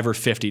 45 or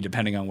 50,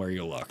 depending on where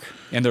you look.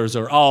 And those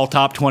are all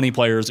top 20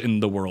 players in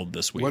the world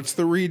this week. What's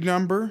the Reed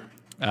number?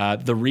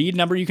 The Reed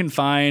number you can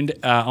find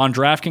on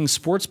DraftKings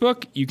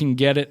Sportsbook. You can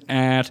get it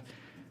at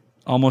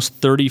almost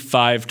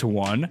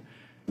 35-1.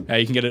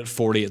 You can get it at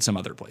 40 at some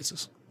other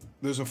places.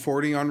 There's a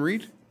 40 on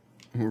Reed?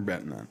 We're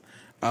betting that.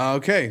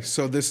 Okay,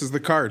 so this is the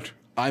card.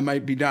 I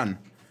might be done.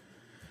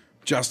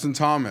 Justin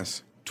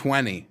Thomas,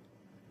 20.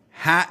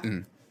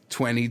 Hatton,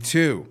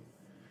 22.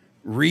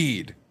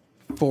 Reed,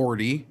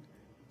 40.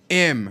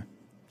 Im,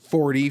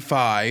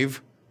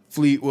 45.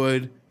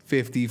 Fleetwood,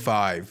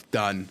 55.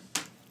 Done.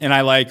 And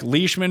I like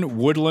Leishman,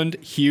 Woodland,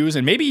 Hughes,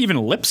 and maybe even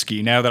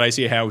Lipsky now that I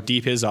see how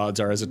deep his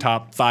odds are as a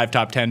top 5,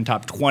 top 10,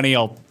 top 20.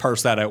 I'll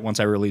parse that out once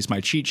I release my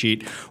cheat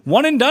sheet.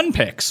 One and done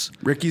picks.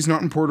 Ricky's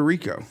not in Puerto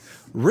Rico.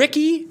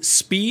 Ricky,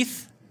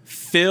 Spieth,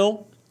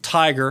 Phil,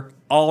 Tiger,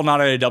 all not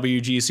at a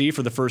WGC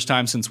for the first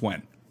time since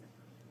when?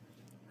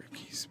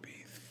 Ricky,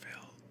 Spieth, Phil,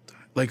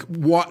 Tiger.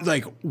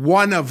 Like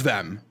one of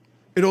them.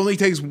 It only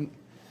takes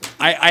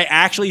I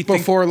actually think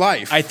before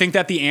life. I think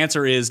that the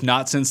answer is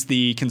not since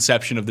the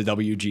conception of the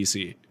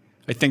WGC.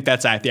 I think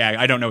that's I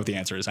don't know what the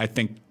answer is. I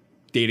think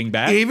dating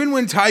back. Even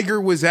when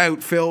Tiger was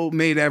out, Phil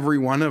made every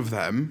one of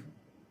them.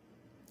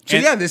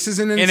 So this is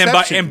an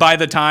inception. And by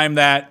the time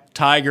that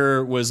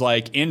Tiger was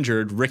like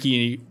injured,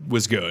 Ricky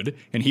was good,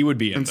 and he would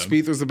be in and them.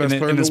 Spieth was the best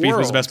player in the world. And Spieth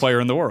was the best player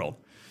in the world.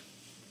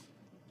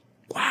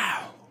 Wow.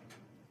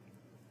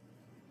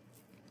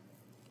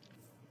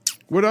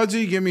 What odds do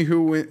you give me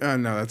who wins? No,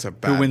 that's a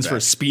bad Who wins bet. for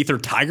Spieth or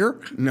Tiger?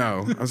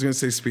 No, I was going to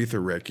say Spieth or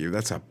Ricky.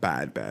 That's a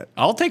bad bet.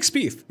 I'll take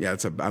Spieth. Yeah,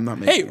 I'm not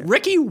making it.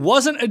 Ricky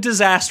wasn't a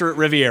disaster at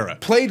Riviera.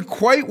 Played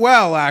quite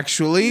well,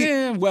 actually.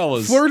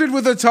 Flirted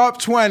with the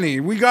top 20.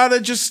 We got to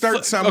just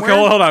start somewhere. Okay,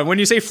 well, hold on. When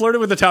you say flirted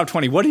with the top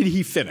 20, what did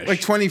he finish?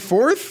 Like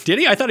 24th? Did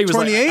he? I thought he was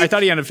 28th? I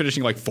thought he ended up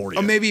finishing like 40th.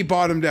 Oh, maybe he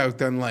bottomed out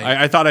then.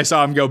 I thought I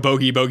saw him go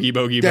bogey.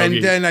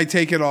 Then I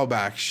take it all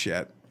back.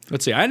 Shit.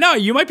 Let's see. I know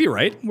you might be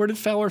right. Where did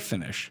Fowler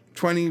finish?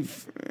 20.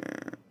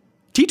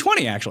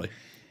 T20, actually.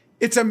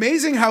 It's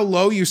amazing how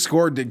low you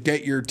scored to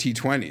get your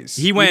T20s.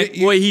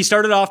 He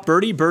started off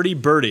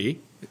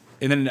birdie,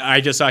 and then I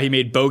just saw he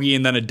made bogey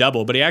and then a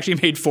double, but he actually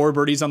made 4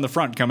 birdies on the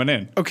front coming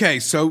in. Okay,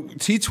 so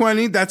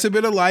T20, that's a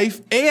bit of life,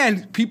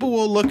 and people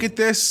will look at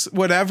this,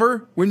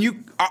 whatever.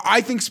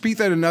 I think Spieth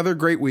had another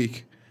great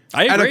week.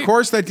 I agree. At a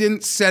course that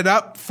didn't set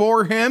up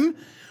for him.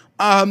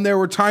 There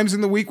were times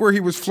in the week where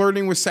he was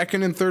flirting with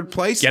second and third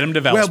place. Get him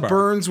to Valspar. Well,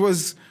 Burns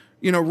was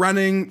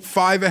running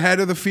 5 ahead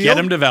of the field. Get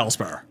him to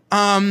Valspar.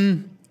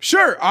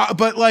 Sure,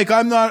 but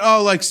I'm not.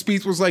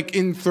 Spieth was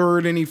in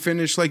third and he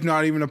finished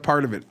not even a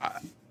part of it.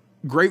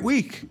 Great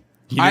week.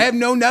 I have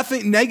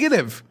nothing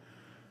negative.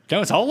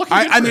 No, it's all looking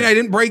good. I mean, I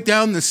didn't break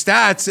down the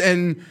stats,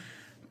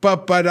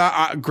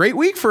 but great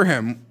week for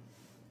him.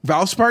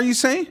 Valspar, you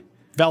say?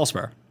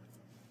 Valspar.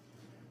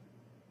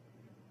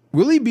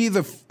 Will he be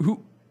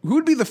who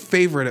would be the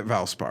favorite at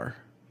Valspar?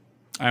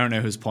 I don't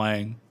know who's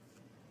playing.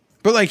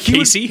 But like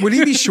Casey? would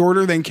he be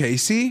shorter than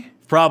Casey?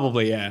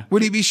 Probably, yeah.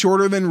 Would he be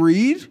shorter than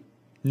Reed?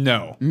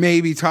 No.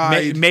 Maybe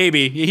tied.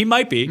 Maybe. He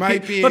might be.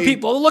 Might be. But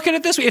people, looking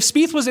at this, if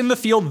Spieth was in the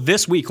field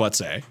this week, let's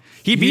say,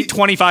 he'd be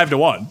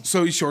 25-1.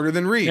 So he's shorter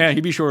than Reed. Yeah,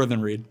 he'd be shorter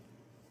than Reed.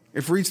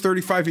 If Reed's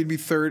 35, he'd be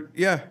third.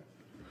 Yeah.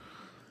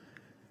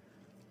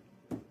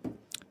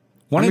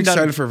 I'm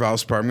excited for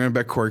Valspar. I'm going to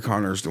bet Corey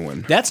Connors to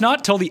win. That's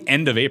not till the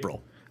end of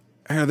April.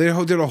 They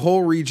did a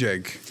whole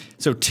rejig.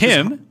 So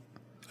Tim,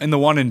 in the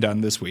one and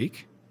done this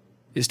week,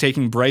 is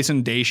taking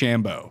Bryson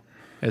DeChambeau,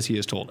 as he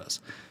has told us.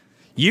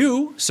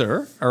 You,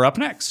 sir, are up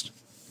next.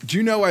 Do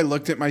you know I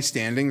looked at my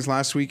standings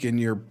last week in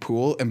your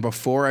pool, and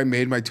before I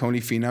made my Tony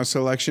Finau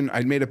selection,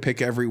 I'd made a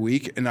pick every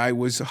week, and I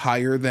was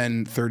higher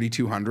than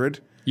 3,200.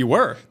 You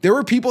were. There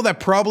were people that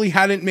probably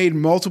hadn't made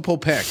multiple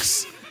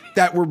picks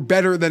that were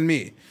better than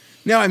me.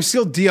 Now, I'm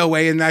still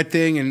DOA in that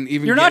thing, and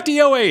even You're not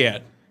DOA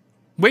yet.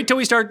 Wait till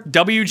we start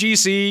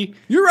WGC.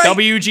 You're right.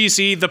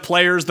 WGC, the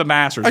Players, the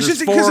Masters. I was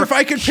just because if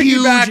I could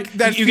piggyback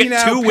that you Finau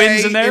get 2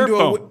 wins in there.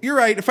 You're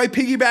right. If I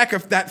piggyback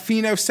of that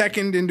Finau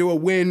second into a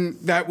win,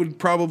 that would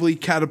probably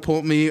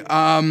catapult me.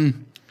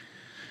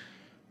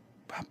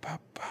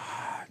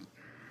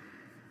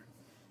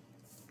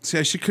 See,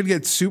 I could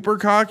get super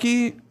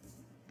cocky,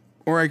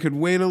 or I could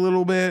wait a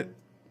little bit.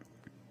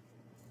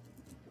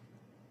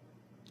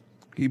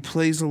 He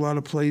plays a lot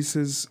of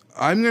places.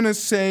 I'm going to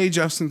say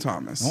Justin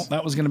Thomas. Well,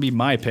 that was going to be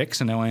my pick,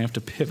 so now I have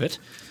to pivot.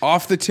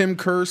 Off the Tim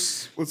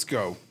curse. Let's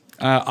go.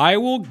 I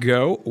will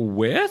go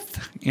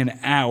with, in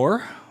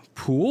our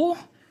pool,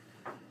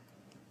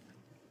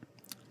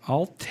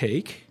 I'll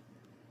take...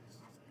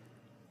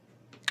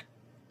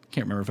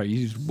 Can't remember if I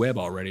used Webb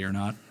already or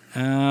not.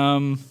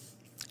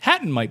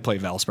 Hatton might play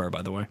Valspar,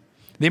 by the way.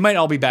 They might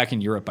all be back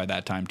in Europe by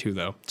that time, too,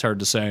 though. It's hard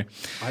to say.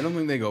 I don't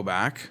think they go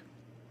back.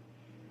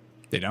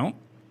 They don't?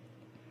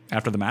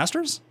 After the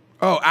Masters?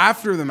 Oh,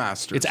 after the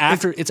Masters. It's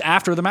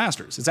after the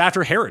Masters. It's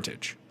after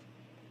Heritage.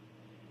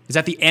 It's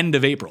at the end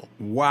of April.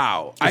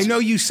 Wow. I know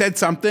you said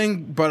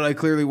something, but I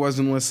clearly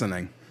wasn't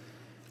listening.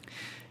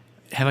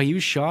 Have I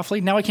used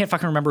Schauffele? Now I can't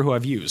fucking remember who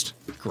I've used.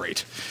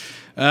 Great.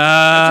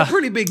 That's a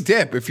pretty big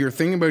dip if you're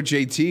thinking about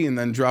JT and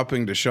then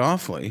dropping to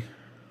Schauffele.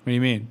 What do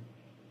you mean?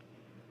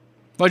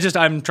 Well,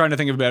 I'm trying to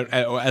think about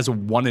as a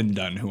one and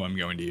done who I'm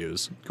going to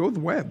use. Go with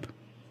Webb.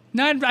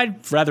 No,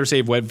 I'd rather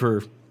save Webb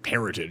for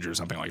Heritage or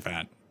something like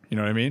that. You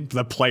know what I mean?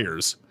 The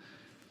Players.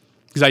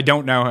 Because I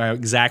don't know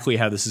exactly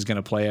how this is going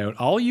to play out.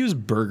 I'll use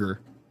Berger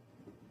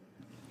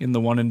in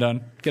the one and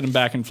done. Get him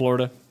back in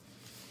Florida.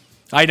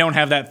 I don't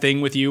have that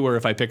thing with you where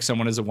if I pick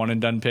someone as a one and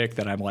done pick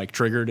that I'm like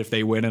triggered if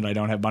they win and I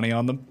don't have money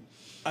on them.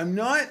 I'm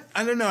not.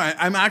 I don't know.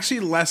 I'm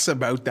actually less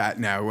about that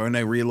now when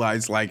I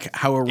realize like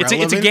how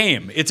irrelevant. It's a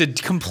game. It's a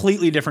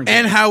completely different game.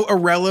 And how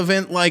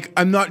irrelevant. Like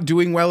I'm not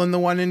doing well in the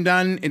one and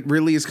done. It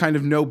really is kind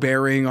of no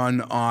bearing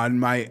on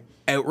my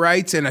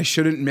outrights, and I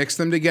shouldn't mix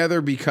them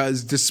together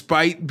because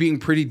despite being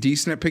pretty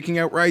decent at picking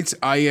outrights,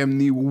 I am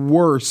the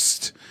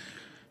worst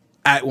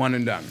at one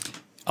and done.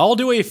 I'll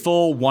do a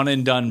full one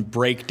and done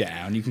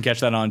breakdown. You can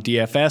catch that on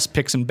DFS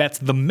Picks and Bets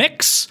The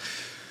Mix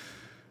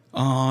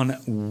on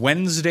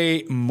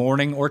Wednesday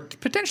morning or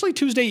potentially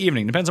Tuesday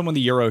evening. Depends on when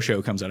the Euro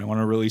show comes out. I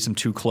want to release them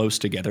too close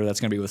together. That's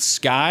going to be with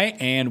Sky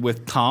and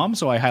with Tom,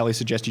 so I highly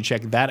suggest you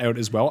check that out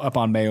as well up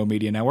on Mayo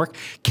Media Network.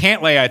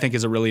 Cantlay, I think,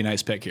 is a really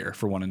nice pick here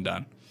for one and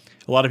done.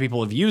 A lot of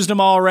people have used him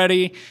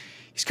already.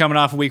 He's coming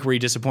off a week where he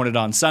disappointed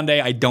on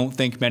Sunday. I don't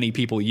think many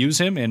people use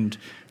him, and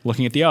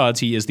looking at the odds,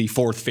 he is the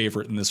 4th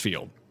favorite in this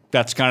field.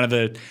 That's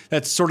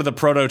sort of the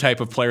prototype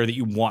of player that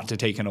you want to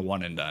take in a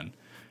one and done.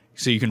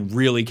 So you can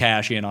really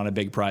cash in on a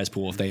big prize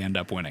pool if they end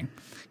up winning.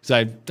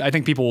 So I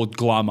think people will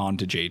glom on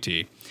to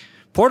JT.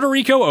 Puerto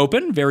Rico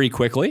Open, very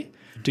quickly,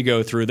 to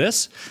go through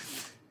this.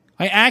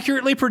 I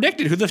accurately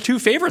predicted who the 2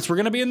 favorites were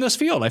going to be in this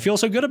field. I feel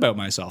so good about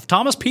myself.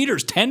 Thomas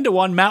Pieters,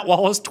 10-1. Matt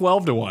Wallace,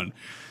 12-1.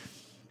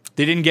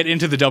 They didn't get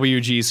into the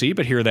WGC,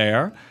 but here they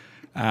are.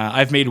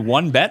 I've made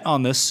 1 bet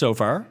on this so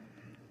far.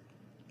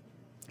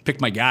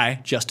 Picked my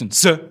guy, Justin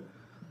S.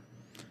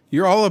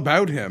 You're all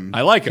about him.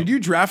 I like him. Did you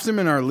draft him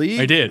in our league?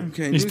 I did.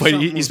 Okay, he's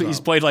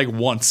played like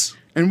once.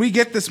 And we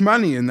get this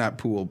money in that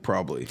pool,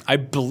 probably. I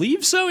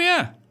believe so,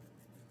 yeah.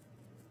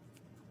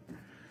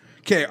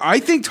 Okay, I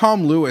think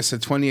Tom Lewis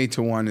at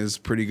 28-1 is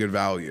pretty good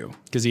value.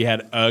 Because he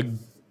had a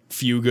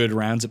few good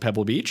rounds at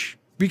Pebble Beach?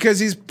 Because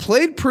he's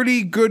played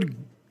pretty good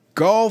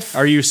golf.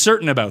 Are you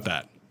certain about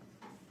that?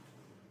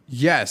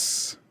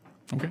 Yes.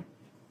 Okay.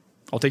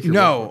 I'll take your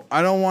No,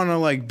 I don't want to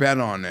like bet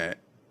on it.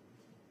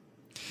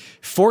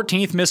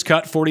 14th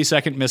miscut,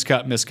 42nd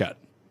miscut.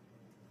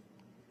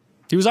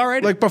 He was all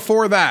right. Like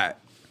before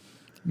that.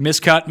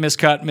 Miscut,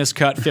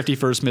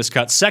 51st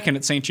miscut, 2nd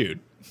at St.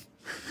 Jude.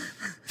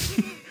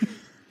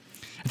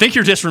 I think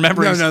you're just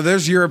remembering. No,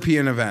 there's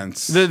European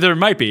events. There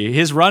might be.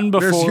 His run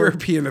before. There's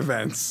European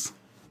events.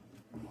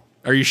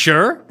 Are you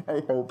sure?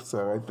 I hope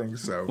so. I think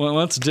so. Well,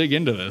 let's dig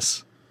into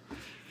this.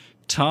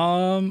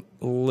 Tom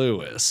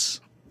Lewis.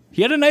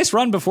 He had a nice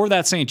run before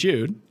that St.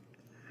 Jude.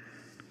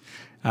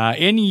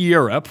 In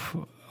Europe,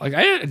 like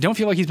I don't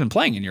feel like he's been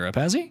playing in Europe,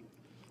 has he?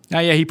 Now,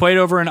 yeah, he played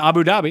over in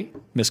Abu Dhabi.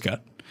 Miscut.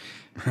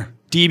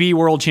 DB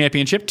World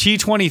Championship,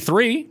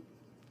 T23.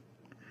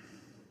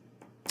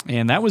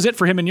 And that was it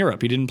for him in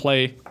Europe. He didn't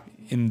play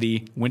in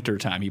the winter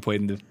time. He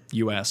played in the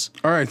U.S.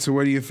 All right, so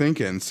what are you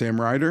thinking?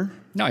 Sam Ryder?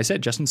 No, I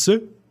said Justin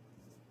Su.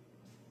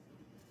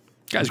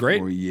 Guy's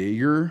great. Or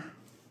Jaeger?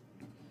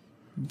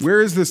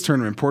 Where is this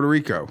tournament? Puerto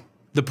Rico.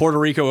 The Puerto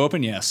Rico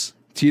Open, yes.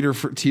 Teeter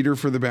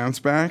for the bounce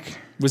back?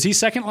 Was he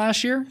second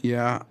last year?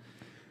 Yeah.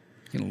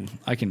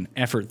 I can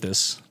effort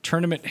this.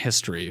 Tournament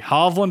history.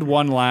 Hovland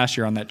won last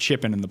year on that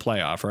chip-in the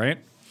playoff, right?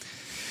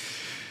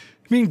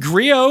 I mean,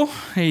 Griot,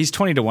 he's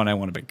 20-1. I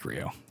want to bet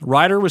Griot.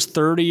 Ryder was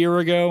third a year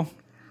ago.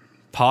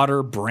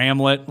 Potter,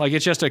 Bramlett. Like,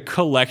 it's just a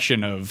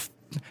collection of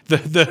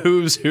the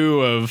who's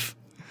who of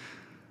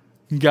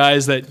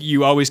guys that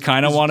you always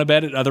kind of want to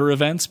bet at other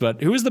events.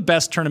 But who is the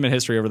best tournament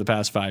history over the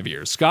past 5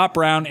 years? Scott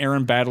Brown,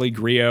 Aaron Baddeley,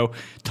 Griot,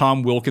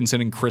 Tom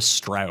Wilkinson, and Chris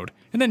Stroud.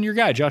 And then your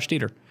guy, Josh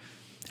Dieter.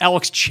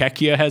 Alex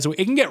Czechia has...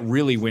 It can get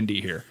really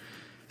windy here.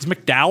 Is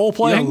McDowell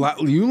playing? Yeah,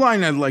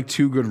 Uline had like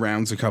 2 good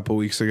rounds a couple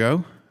weeks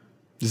ago.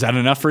 Is that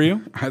enough for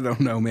you? I don't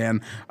know,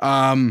 man.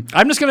 I'm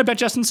just going to bet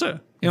Justin Su.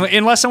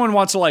 Unless someone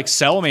wants to like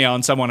sell me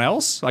on someone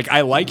else. Like,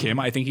 I like him.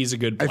 I think he's a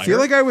good player. I feel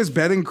like I was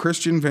betting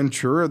Christian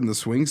Ventura in the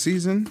swing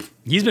season.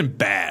 He's been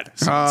bad.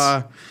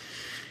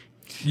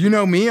 You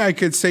know me. I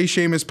could say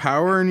Seamus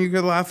Power and you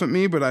could laugh at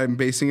me, but I'm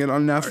basing it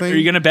on nothing. Are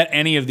you going to bet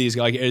any of these?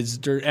 Like, is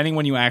there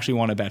anyone you actually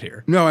want to bet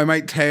here? No, I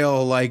might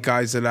tail like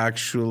guys that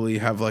actually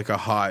have like a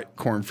hot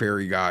Corn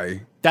Ferry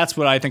guy. That's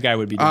what I think I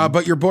would be doing.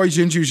 But your boy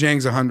Jinju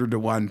Zhang's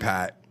 100-1,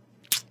 Pat.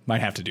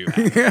 Might have to do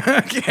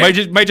that.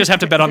 Okay. Might just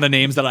have to bet on the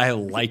names that I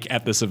like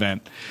at this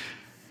event.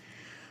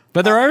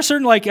 But there are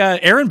certain like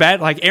Aaron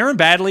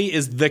Baddeley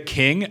is the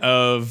king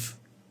of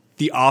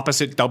the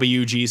opposite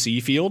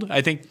WGC field.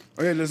 I think.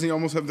 Oh yeah, doesn't he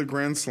almost have the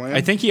Grand Slam?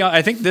 I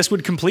think this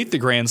would complete the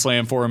Grand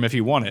Slam for him if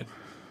he won it.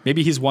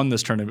 Maybe he's won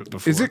this tournament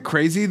before. Is it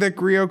crazy that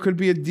Griot could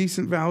be a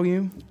decent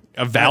value?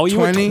 A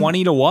value at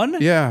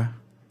 20-1? Yeah.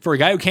 For a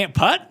guy who can't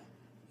putt?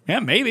 Yeah,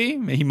 maybe.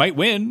 He might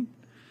win.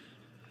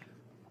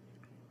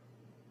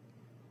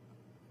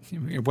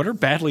 What are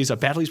Baddeley's?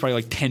 Baddeley's probably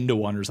like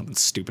 10-1 or something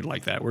stupid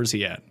like that. Where's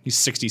he at? He's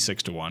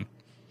 66-1.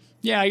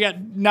 Yeah, I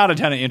got not a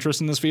ton of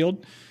interest in this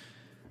field.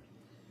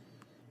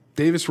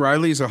 Davis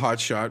Riley's a hot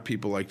shot.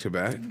 People like to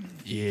bet.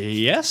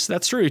 Yes,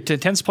 that's true. He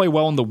tends to play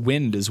well in the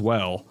wind as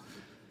well.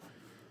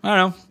 I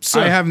don't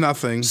know. I have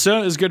nothing. Su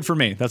is good for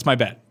me. That's my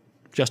bet.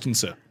 Justin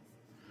Su.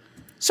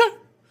 Su.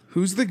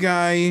 Who's the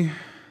guy?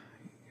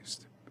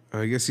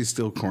 I guess he's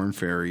still Corn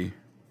Ferry.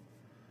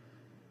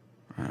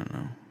 I don't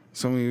know.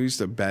 Someone who used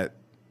to bet.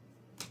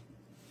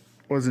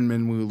 Wasn't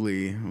Minwoo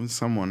Lee. It was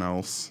someone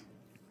else.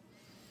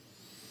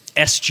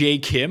 S.J.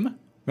 Kim.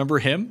 Remember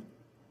him?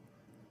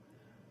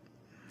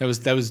 That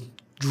was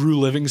Drew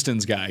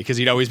Livingston's guy because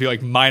he'd always be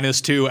like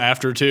 -2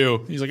 after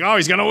 2. He's like, oh,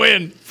 he's going to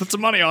win. Put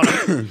some money on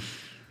it.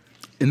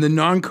 In the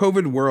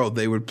non-COVID world,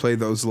 they would play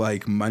those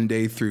like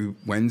Monday through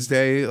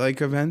Wednesday like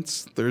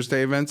events,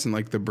 Thursday events in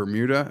like the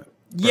Bermuda.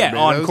 Yeah,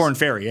 Barbados. on Corn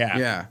Ferry, yeah.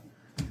 Yeah.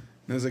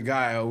 There's a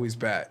guy I always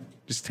bet.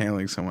 Just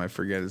tailing someone. I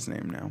forget his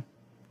name now.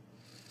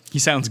 He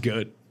sounds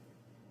good.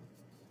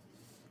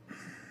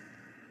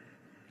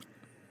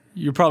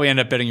 You'll probably end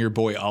up betting your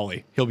boy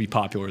Ollie. He'll be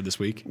popular this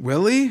week.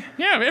 Will he?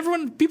 Yeah,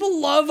 people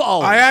love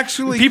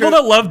Ollie. People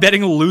that love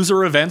betting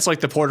loser events like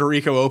the Puerto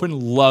Rico Open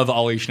love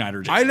Ollie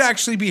Schneider. I'd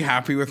actually be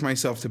happy with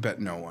myself to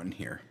bet no one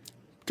here.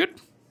 Good.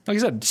 Like I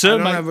said, so I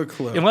don't have a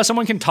clue. Unless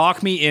someone can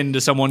talk me into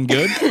someone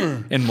good,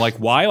 and like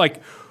why?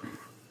 Like,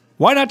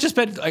 why not just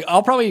bet? Like,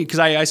 I'll probably, because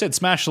I said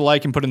smash the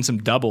like and put in some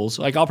doubles.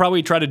 Like, I'll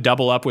probably try to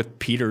double up with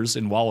Peters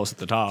and Wallace at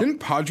the top. Didn't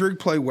Podrick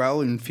play well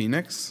in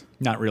Phoenix?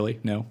 Not really,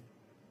 no.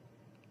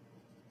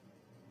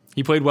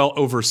 He played well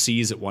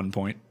overseas at one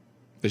point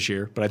this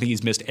year, but I think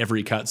he's missed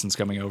every cut since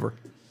coming over.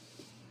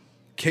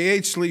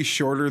 KH Lee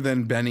shorter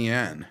than Benny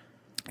Ann.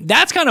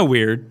 That's kind of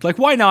weird. Like,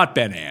 why not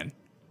Ben Ann?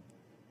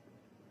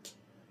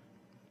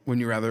 Would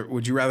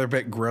you rather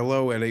bet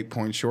Grillo at 8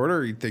 points shorter,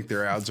 or you think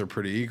their odds are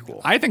pretty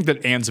equal? I think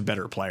that Ann's a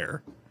better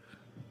player.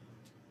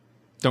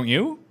 Don't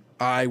you?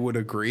 I would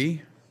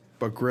agree,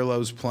 but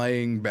Grillo's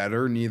playing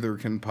better. Neither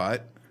can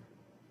putt.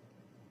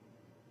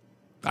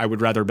 I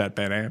would rather bet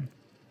Ben Ann.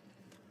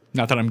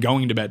 Not that I'm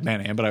going to bet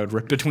Ben Ann, but I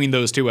would between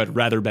those two, I'd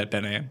rather bet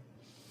Ben Ann.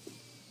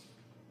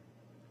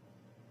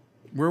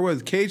 Where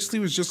was KH Lee?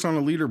 Was just on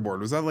a leaderboard.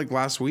 Was that like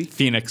last week?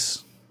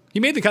 Phoenix. He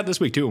made the cut this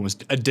week too, and was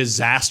a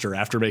disaster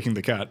after making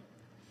the cut.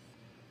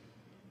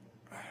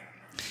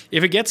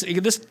 If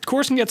this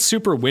course can get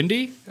super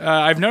windy,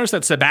 I've noticed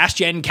that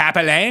Sebastien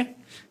Capelin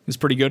is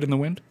pretty good in the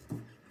wind,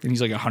 and he's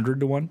like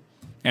 100-1.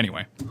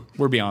 Anyway,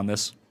 we're beyond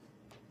this.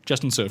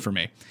 Justin Su for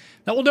me.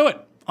 That will do it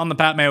on the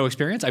Pat Mayo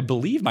Experience. I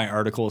believe my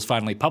article is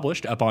finally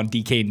published up on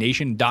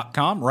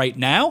dknation.com right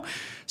now,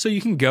 so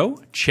you can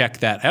go check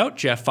that out.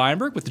 Jeff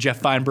Feinberg with the Jeff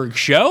Feinberg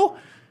Show,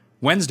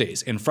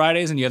 Wednesdays and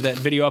Fridays, and you have that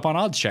video up on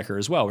Odds Checker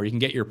as well, where you can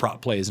get your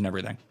prop plays and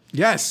everything.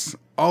 Yes,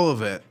 all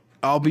of it.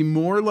 I'll be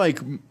more like...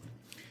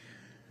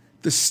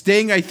 the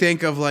sting, I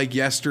think, of like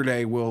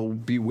yesterday will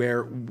be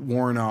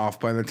worn off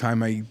by the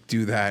time I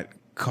do that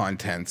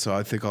content. So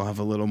I think I'll have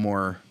a little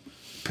more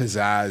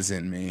pizzazz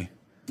in me.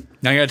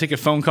 Now you got to take a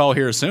phone call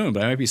here soon,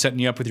 but I might be setting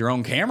you up with your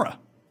own camera.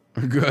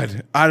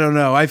 Good. I don't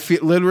know. I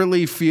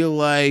literally feel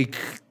like,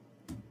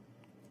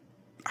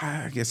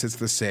 I guess it's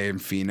the same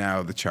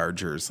Finau, the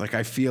Chargers. Like,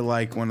 I feel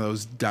like one of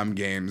those dumb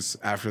games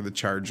after the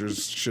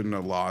Chargers shouldn't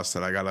have lost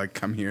that I got to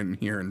come here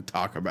and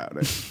talk about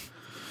it.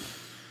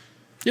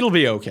 It'll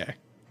be okay.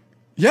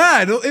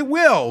 Yeah, it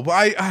will.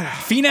 But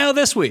Finau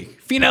this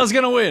week. Finau's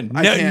going to win.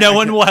 No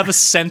one will have a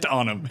cent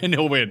on him, and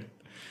he'll win.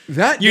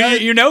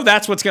 You know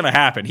that's what's going to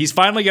happen. He's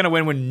finally going to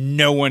win when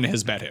no one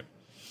has bet him.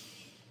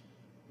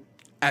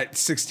 At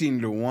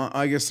 16-1,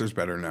 I guess there's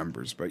better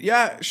numbers. But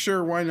yeah,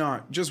 sure, why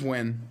not? Just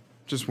win.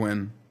 Just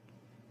win.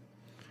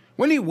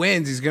 When he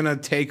wins, he's going to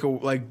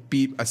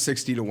beat a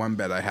 60-1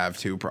 bet I have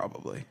too,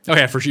 probably.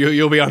 Okay, for sure.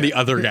 You'll be on the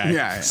other guy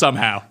yeah.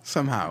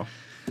 Somehow.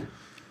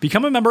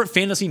 Become a member at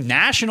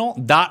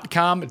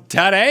fantasynational.com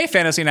today.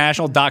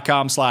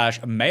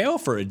 fantasynational.com/Mayo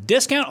for a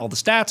discount. All the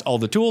stats, all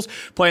the tools.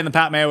 Play in the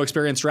Pat Mayo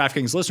Experience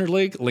DraftKings Listener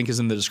League. Link is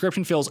in the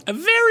description. Fills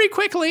very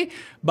quickly,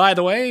 by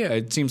the way.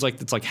 It seems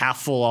like it's like half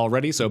full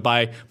already. So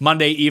by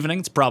Monday evening,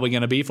 it's probably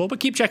going to be full.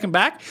 But keep checking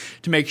back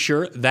to make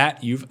sure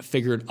that you've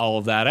figured all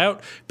of that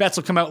out. Bets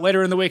will come out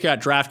later in the week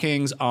at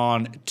DraftKings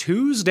on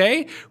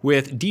Tuesday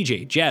with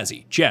DJ,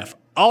 Jazzy, Jeff,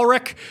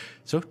 Ulrich.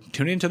 So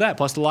tune into that,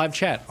 plus the live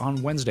chat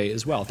on Wednesday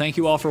as well. Thank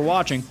you all for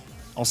watching.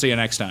 I'll see you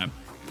next time.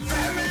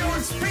 Pat Mayo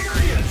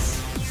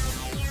Experience!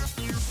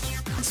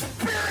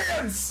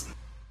 Experience!